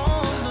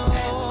all, no,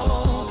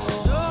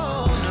 no,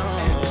 no.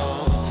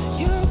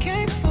 You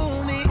can't fool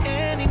me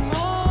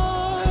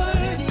anymore,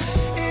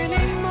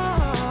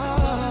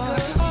 anymore.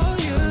 Oh,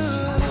 you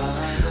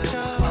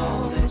know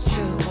that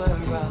you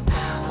were up,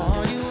 or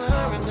you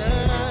were in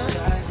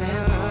disguise,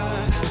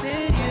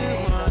 then you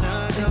wanna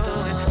go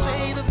and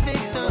play the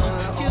victim.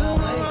 You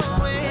were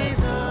always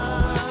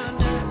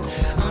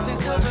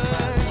undercover.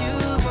 You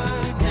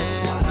were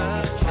never.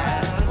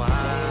 That's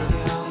why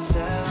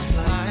yourself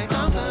like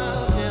I'm the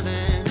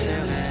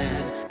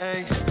villain.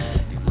 Hey,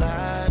 you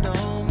lied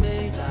on me.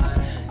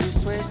 You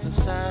switched them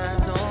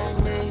sides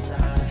on me.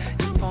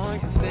 You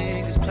point your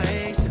fingers,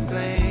 placing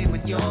blame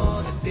when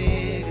you're the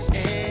biggest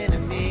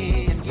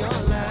enemy. And your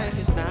life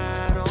is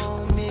not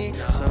on me,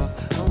 so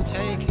don't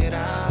take it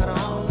out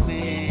on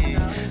me.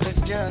 Let's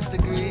just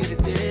agree to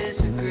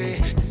disagree,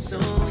 'cause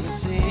soon you'll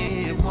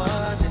see it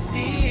wasn't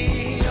me.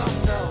 Oh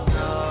no,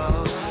 no,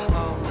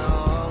 oh no,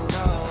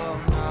 no, oh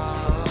no,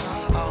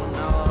 oh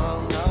no,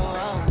 no,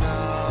 oh no,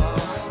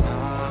 no,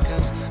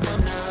 'cause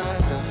I'm not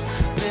the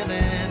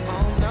villain.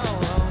 Oh no,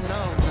 oh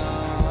no, no,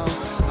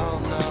 oh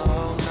no,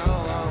 no,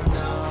 oh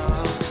no,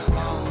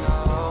 oh no,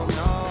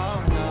 no, oh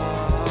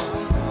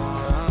no,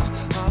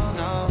 oh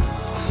no,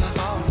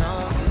 oh no.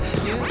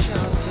 You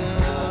chose to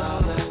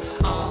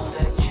all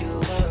that you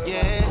were,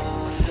 yeah,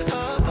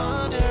 up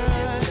under.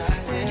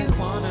 Then you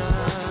wanna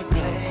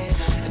play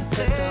and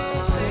play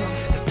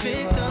the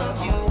victim.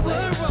 You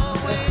were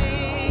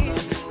always,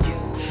 you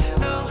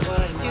know,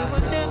 you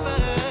were never.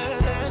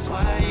 That's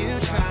why you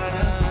try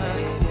to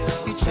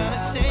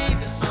save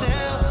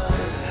yourself.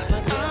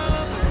 Like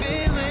I'm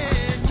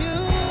feeling you.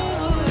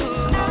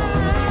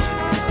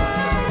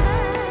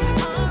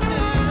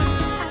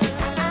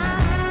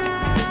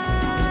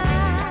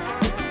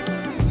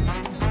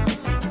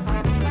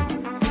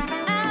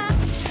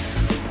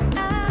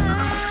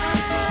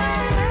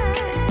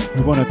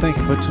 We want to thank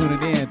you for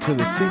tuning in to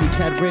the City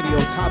Cat Radio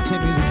Top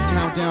 10 Music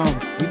Countdown.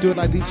 We do it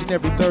like each and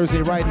every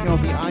Thursday right here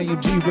on the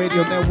IMG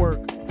Radio Network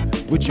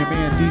with your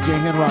man DJ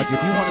Henrock.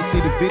 If you want to see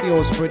the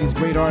videos for these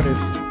great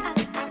artists,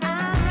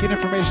 get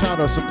information out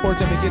or support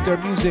them and get their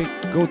music,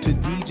 go to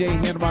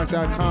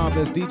djhenrock.com.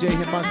 That's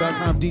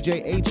djhenrock.com,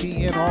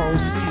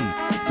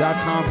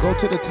 djhenroc.com. Go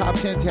to the Top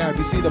 10 tab.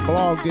 You see the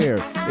blog there.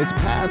 It's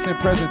past and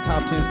present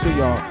Top 10s to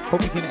y'all.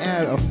 Hope you can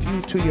add a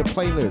few to your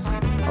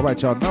playlist. All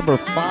right, y'all. Number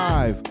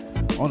 5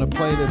 on the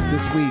playlist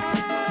this week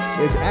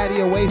is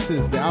Addy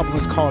Oasis. The album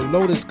is called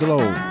Lotus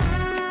Glow.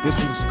 This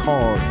one's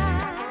called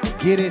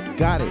Get It,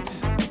 Got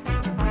It.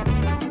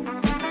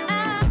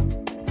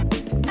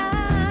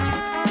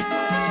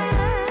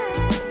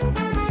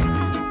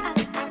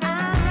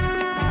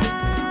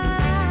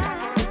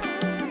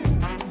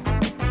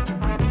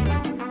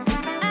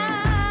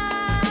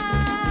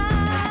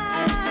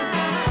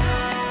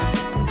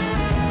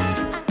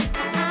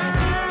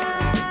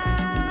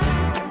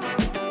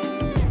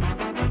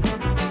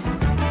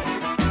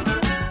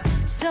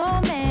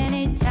 So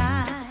many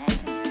times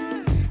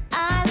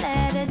I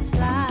let it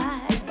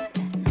slide.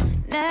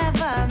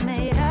 Never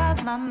made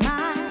up my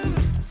mind.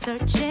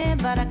 Searching,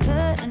 but I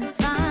couldn't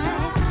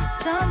find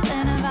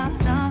something about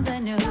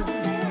something new.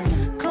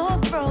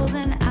 Cold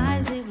frozen,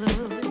 icy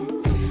blue.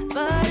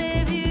 But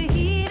if you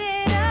heat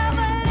it up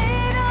a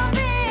little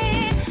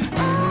bit,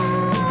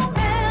 oh,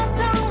 melt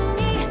on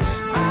me,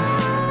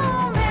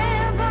 oh,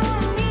 melt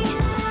on me.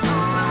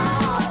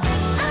 Oh,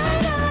 I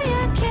know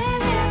you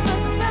came here for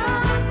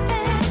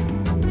something.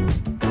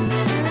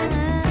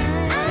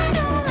 I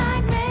don't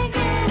like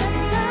making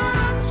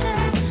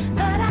assumptions,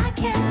 but I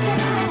can't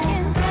take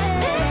it.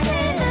 This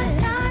ain't the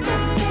time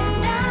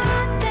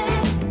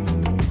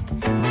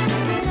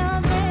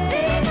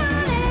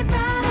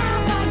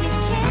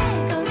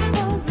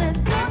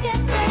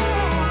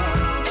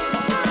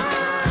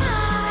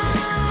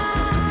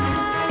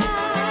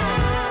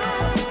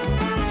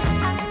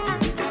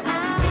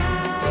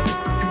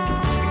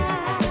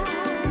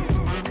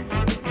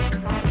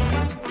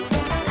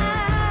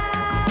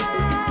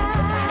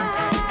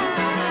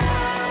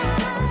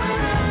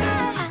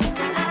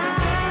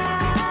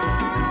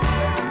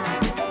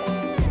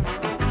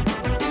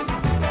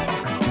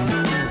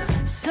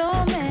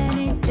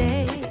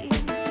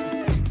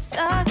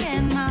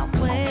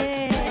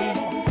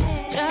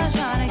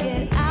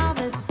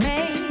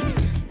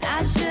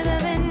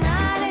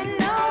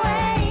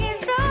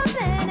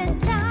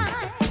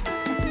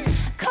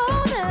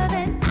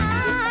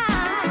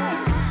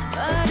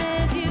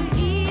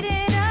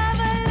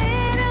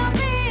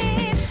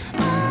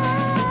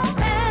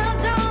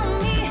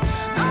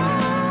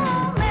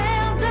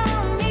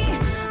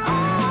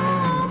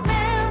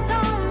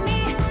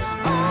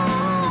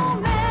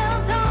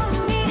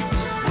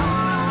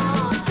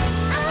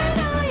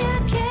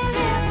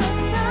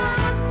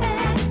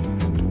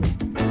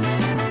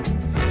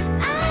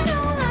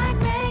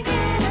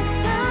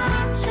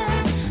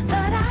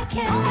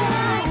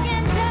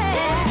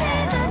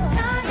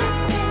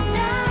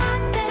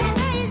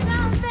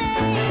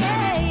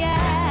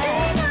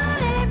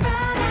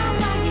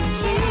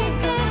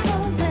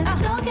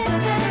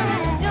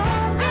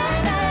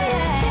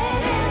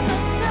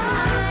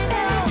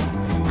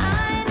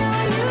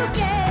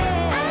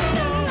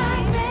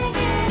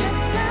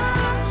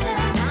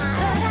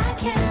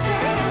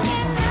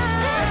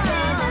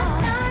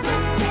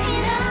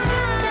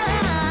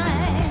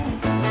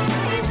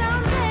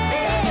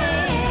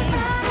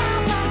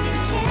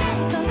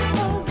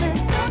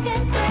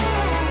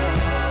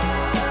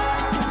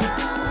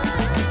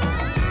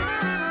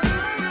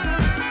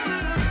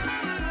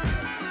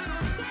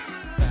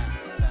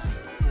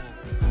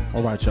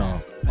right,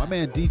 y'all. My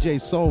man DJ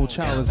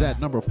Soulchild is at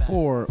number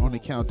 4 on the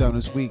countdown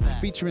this week,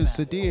 featuring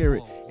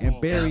Sadir and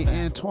Barry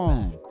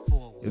Antoine.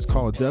 It's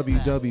called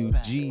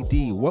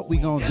WWGD. What we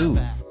gonna do?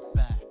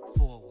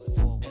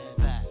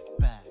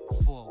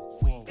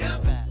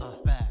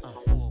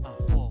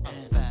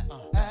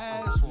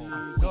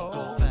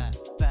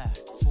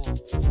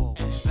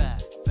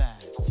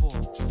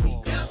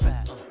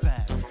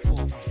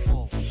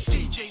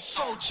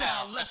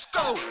 Soulchild, let's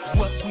go.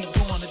 What we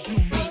gonna do,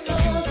 me and you?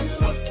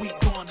 What we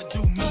gonna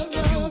do, me and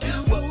you?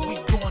 What we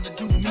gonna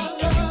do, me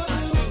and you?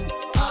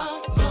 I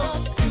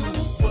love you.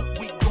 What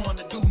we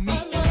gonna do, me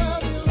and you?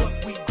 What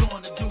we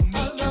gonna do,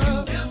 me and you?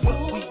 What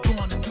we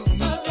gonna do,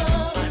 me and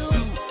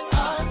you? I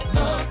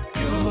love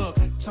you. Look,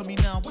 tell me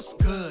now what's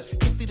good.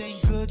 If it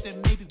ain't good,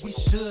 then maybe we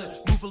should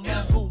move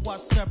along, go our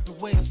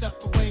separate ways,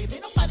 separate.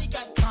 Ain't nobody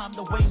got time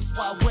to waste.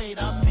 Why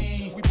wait? I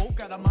mean, we both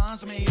got our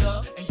minds made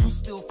up, and you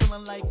still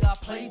feeling like I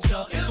played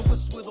ya. So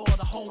what's with all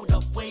the hold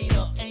up, wait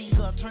up,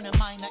 anger, turning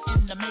minor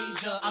into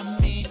major? I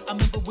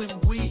remember when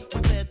we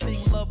was that thing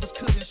lovers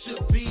could and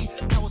should be.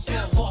 Now it's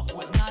all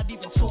awkward, not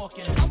even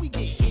talking. How we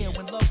get here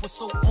when love was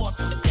so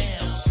awesome?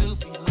 Damn,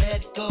 should we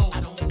let it go?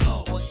 I don't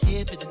know. Or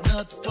give it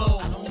another go?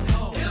 I don't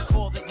know. It's a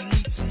call that you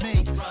need to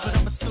make, but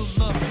I'ma still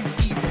love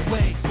you either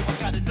way. So I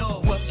gotta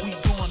know what we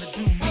gonna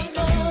do, me and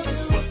you.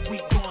 What we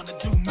gonna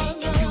do, me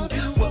and you.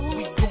 What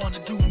we gonna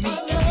do, me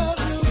and you.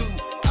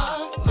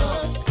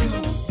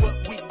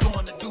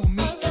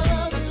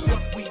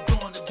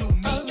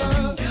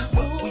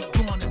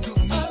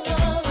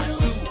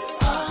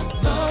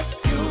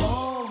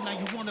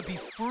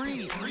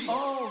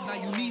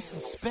 Some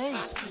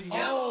space.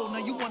 Oh, now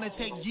you wanna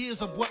take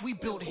years of what we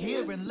built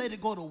here and let it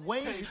go to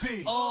waste.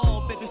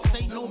 Oh, baby,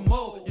 say no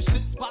more. Your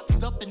shit's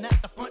boxed up and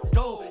at the front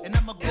door, and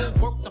I'ma go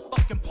work the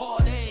fucking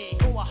party.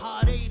 Go a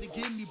hard A to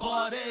give me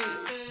body.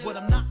 What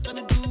I'm not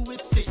gonna do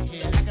is sit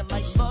here acting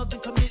like love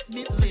and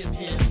commitment live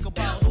here. Think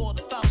about all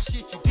the foul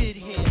shit you did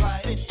here,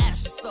 right? Then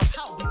ask yourself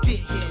how we get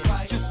here,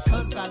 right? Just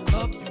cause I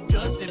love you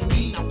doesn't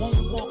mean I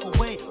won't walk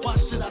away. Why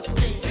should I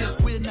stay here?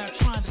 We're not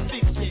trying to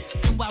fix it,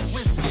 and why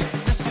risk it?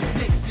 Let's just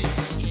mix it.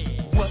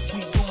 What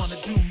we gonna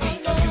do, me and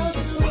you?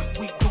 What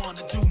we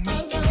gonna do, me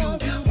and you?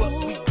 What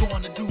we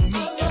gonna do, me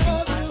and you?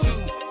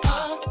 I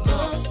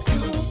love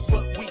you.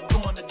 What we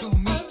gonna do,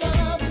 me and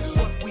you?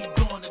 What we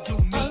gonna do,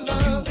 me and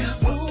you?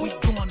 What we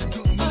gonna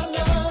do, me and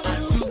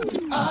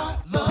you? I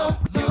love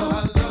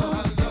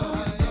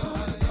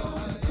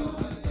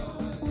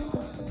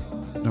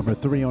you. Number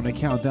 3 on the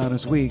countdown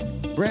this week,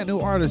 brand new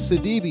artist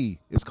Sidibe.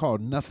 It's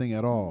called Nothing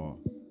at All.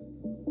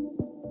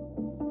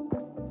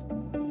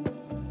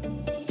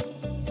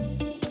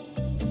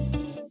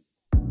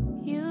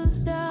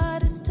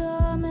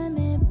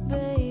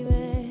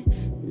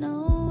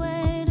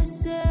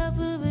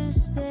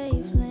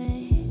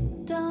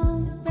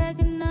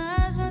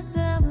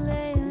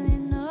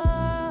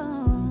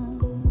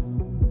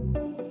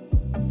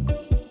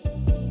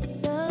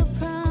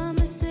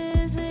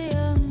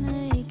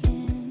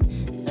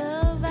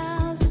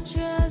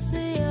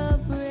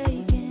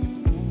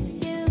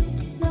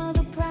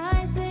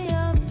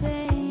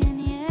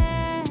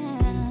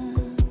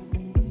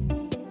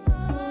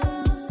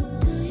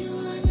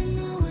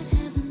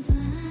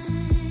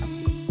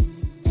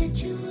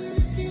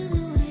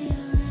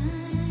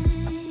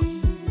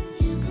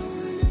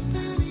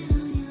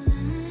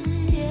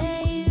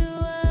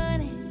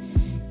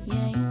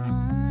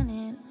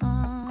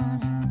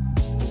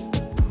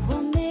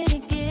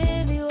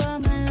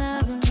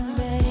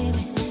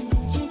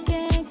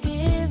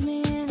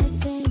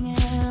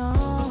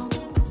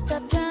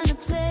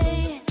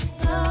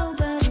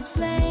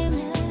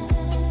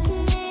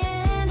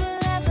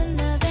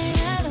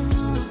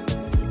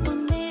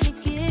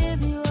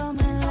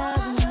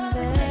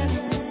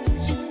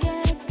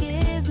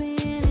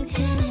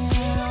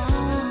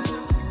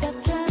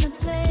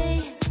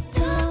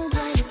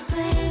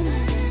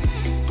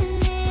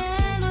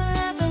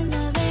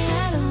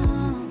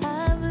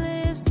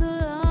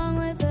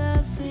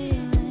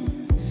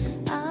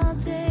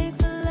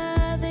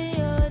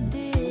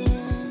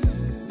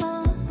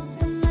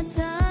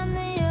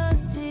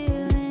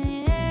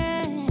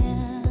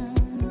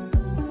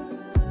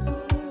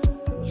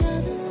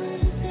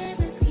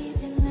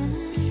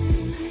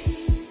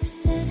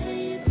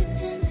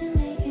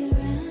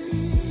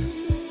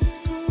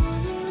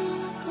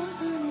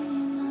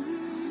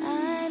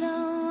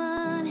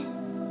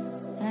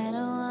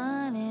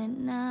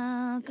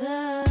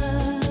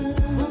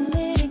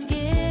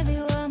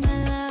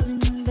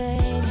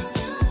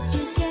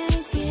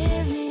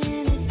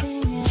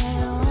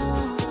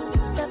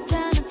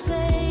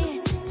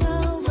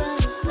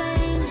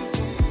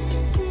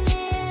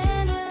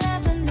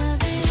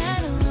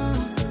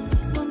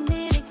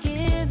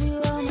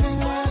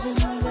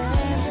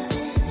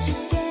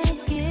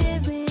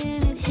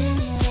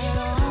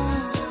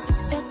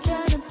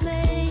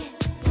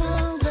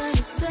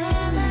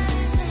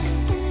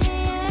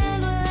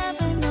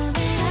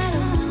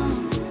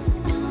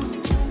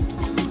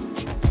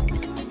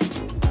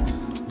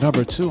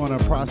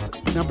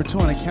 Number two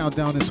on a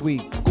countdown this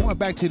week, going Coming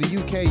back to the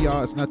UK,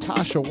 y'all, it's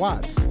Natasha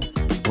Watts,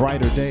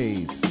 Brighter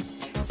Days.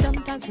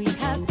 Sometimes we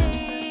have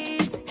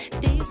days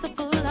are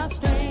full of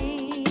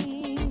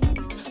strain.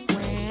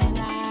 When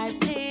life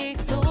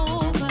takes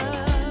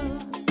over,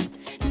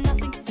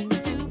 nothing seems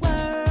to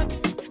work.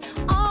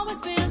 Always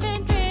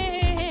feeling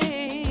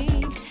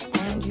drained,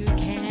 and you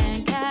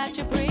can't catch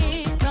a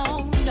break.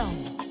 No, no.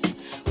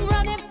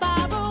 Running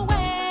far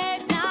away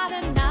is not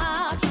an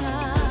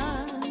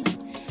option.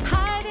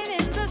 Hiding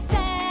in the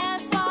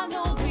stands for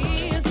no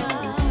reason.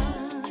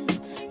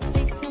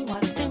 Facing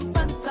what's in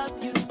front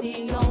of you's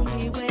the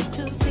only way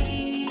to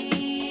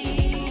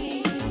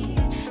see.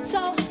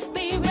 So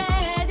be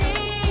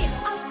ready.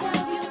 I'll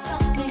tell you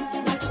something.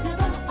 Life is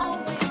never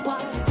always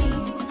what it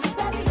seems.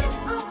 Better yet,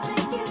 I'll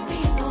make it be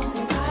known.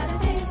 Brighter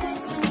days may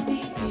soon be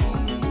here.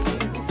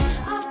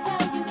 I'll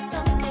tell you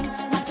something.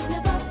 Life is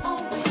never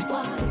always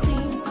what it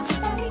seems.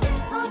 Better yet,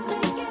 I'll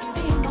make it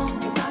be known.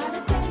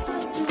 Brighter days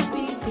will soon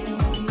be here.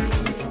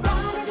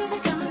 Brighter days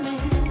are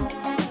coming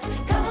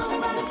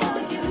right for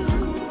you.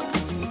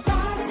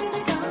 Brighter days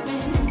are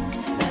coming.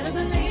 Better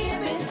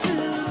believe it's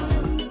true.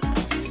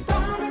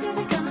 Brighter days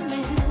are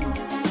coming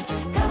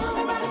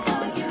right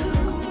for you.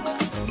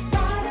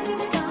 Brighter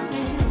days are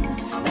coming.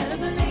 Better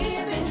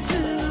believe it's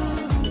true.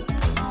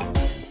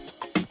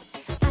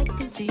 I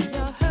can see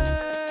your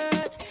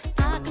hurt. I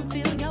can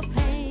feel your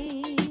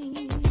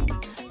pain.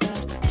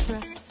 But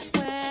trust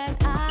when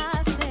I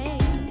say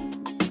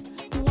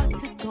what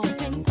is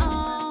going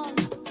on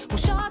will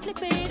shortly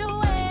fade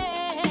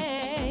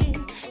away.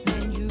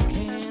 Then you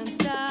can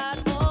start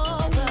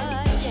over.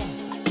 Yes,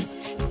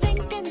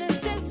 thinking this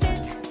is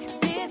it.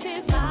 This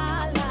is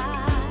my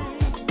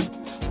life.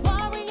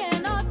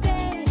 Worrying all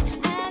day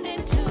and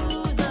into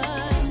the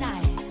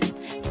night.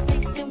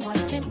 Facing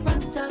what's in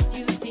front of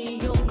you's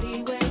the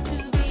only way to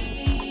be.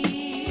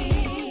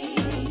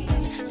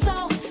 So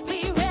be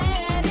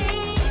ready.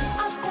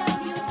 I'll tell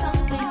you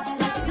something.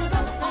 Life is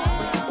never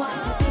always what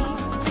it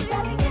seems.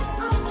 Better yet,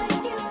 I'll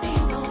make it be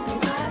known.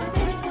 Brighter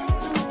days will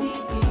soon be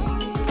here.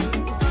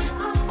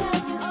 I'll tell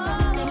you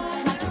something.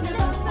 Life is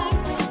never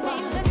always what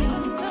it seems.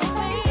 Listen to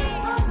me.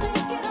 I'll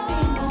make it be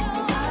known.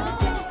 Brighter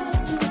days will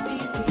soon be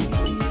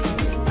here.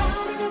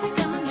 Brighter days are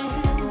coming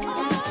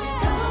right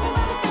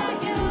for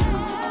you.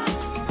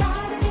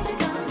 Brighter days are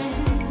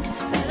coming.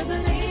 Better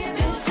believe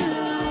it's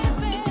true.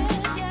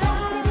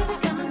 Brighter days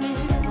are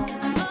coming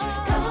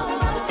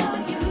right for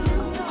you.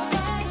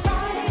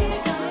 Brighter days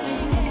are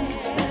coming.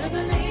 Better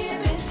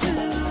believe it's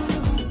true.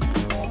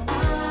 I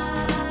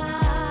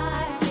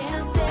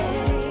can't say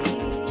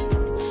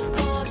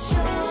for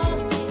sure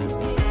things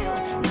will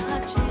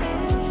not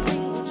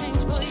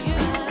change for you.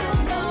 I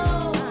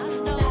know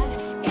that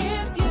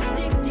if you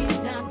dig deep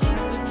down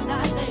deep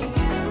inside, then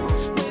you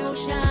will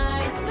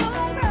shine so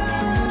bright.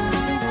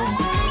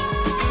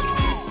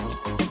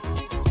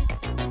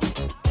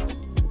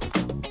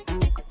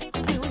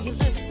 Will you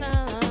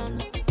listen?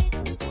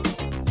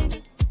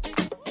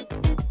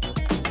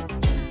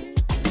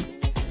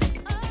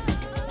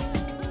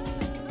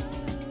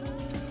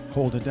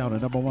 Holding down the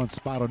number one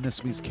spot on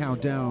this week's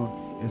countdown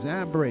is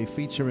Ambre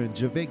featuring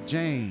Javik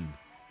Jane.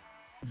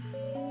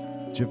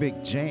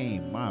 Javik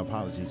Jane, my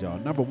apologies, y'all.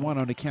 Number one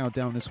on the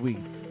countdown this week.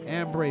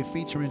 Ambre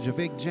featuring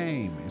Javik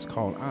Jane. It's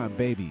called I'm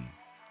Baby.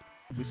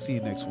 We'll see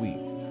you next week.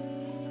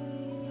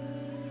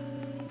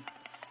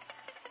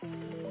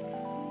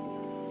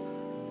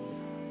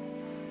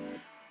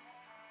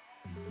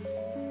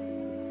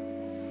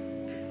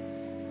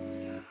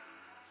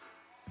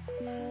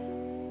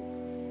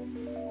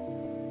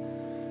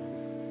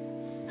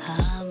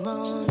 I'm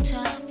on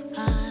top,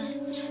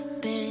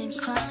 I've been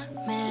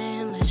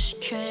climbing, let's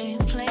trade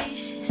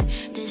places,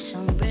 there's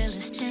some real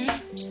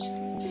estate.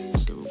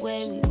 The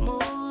way we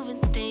moving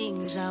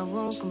things, I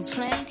won't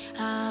complain,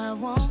 I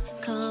won't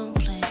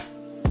complain,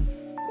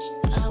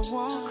 I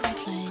won't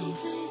complain.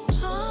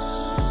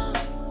 Oh,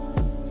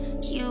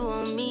 you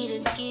want me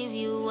to give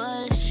you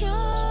what's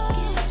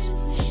yours,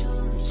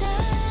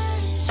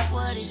 that's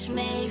what it's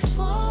made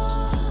for.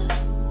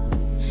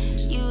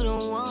 You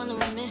don't wanna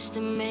miss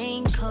the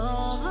main course.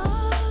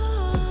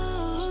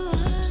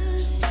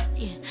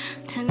 Yeah,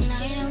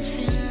 tonight I'm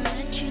finna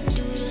let you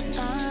do the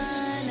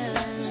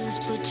honors,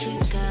 but you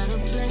gotta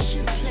bless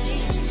your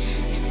plate.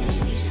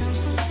 Save you some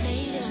for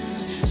later.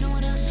 No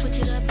one else switch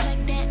it up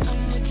like that.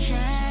 I'm a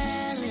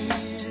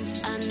challenge.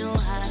 I know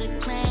how to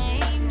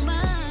claim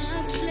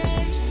my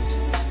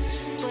place,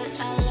 but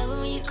I love it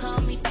when you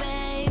call me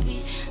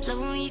baby. Love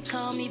it when you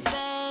call me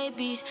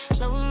baby.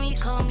 Love it when you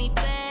call me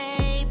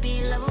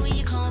baby. Love it when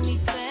you call me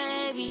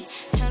baby.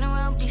 Turn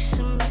around, be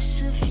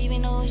submissive,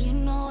 even though you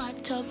know I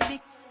talk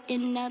big.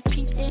 In that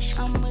pink-ish,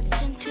 I'm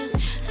attentive.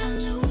 I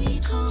love when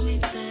you call me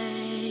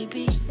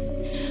baby.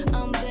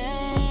 I'm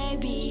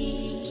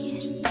baby.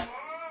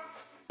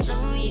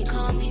 Love when you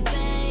call me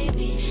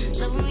baby.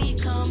 Love when you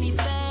call me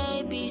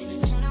baby.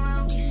 Turn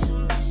around, be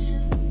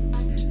submissive. I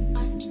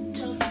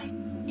talk big.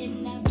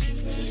 In that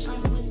pink-ish,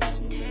 I'm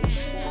attentive.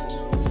 I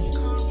love when you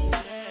call me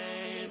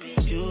baby.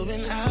 You've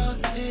been out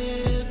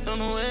there, don't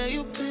know where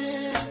you've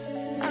been.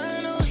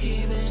 I know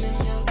he been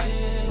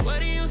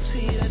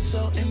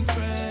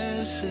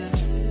impressive.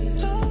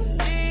 No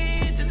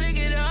need to take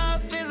it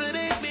off if it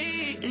ain't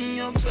me in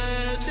your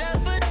bed. Tell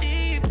for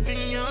deep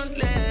in your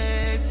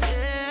legs.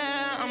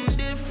 Yeah, I'm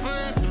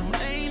different. No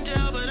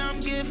angel, but I'm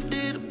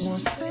gifted.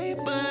 Won't say,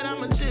 but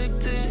I'm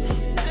addicted.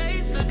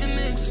 Taste looking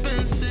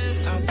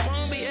expensive. I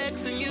won't be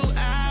Xing you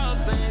out,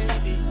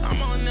 baby.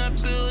 I'm on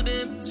that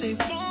building. They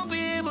won't be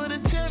able to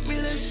tempt me.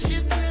 That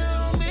shit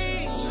tell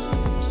me.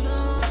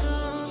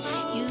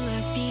 You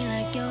hurt me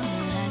like your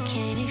hood, I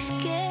can't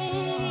escape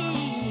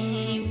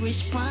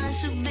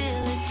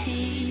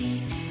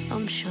responsibility.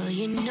 I'm sure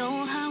you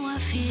know how I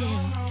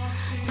feel.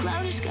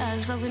 Cloudy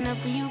skies open up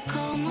when you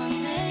call my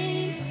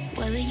name.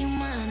 Whether you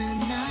mine or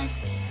not,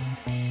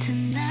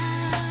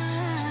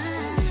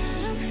 tonight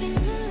I'm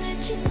finna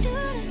let you do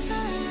the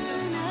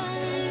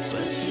honors,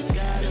 but you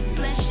gotta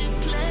bless your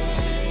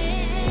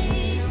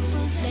place. Some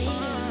for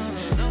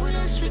later. No one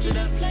else switch it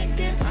up like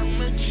that.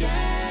 I'm a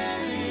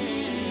challenge.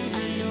 I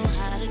know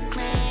how to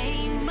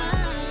claim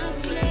my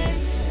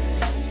place,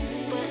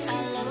 but I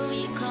love it when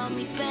you call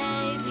me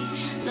baby.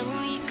 Love it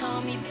when you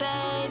call me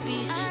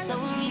baby.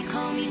 Love it when you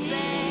call me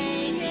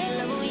baby.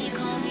 Love it when you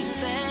call me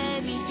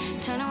baby.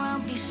 Turn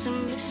around, be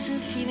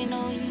submissive, even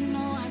though you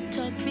know I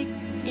talk big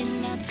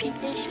in that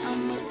peepish.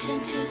 I'm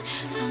attentive.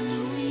 I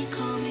love when you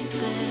call me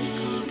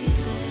baby.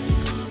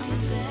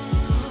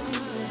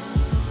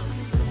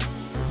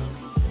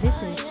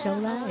 This is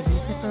Shola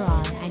Adisa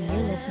Farrar, and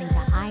you're listening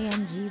to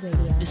IMG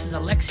Radio. This is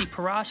Alexi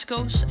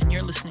Paraskos, and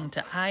you're listening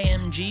to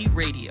IMG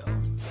Radio.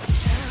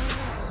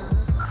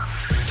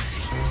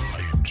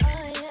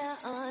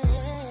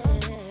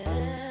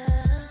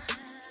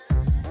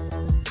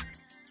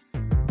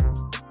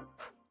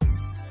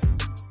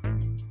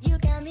 You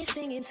got me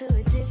singing to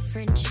a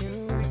different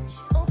tune.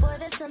 Oh boy,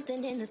 there's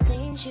something in the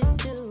things you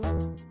do.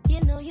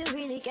 You know you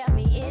really got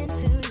me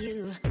into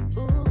you.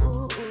 Ooh,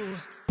 ooh, ooh.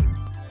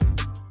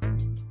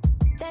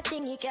 That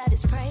thing you got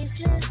is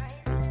priceless.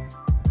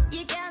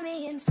 You got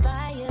me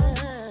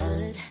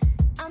inspired.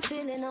 I'm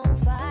feeling on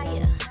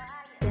fire.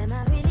 Damn,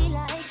 I really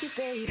like you,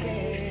 baby.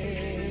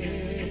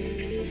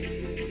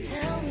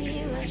 Tell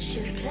me what's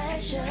your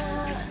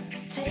pleasure.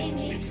 Take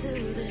me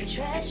to the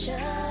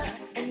treasure,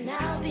 and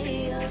I'll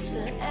be yours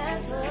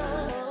forever,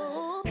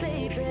 oh,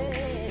 baby.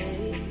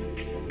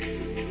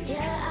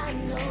 Yeah, I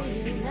know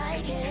you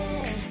like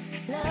it.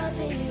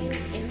 Loving you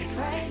in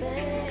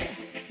private.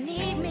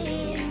 Need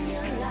me in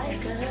your life,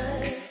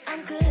 'cause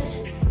I'm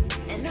good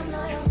and I'm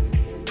loyal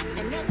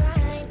and I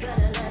grind, but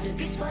I love to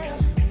be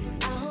spoiled.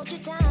 I'll hold you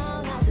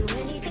down, I'll do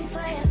anything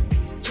for you.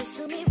 Just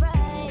do me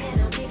right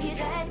and I'll give you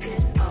that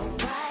good.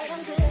 Alright,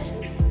 I'm good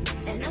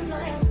and I'm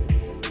loyal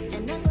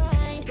and I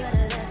grind, but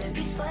I love to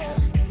be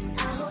spoiled.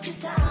 I'll hold you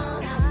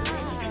down, I'll do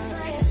anything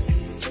for you.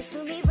 Just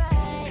do me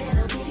right and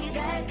I'll give you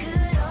that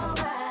good.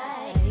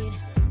 Alright,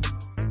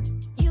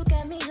 you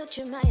got me hooked,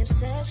 you're my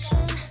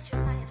obsession.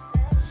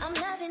 I'm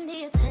loving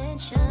the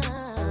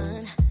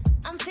attention.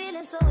 I'm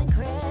feeling so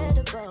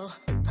incredible.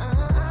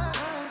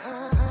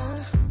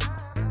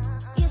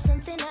 You're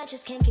something I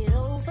just can't get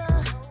over.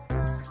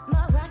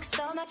 My rock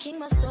star, my king,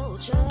 my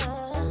soldier.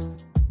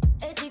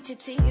 Addicted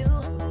to you,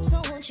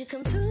 so won't you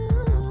come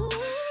through?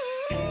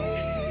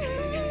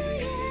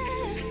 Yeah.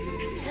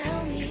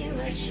 Tell me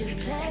what's your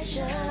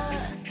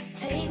pleasure.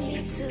 Take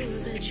me to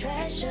the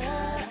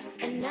treasure,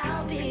 and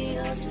I'll be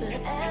yours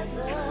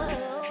forever.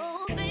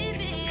 Oh,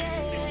 baby.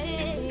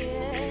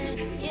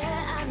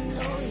 Yeah, I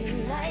know you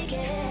like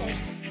it.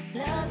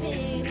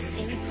 Loving you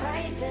in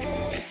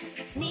private.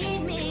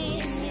 Need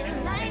me in your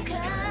life,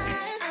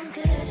 'cause I'm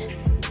good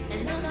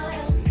and I'm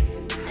loyal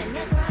and I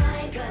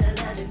grind, but I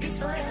love to be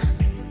spoiled.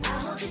 I'll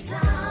hold you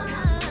down,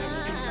 I'll do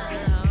anything for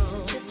you.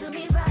 Just do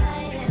me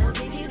right and I'll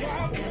give you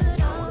that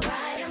good.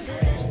 Alright, I'm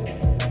good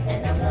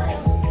and I'm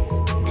loyal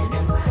and I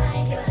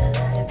grind, but I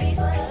love to be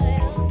spoiled.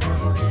 I'll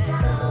hold you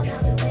down,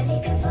 I'll do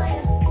anything for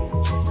you.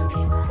 Just do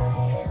me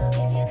right and I'll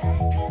give you that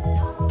good.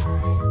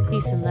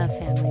 Peace and love,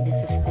 family.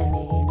 This is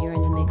Femi, and you're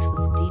in the mix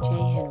with DJ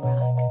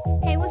Henrock.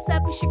 Hey, what's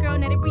up? It's your girl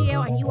Nettie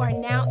Brielle, and you are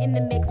now in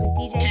the mix with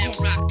DJ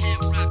Henrock.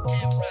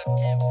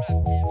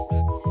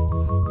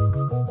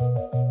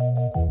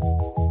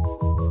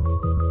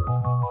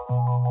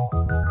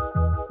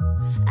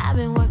 I've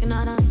been working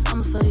all the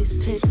summer for these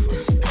pics.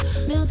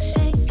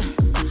 Milkshake,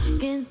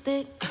 getting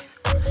thick.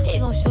 He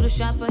gon' shoot a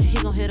shot, but he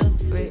gon' hit a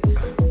brick.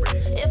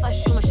 If I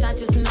shoot my shot,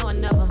 just know I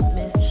never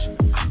miss.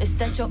 It's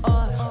that your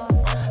art,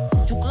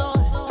 you glow.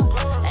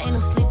 Ain't no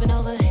sleeping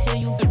over here,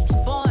 you bitch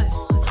born.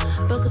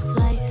 Book a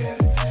flight,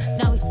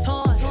 now we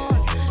torn.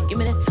 Give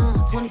me that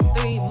tongue,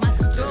 23,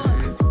 Michael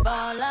Jordan.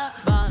 Ball up,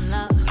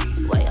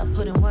 way I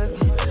put in work.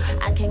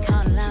 I can't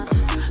count it out,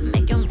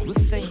 make him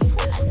refrain.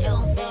 I know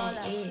I'm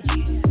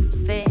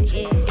fat,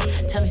 yeah.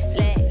 Tell me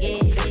flat, yeah.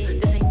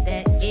 This ain't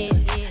that, yeah.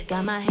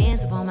 Got my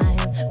hands up on my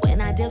hip.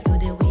 When I dip, you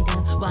dip, we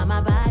dip. Why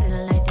my body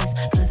look like this?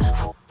 'Cause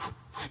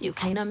you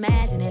can't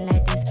imagine it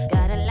like this.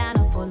 Got a line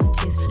up full of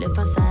chicks. Live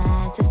from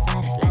side to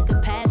side. It's like a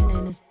pageant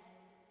in this.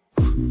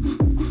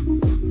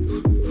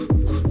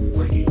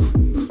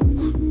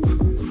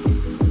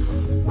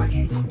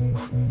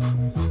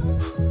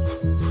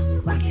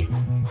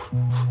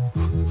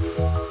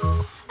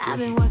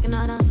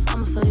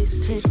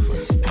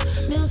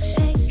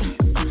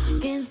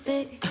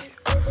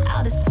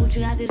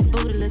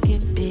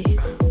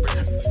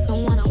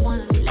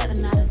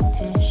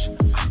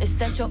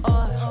 at your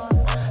art.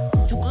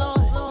 You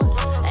glowing.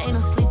 Ain't no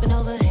sleeping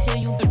over here,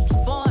 you been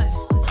born.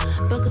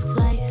 Book a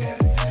flight,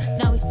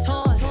 now we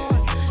torn.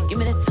 Give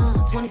me that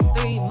tongue,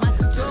 23,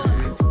 Michael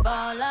Jordan.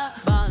 Ball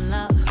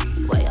out,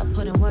 way I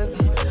put in work.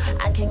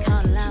 I can't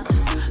count it out,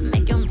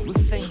 make them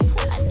move faint.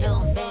 I know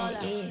I'm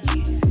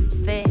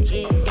bad,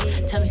 yeah.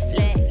 Tell me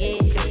flat, yeah.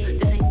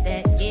 This ain't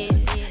that,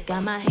 yeah.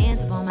 Got my hands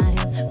up on my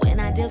hip. When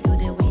I dip, you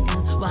dip, we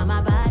dip. Why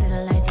my body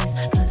look like this?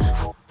 Cause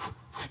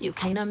you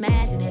can't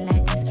imagine it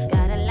like this.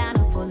 Got a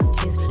lineup full of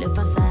chicks. Live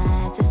from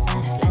side to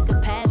side. It's like a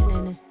pageant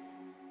in this.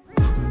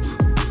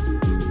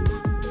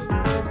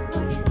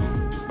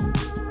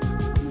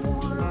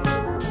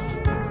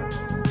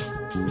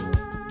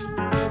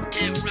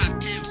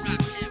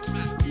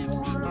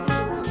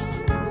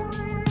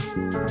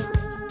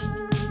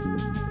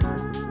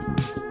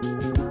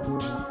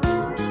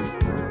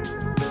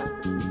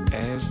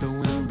 As the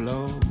wind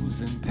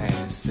blows in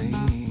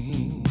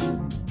passing,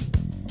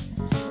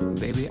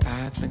 baby,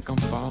 I think I'm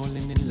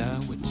falling in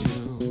love with you.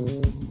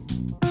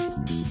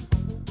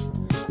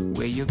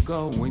 Where you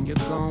go when you're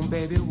gone,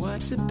 baby,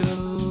 what you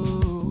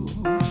do?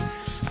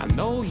 I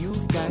know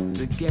you've got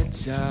to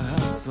get your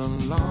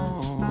hustle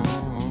on.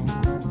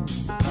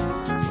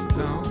 So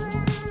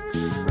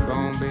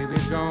gone, baby,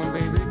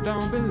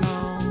 don't be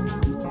long.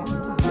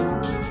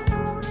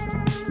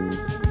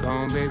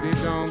 Gone, baby,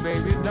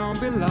 don't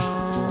be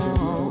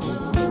long.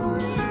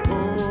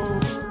 Oh,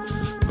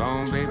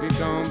 gone, baby,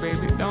 don't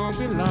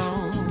be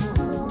long.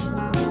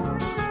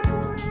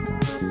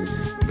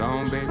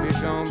 Gone,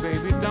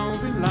 baby, don't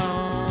be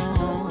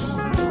long.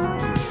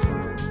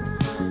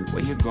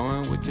 Where you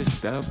going with your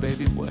stuff,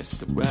 baby? What's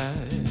the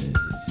rush?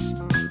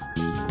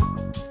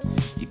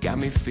 You got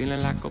me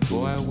feeling like a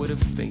boy with a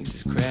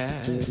faintest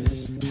crash.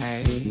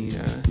 Hey,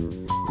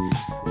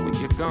 when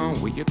you're gone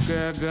with your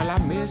girl, I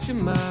miss you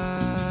much.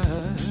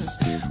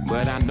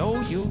 But I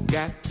know you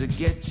got to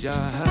get your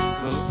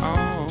hustle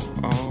on.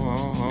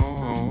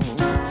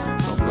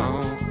 So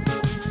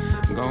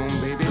gone,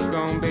 baby,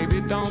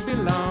 don't be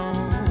long.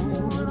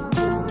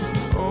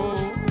 Oh,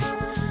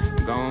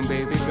 gone,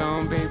 baby,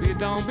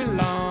 don't be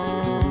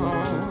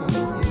long.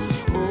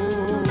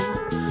 Oh,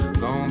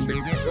 gone,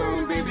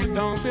 baby,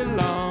 don't be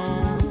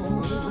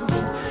long.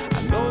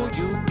 I know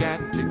you got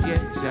to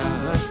get your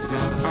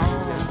hustle on.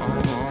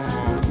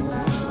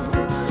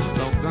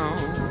 So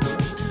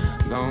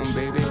gone,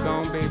 baby,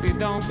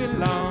 don't be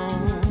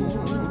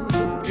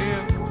long.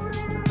 Yeah.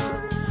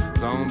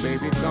 Gone,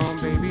 baby,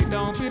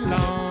 don't be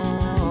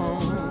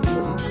long.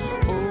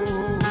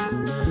 Oh,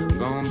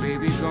 gone,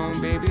 baby,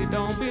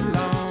 don't be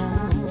long.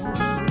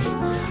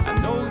 I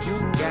know you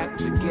got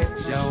to get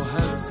your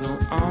hustle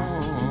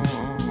on.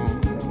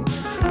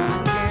 I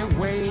can't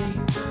wait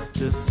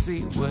to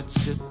see what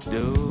you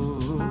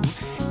do.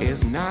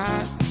 It's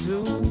not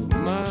too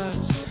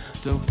much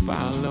to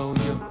follow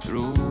you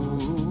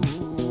through.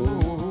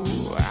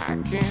 I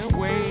can't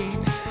wait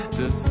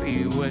to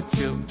see what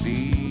you'll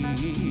be.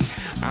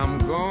 I'm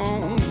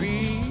gonna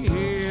be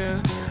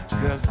here,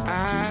 cause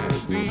I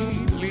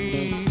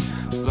believe.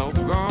 So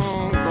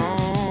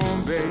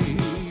gone, baby.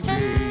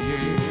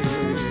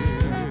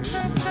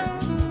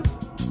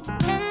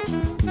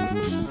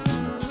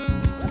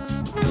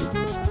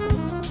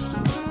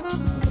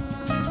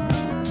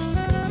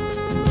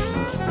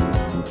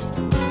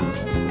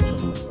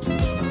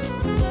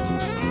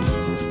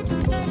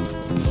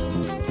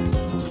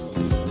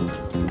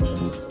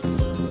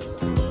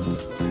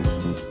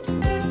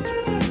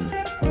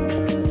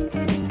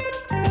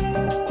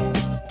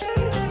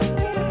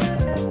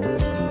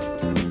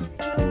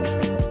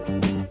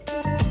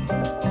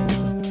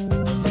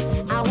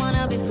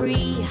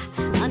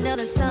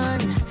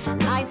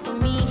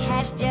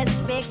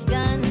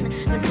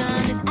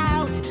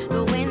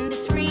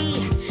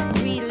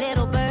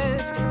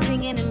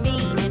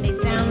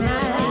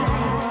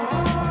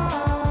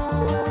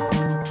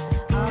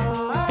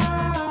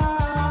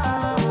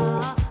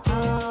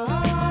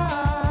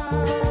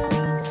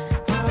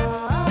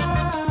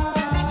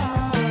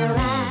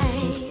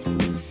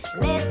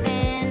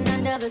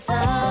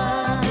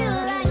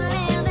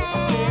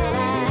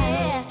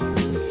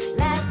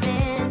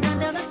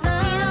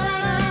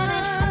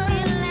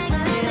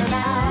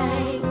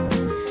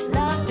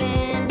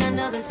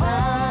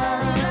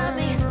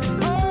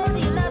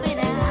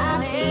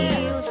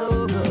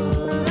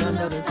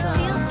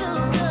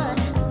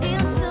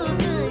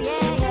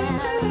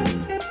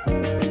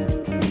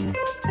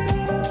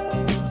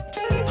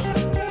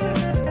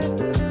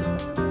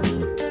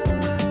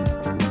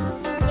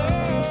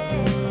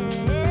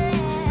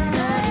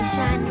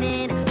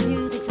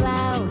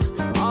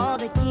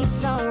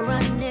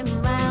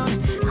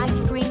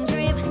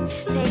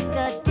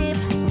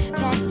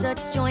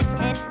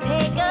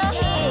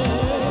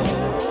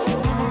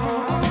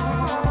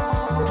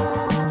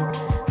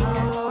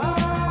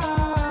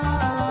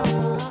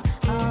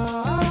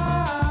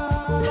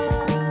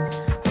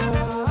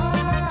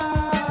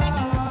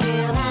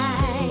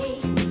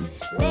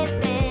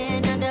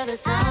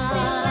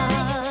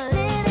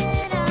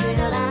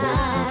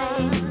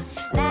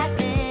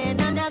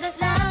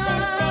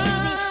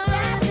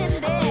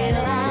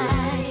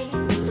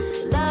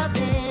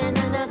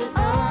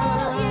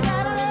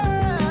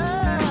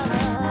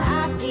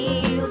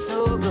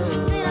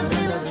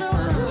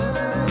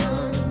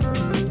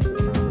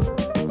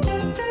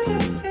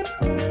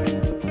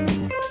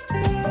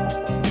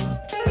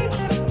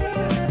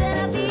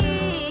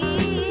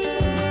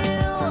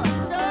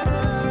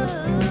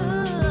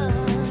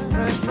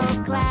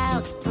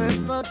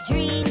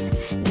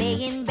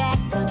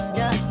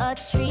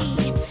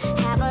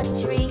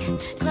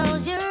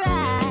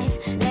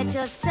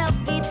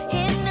 yourself get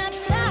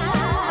hypnotized.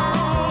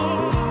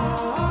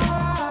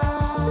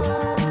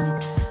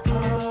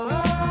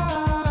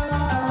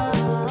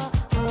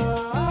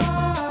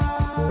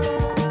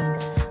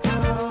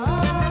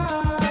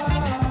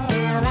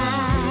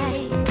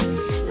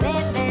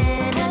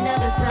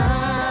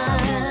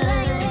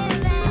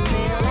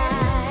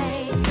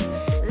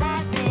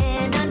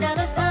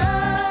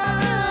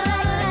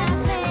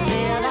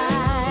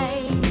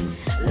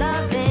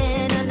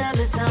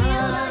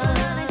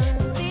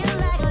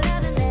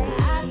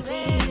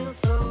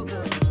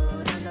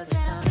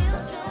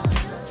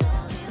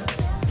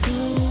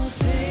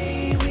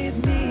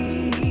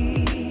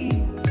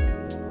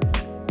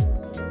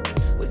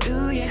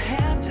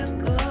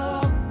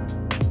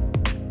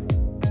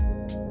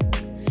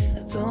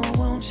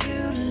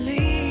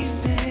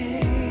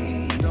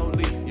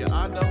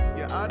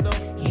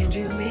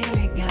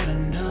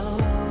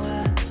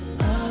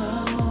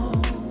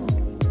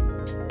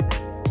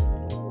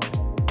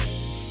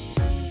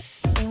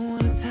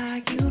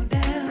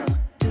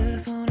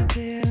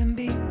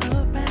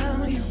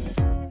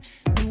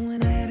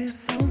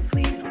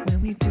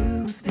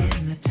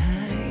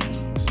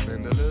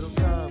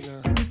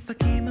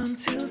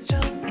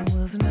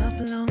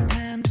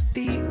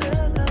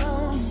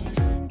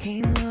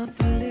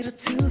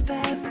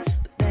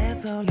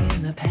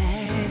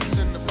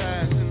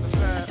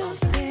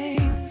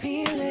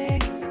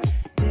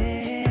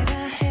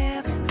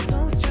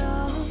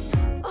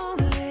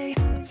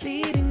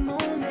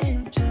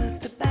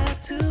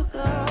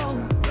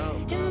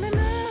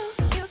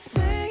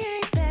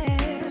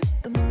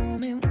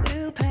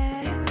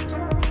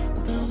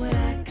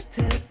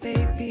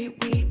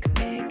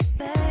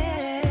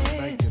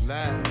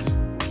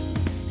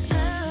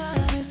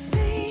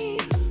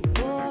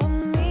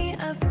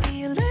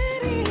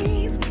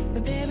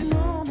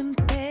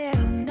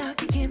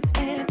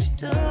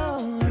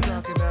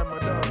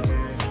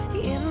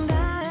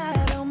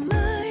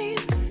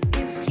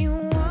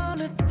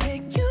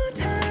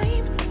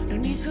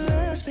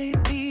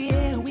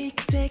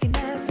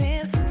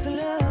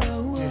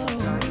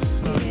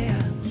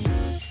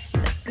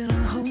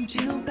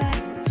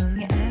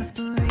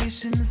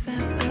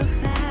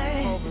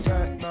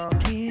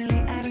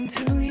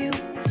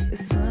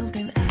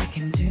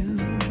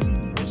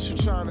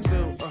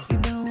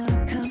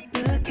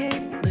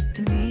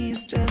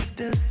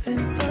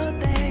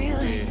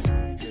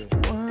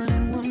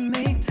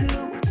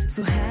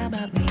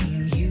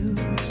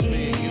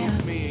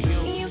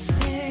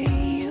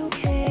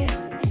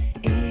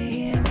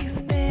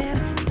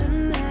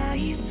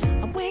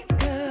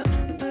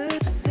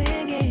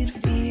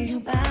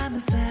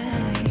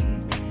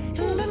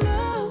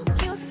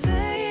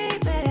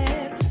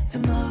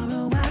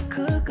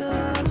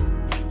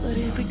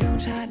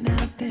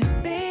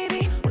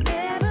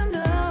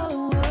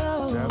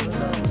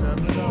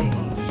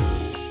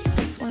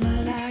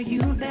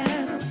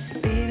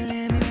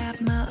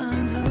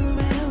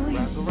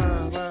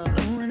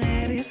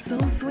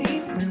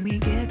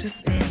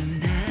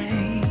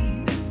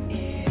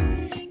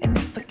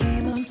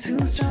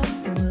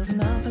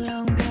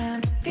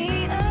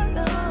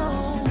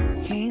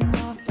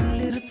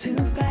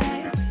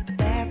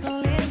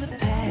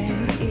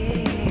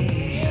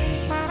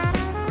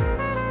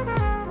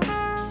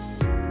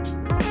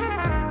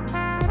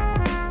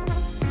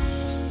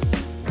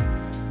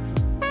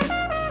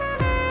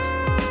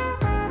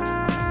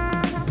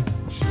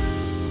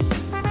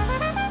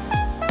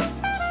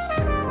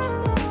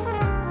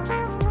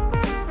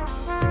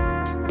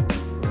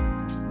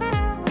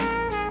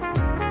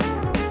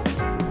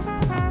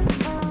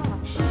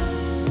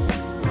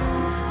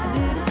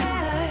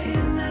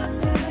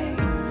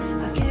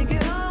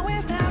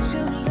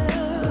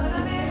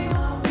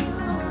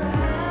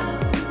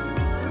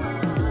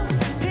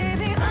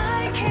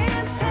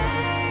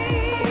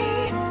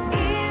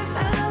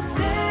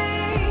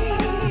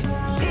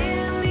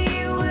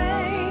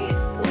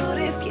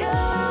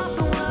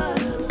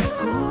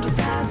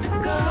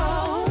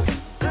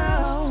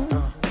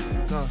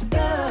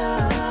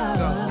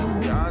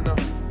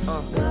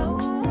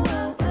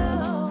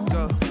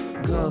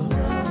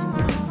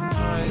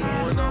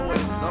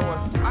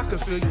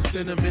 Feel your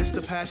sentiments,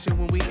 the passion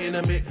when we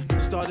intimate.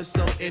 Started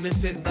so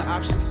innocent, the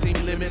options seem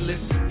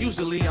limitless.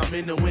 Usually I'm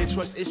in the wind,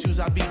 trust issues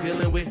I be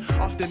dealing with.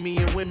 Often me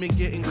and women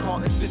getting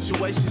caught in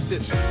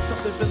situationships.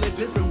 Something feeling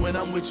different when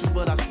I'm with you,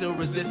 but I still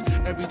resist.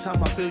 Every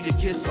time I feel your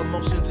kiss,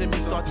 emotions in me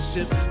start to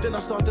shift. Then I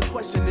start to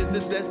question, is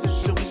this destined?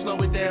 Should we slow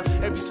it down?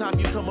 Every time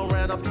you come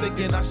around, I'm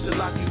thinking I should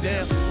lock you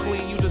down.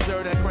 Queen, you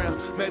deserve that crown.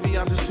 Maybe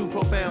I'm just too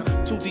profound,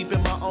 too deep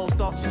in my own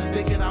thoughts,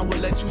 thinking I would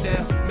let you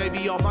down.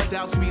 Maybe all my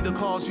doubts be the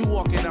cause you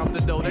walking out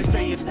the door. They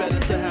say it's better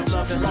to have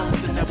love than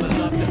lost than never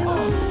loved at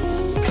all.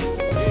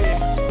 Yeah,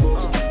 come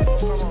on.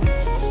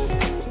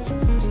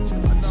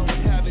 I know we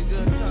having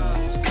good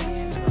times.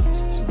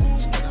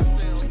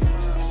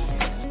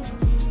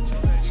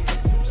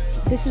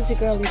 This is your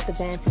girl Lisa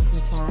Banton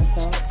from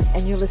Toronto,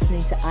 and you're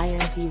listening to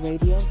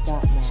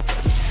imgradio.net.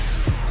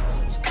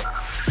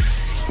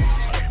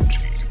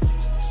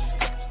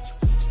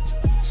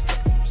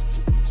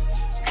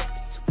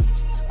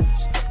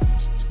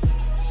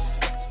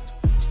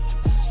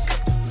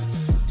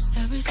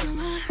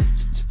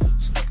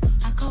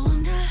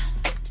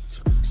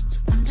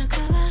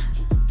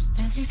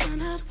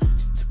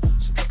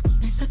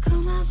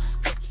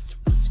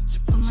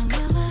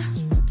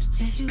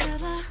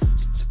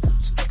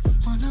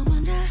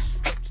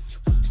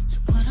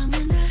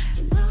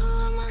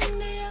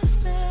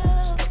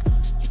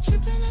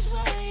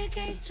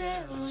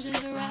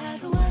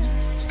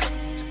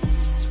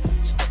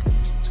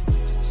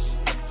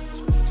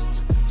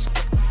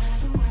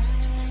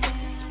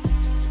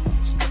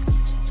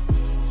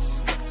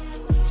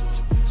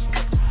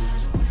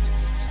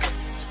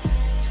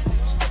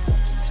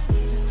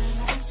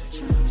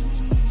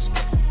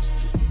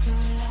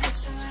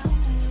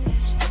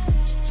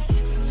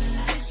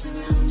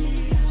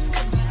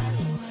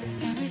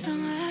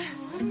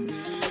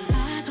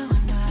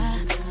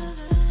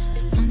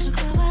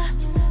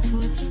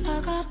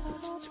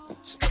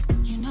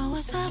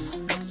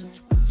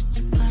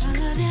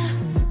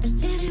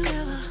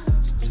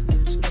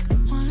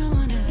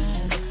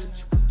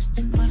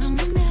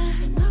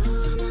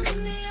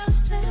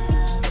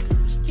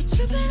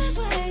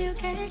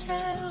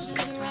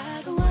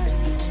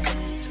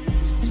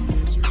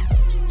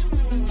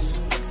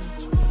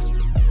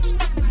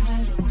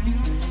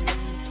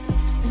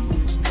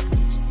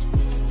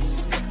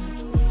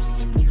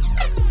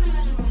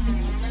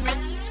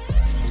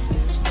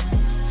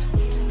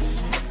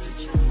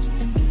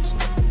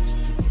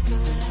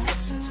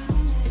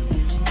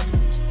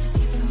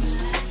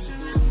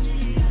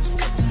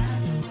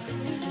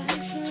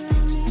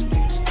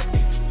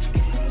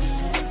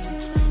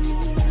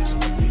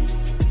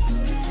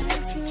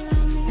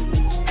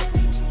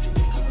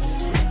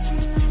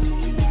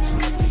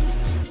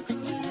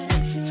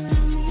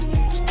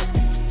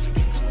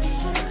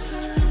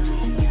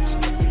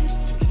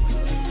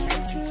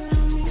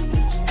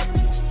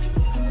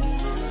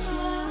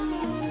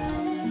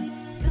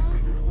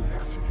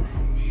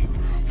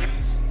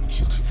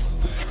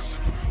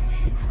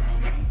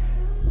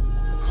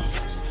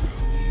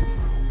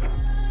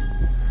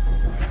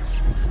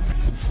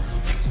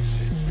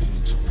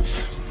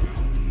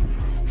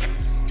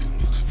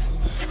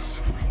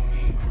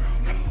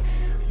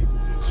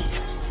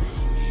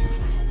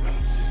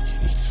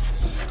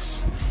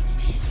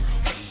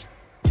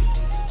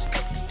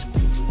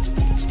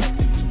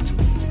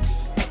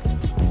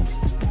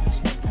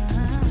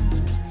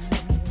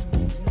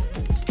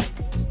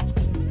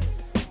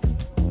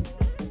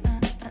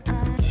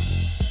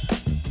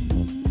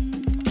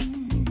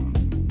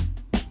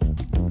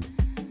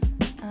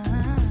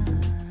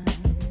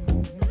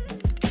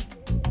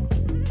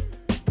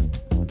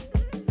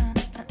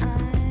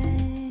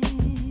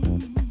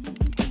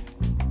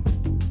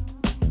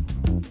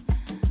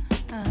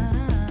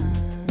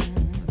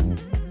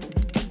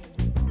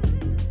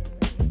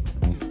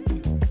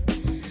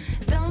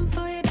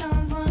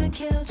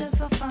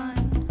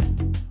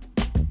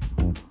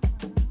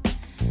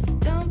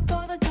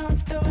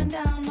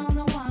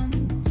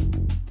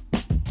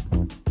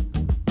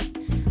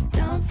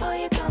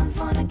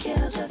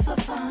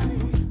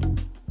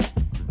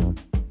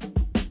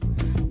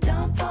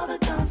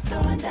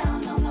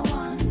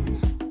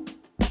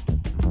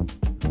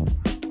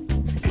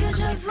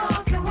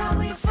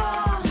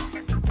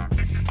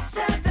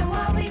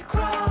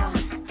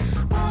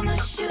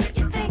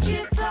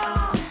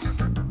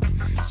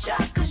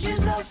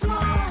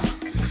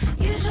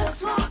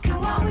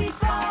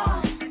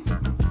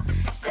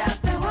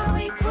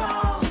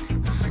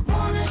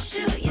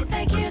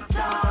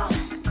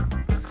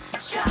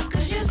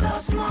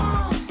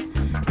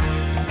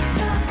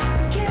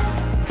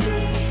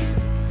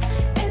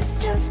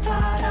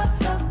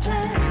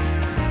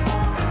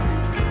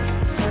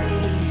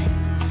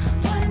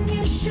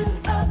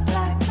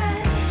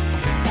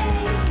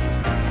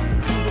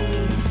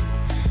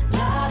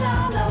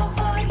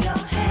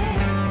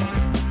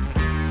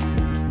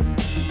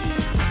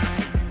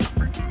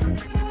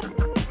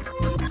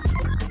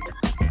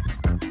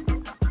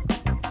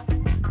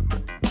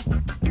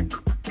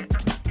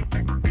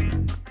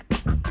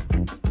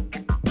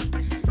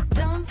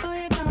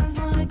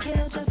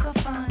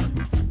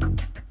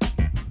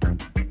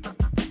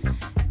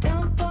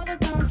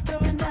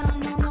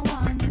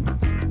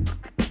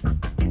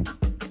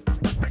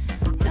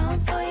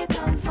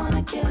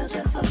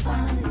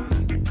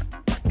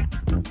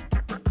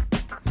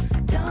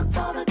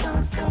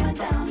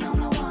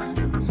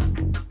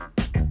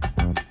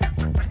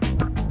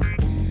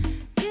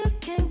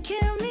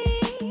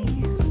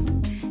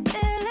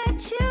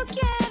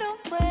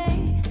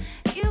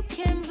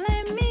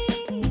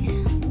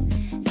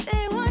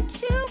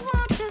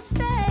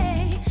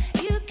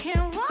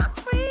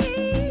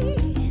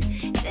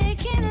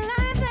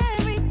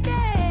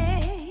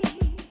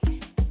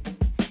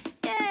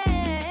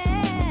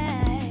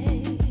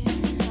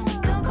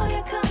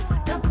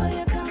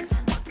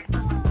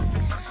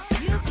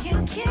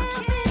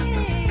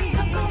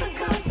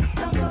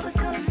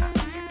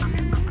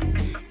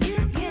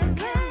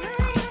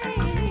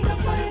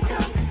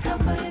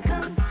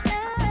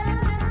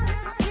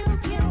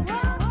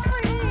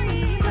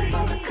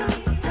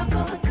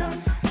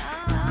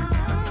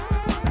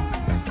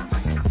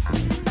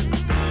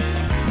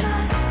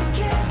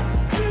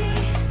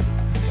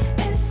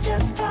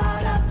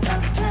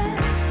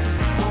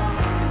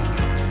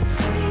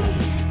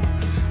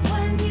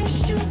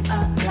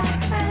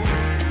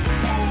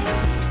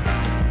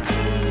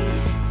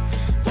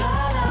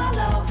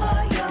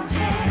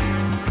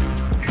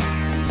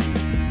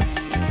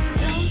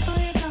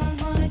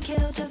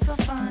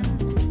 fun.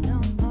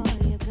 Don't pull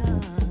your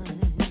gun.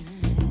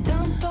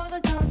 Don't pull the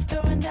guns,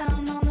 throwing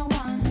down on the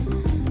one.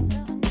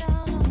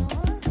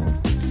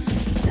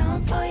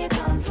 Don't pull your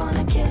guns,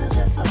 wanna kill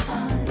just for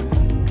fun.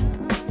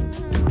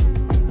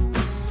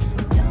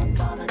 Don't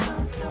pull the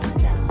guns, throwing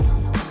down on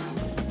the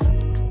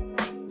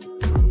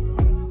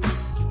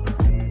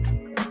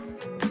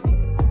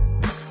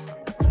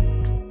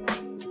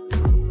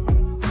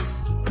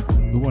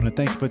We want to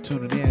thank you for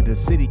tuning in to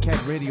City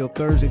Cat Radio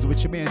Thursdays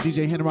with your man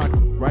DJ Henrock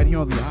right here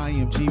on the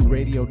IMG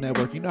Radio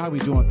Network. You know how we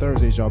do on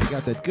Thursdays, y'all. We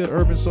got that good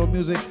urban soul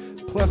music,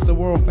 plus the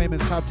world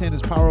famous Top 10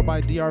 is powered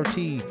by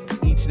DRT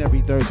each and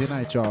every Thursday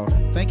night, y'all.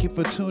 Thank you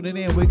for tuning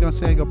in. We're going to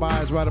say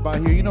goodbyes right about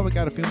here. You know we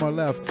got a few more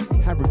left.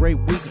 Have a great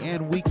week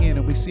and weekend,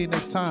 and we see you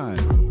next time.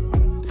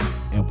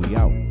 And we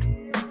out.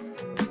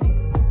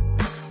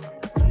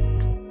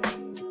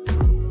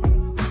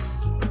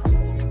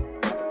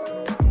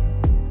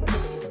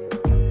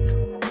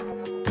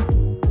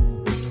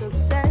 This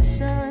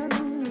obsession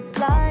with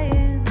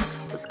flying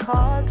was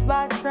caused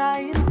by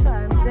trying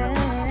times and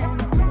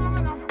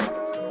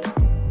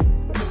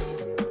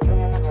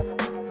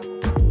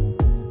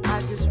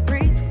I just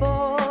reach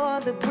for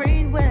the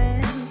green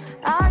when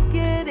I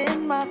get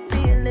in my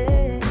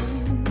feelings.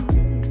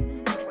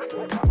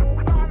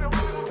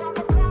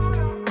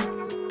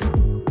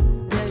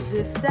 There's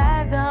this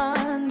sad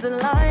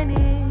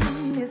underlining,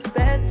 it's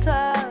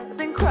better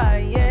than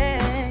crying.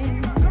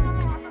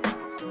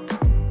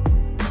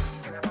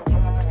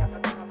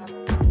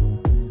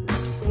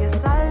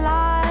 Yes, I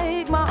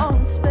like my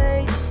own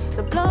space.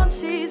 The blonde,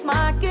 she's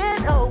my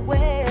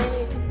getaway.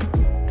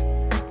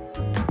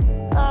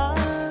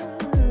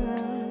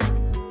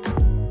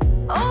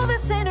 Oh,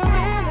 this ain't a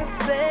real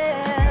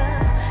affair.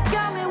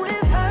 Got me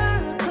with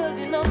her, 'cause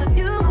you know that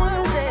you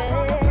were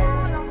there.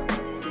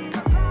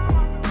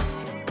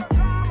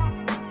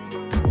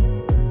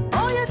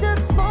 Oh, you're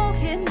just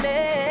smoking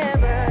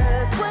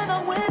mirrors. When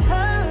I'm with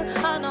her,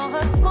 I know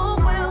her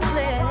smoke will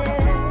clear.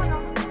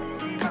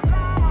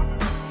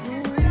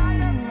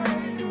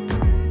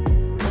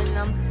 When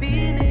I'm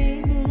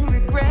feeling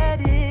regret,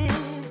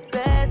 it's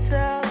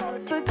better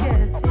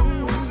forgetting.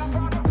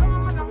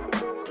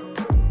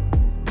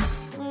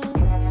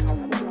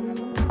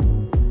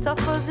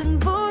 Tougher than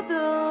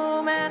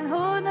voodoo, man,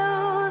 who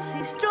knows?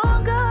 She's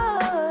stronger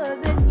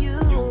than you.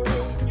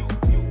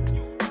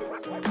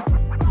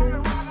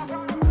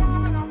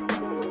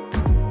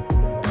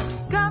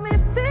 Got me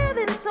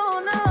feeling so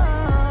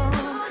numb.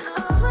 I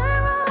swear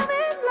I'm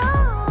in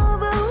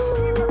love.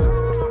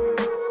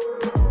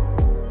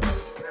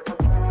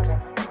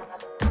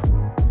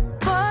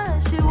 But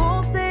she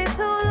won't stay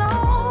too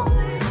long.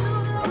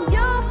 And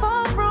you're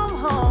far from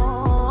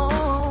home.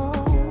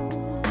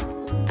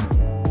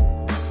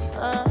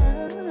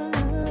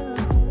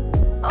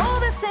 Oh,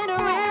 this ain't a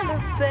real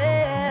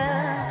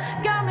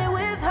affair. Got me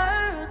with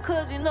her,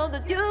 'cause you know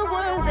that you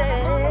were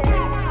there.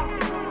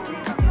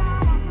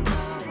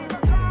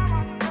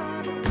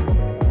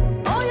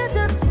 Oh, you're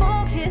just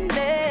smoking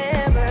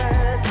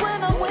mirrors. When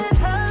I'm with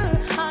her,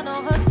 I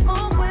know her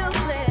smoke will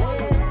clear.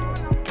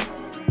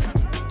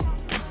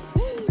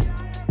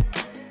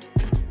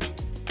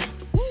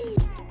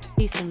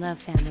 Peace and love,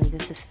 family.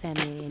 This is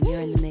Femi, and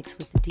you're in the mix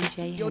with the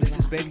DJ. Yo, this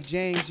is Baby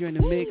James. You're in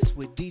the mix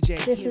with DJ.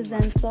 This is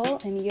Zensoul,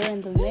 and you're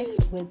in the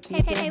mix with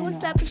DJ. Hey,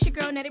 what's up? It's your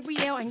girl, Nettie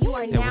Brielle, and you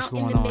are Hey, now what's in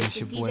going the on? mix It's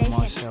your with boy DJ Henry.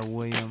 Marshall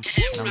Williams,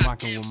 and I'm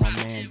rocking with my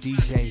man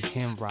DJ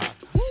Henrock.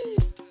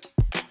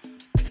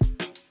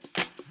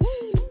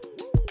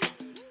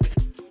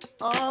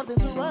 Oh,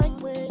 there's a right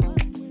way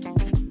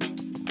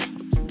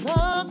to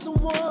love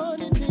someone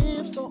and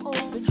live so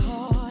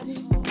open-hearted.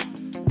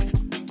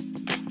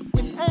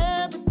 When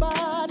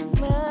everybody's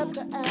left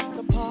at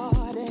the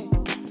party,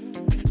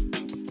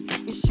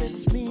 it's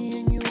just me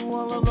and you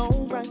all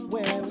alone right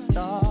where we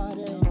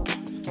started.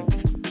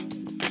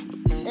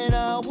 And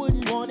I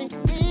wouldn't want it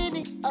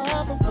any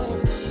other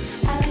way.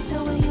 I like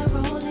the way you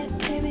roll it,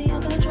 baby, you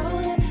control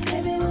it.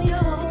 Baby, when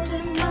you're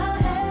holding my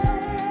hand.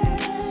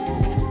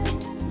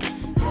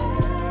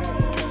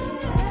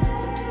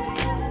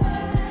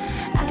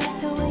 I like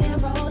the way you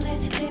roll it,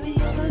 baby,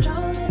 you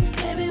control it.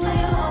 Baby, when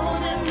you're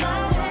holding my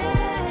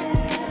hand.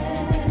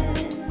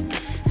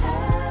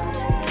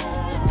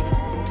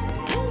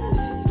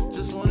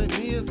 Just wanna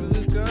be a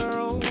good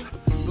girl,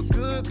 but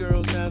good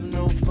girls have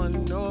no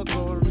fun nor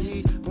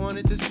glory.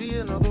 Wanted to see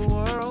another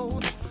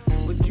world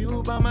with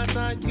you by my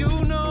side. You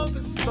know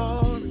the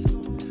story.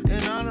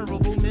 An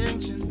honorable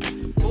mention,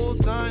 full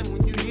time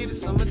when you needed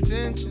some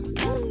attention.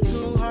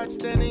 Two hearts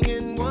standing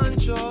in one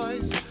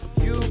choice.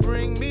 You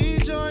bring me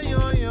joy,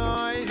 joy,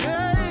 joy.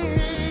 Hey.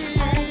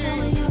 I like the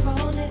way you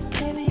roll it,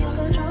 baby, you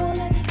control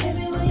it.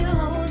 Baby, when you're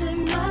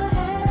holding my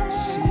hand.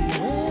 See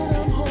when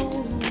I'm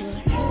holding your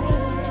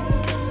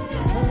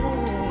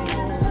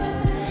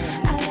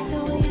I like the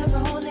way you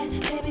roll it,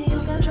 baby, you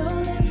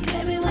control it.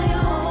 Baby, when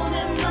you're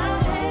holding my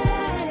hand.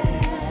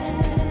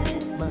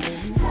 my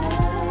baby.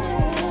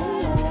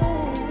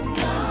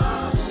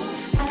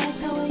 I like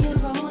the way you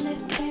roll it,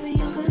 baby,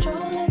 you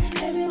control it.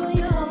 Baby, when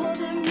you're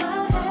holding my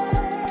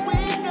hand. We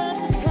got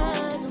the kind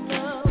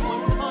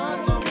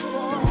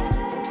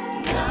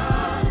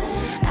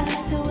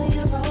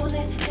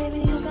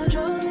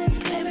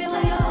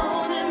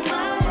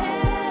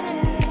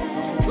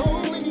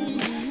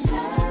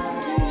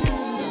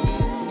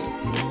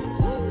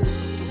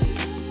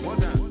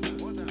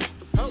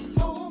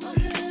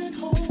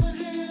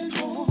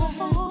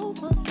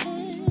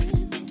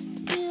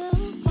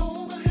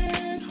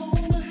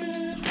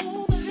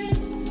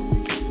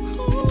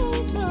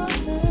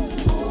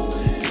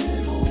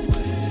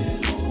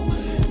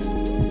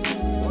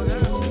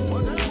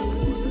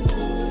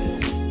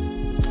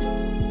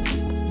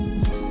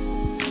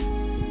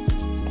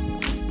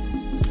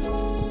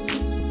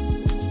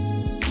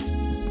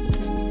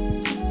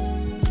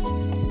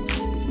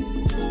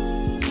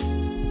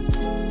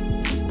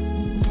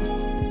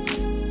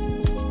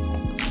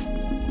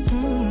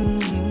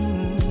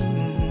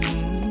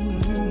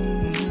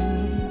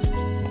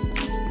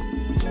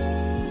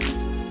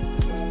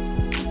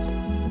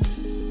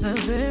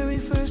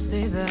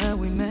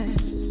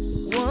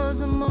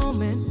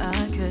moment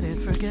I couldn't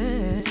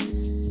forget.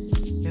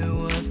 It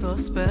was so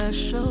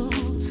special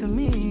to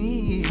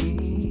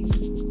me.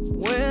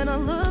 When I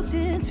looked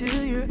into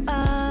your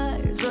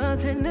eyes, the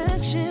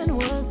connection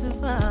was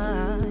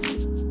divine.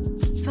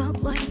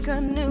 Felt like I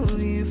knew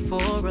you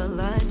for a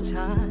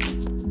lifetime.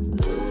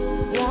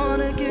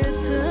 Wanna get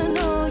to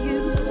know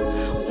you,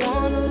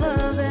 wanna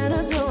love and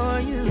adore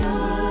you. Your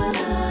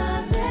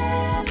love's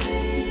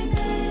everything.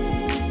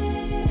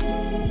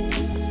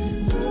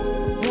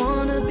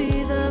 Wanna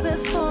be the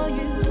best for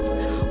you,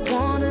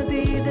 wanna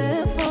be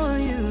there for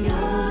you.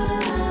 Your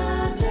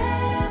love's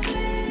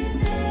everything.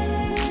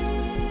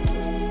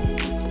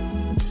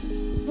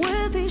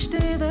 With each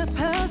day that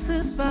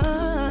passes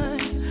by,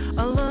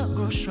 our love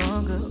grows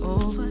stronger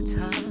over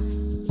time.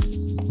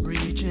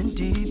 Reaching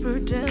deeper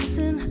depths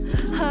and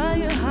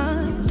higher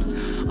heights.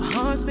 Our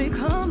hearts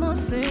become more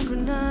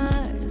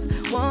synchronized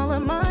while our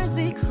minds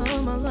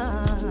become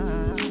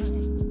alive.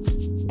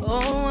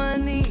 Oh, I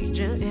need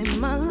you in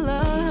my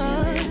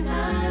life.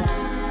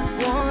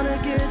 Wanna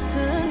get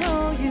to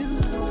know you,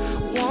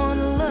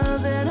 wanna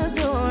love and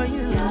adore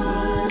you. Your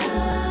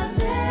love's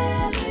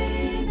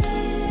everything.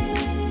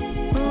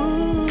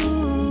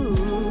 Ooh,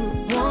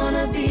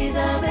 wanna be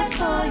the best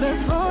for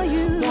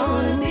you,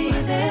 wanna be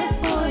there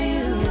for you.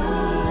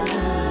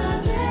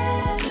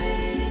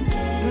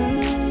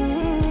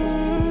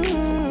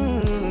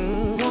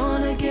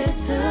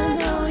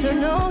 To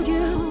know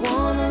you,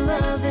 wanna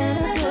love and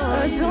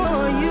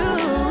adore you.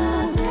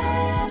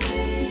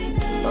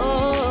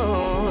 Oh,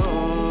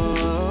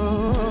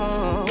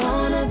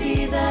 wanna be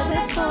the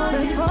best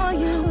for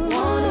you,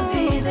 wanna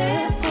be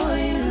there for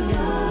you.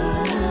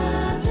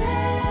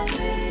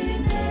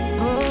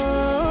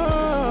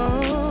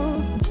 Oh,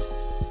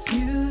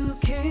 you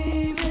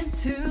came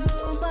into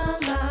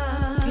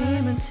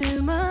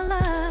my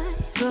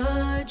life,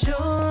 the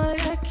joy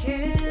I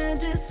can't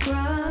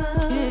describe.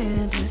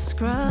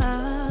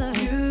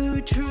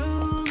 You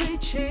truly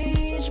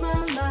changed my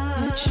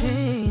life.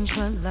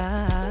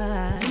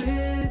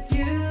 With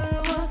you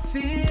I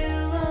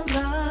feel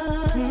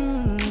alive.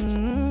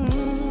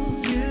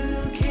 You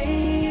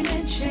came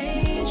and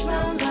changed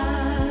my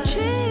life.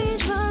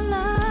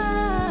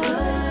 The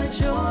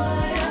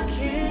joy I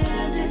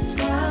can't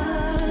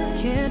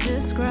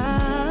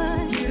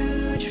describe.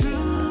 You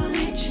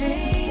truly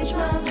changed my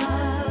life.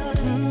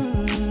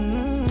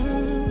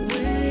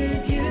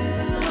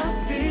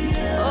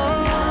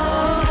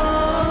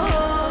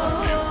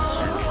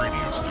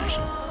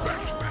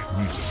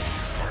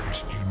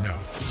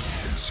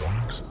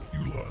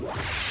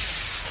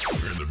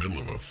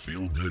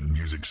 Feel-good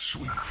music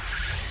suite.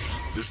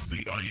 This is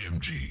the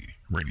IMG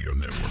Radio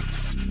Network.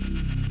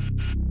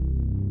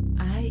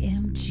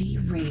 IMG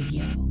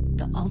Radio,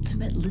 the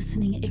ultimate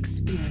listening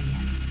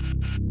experience.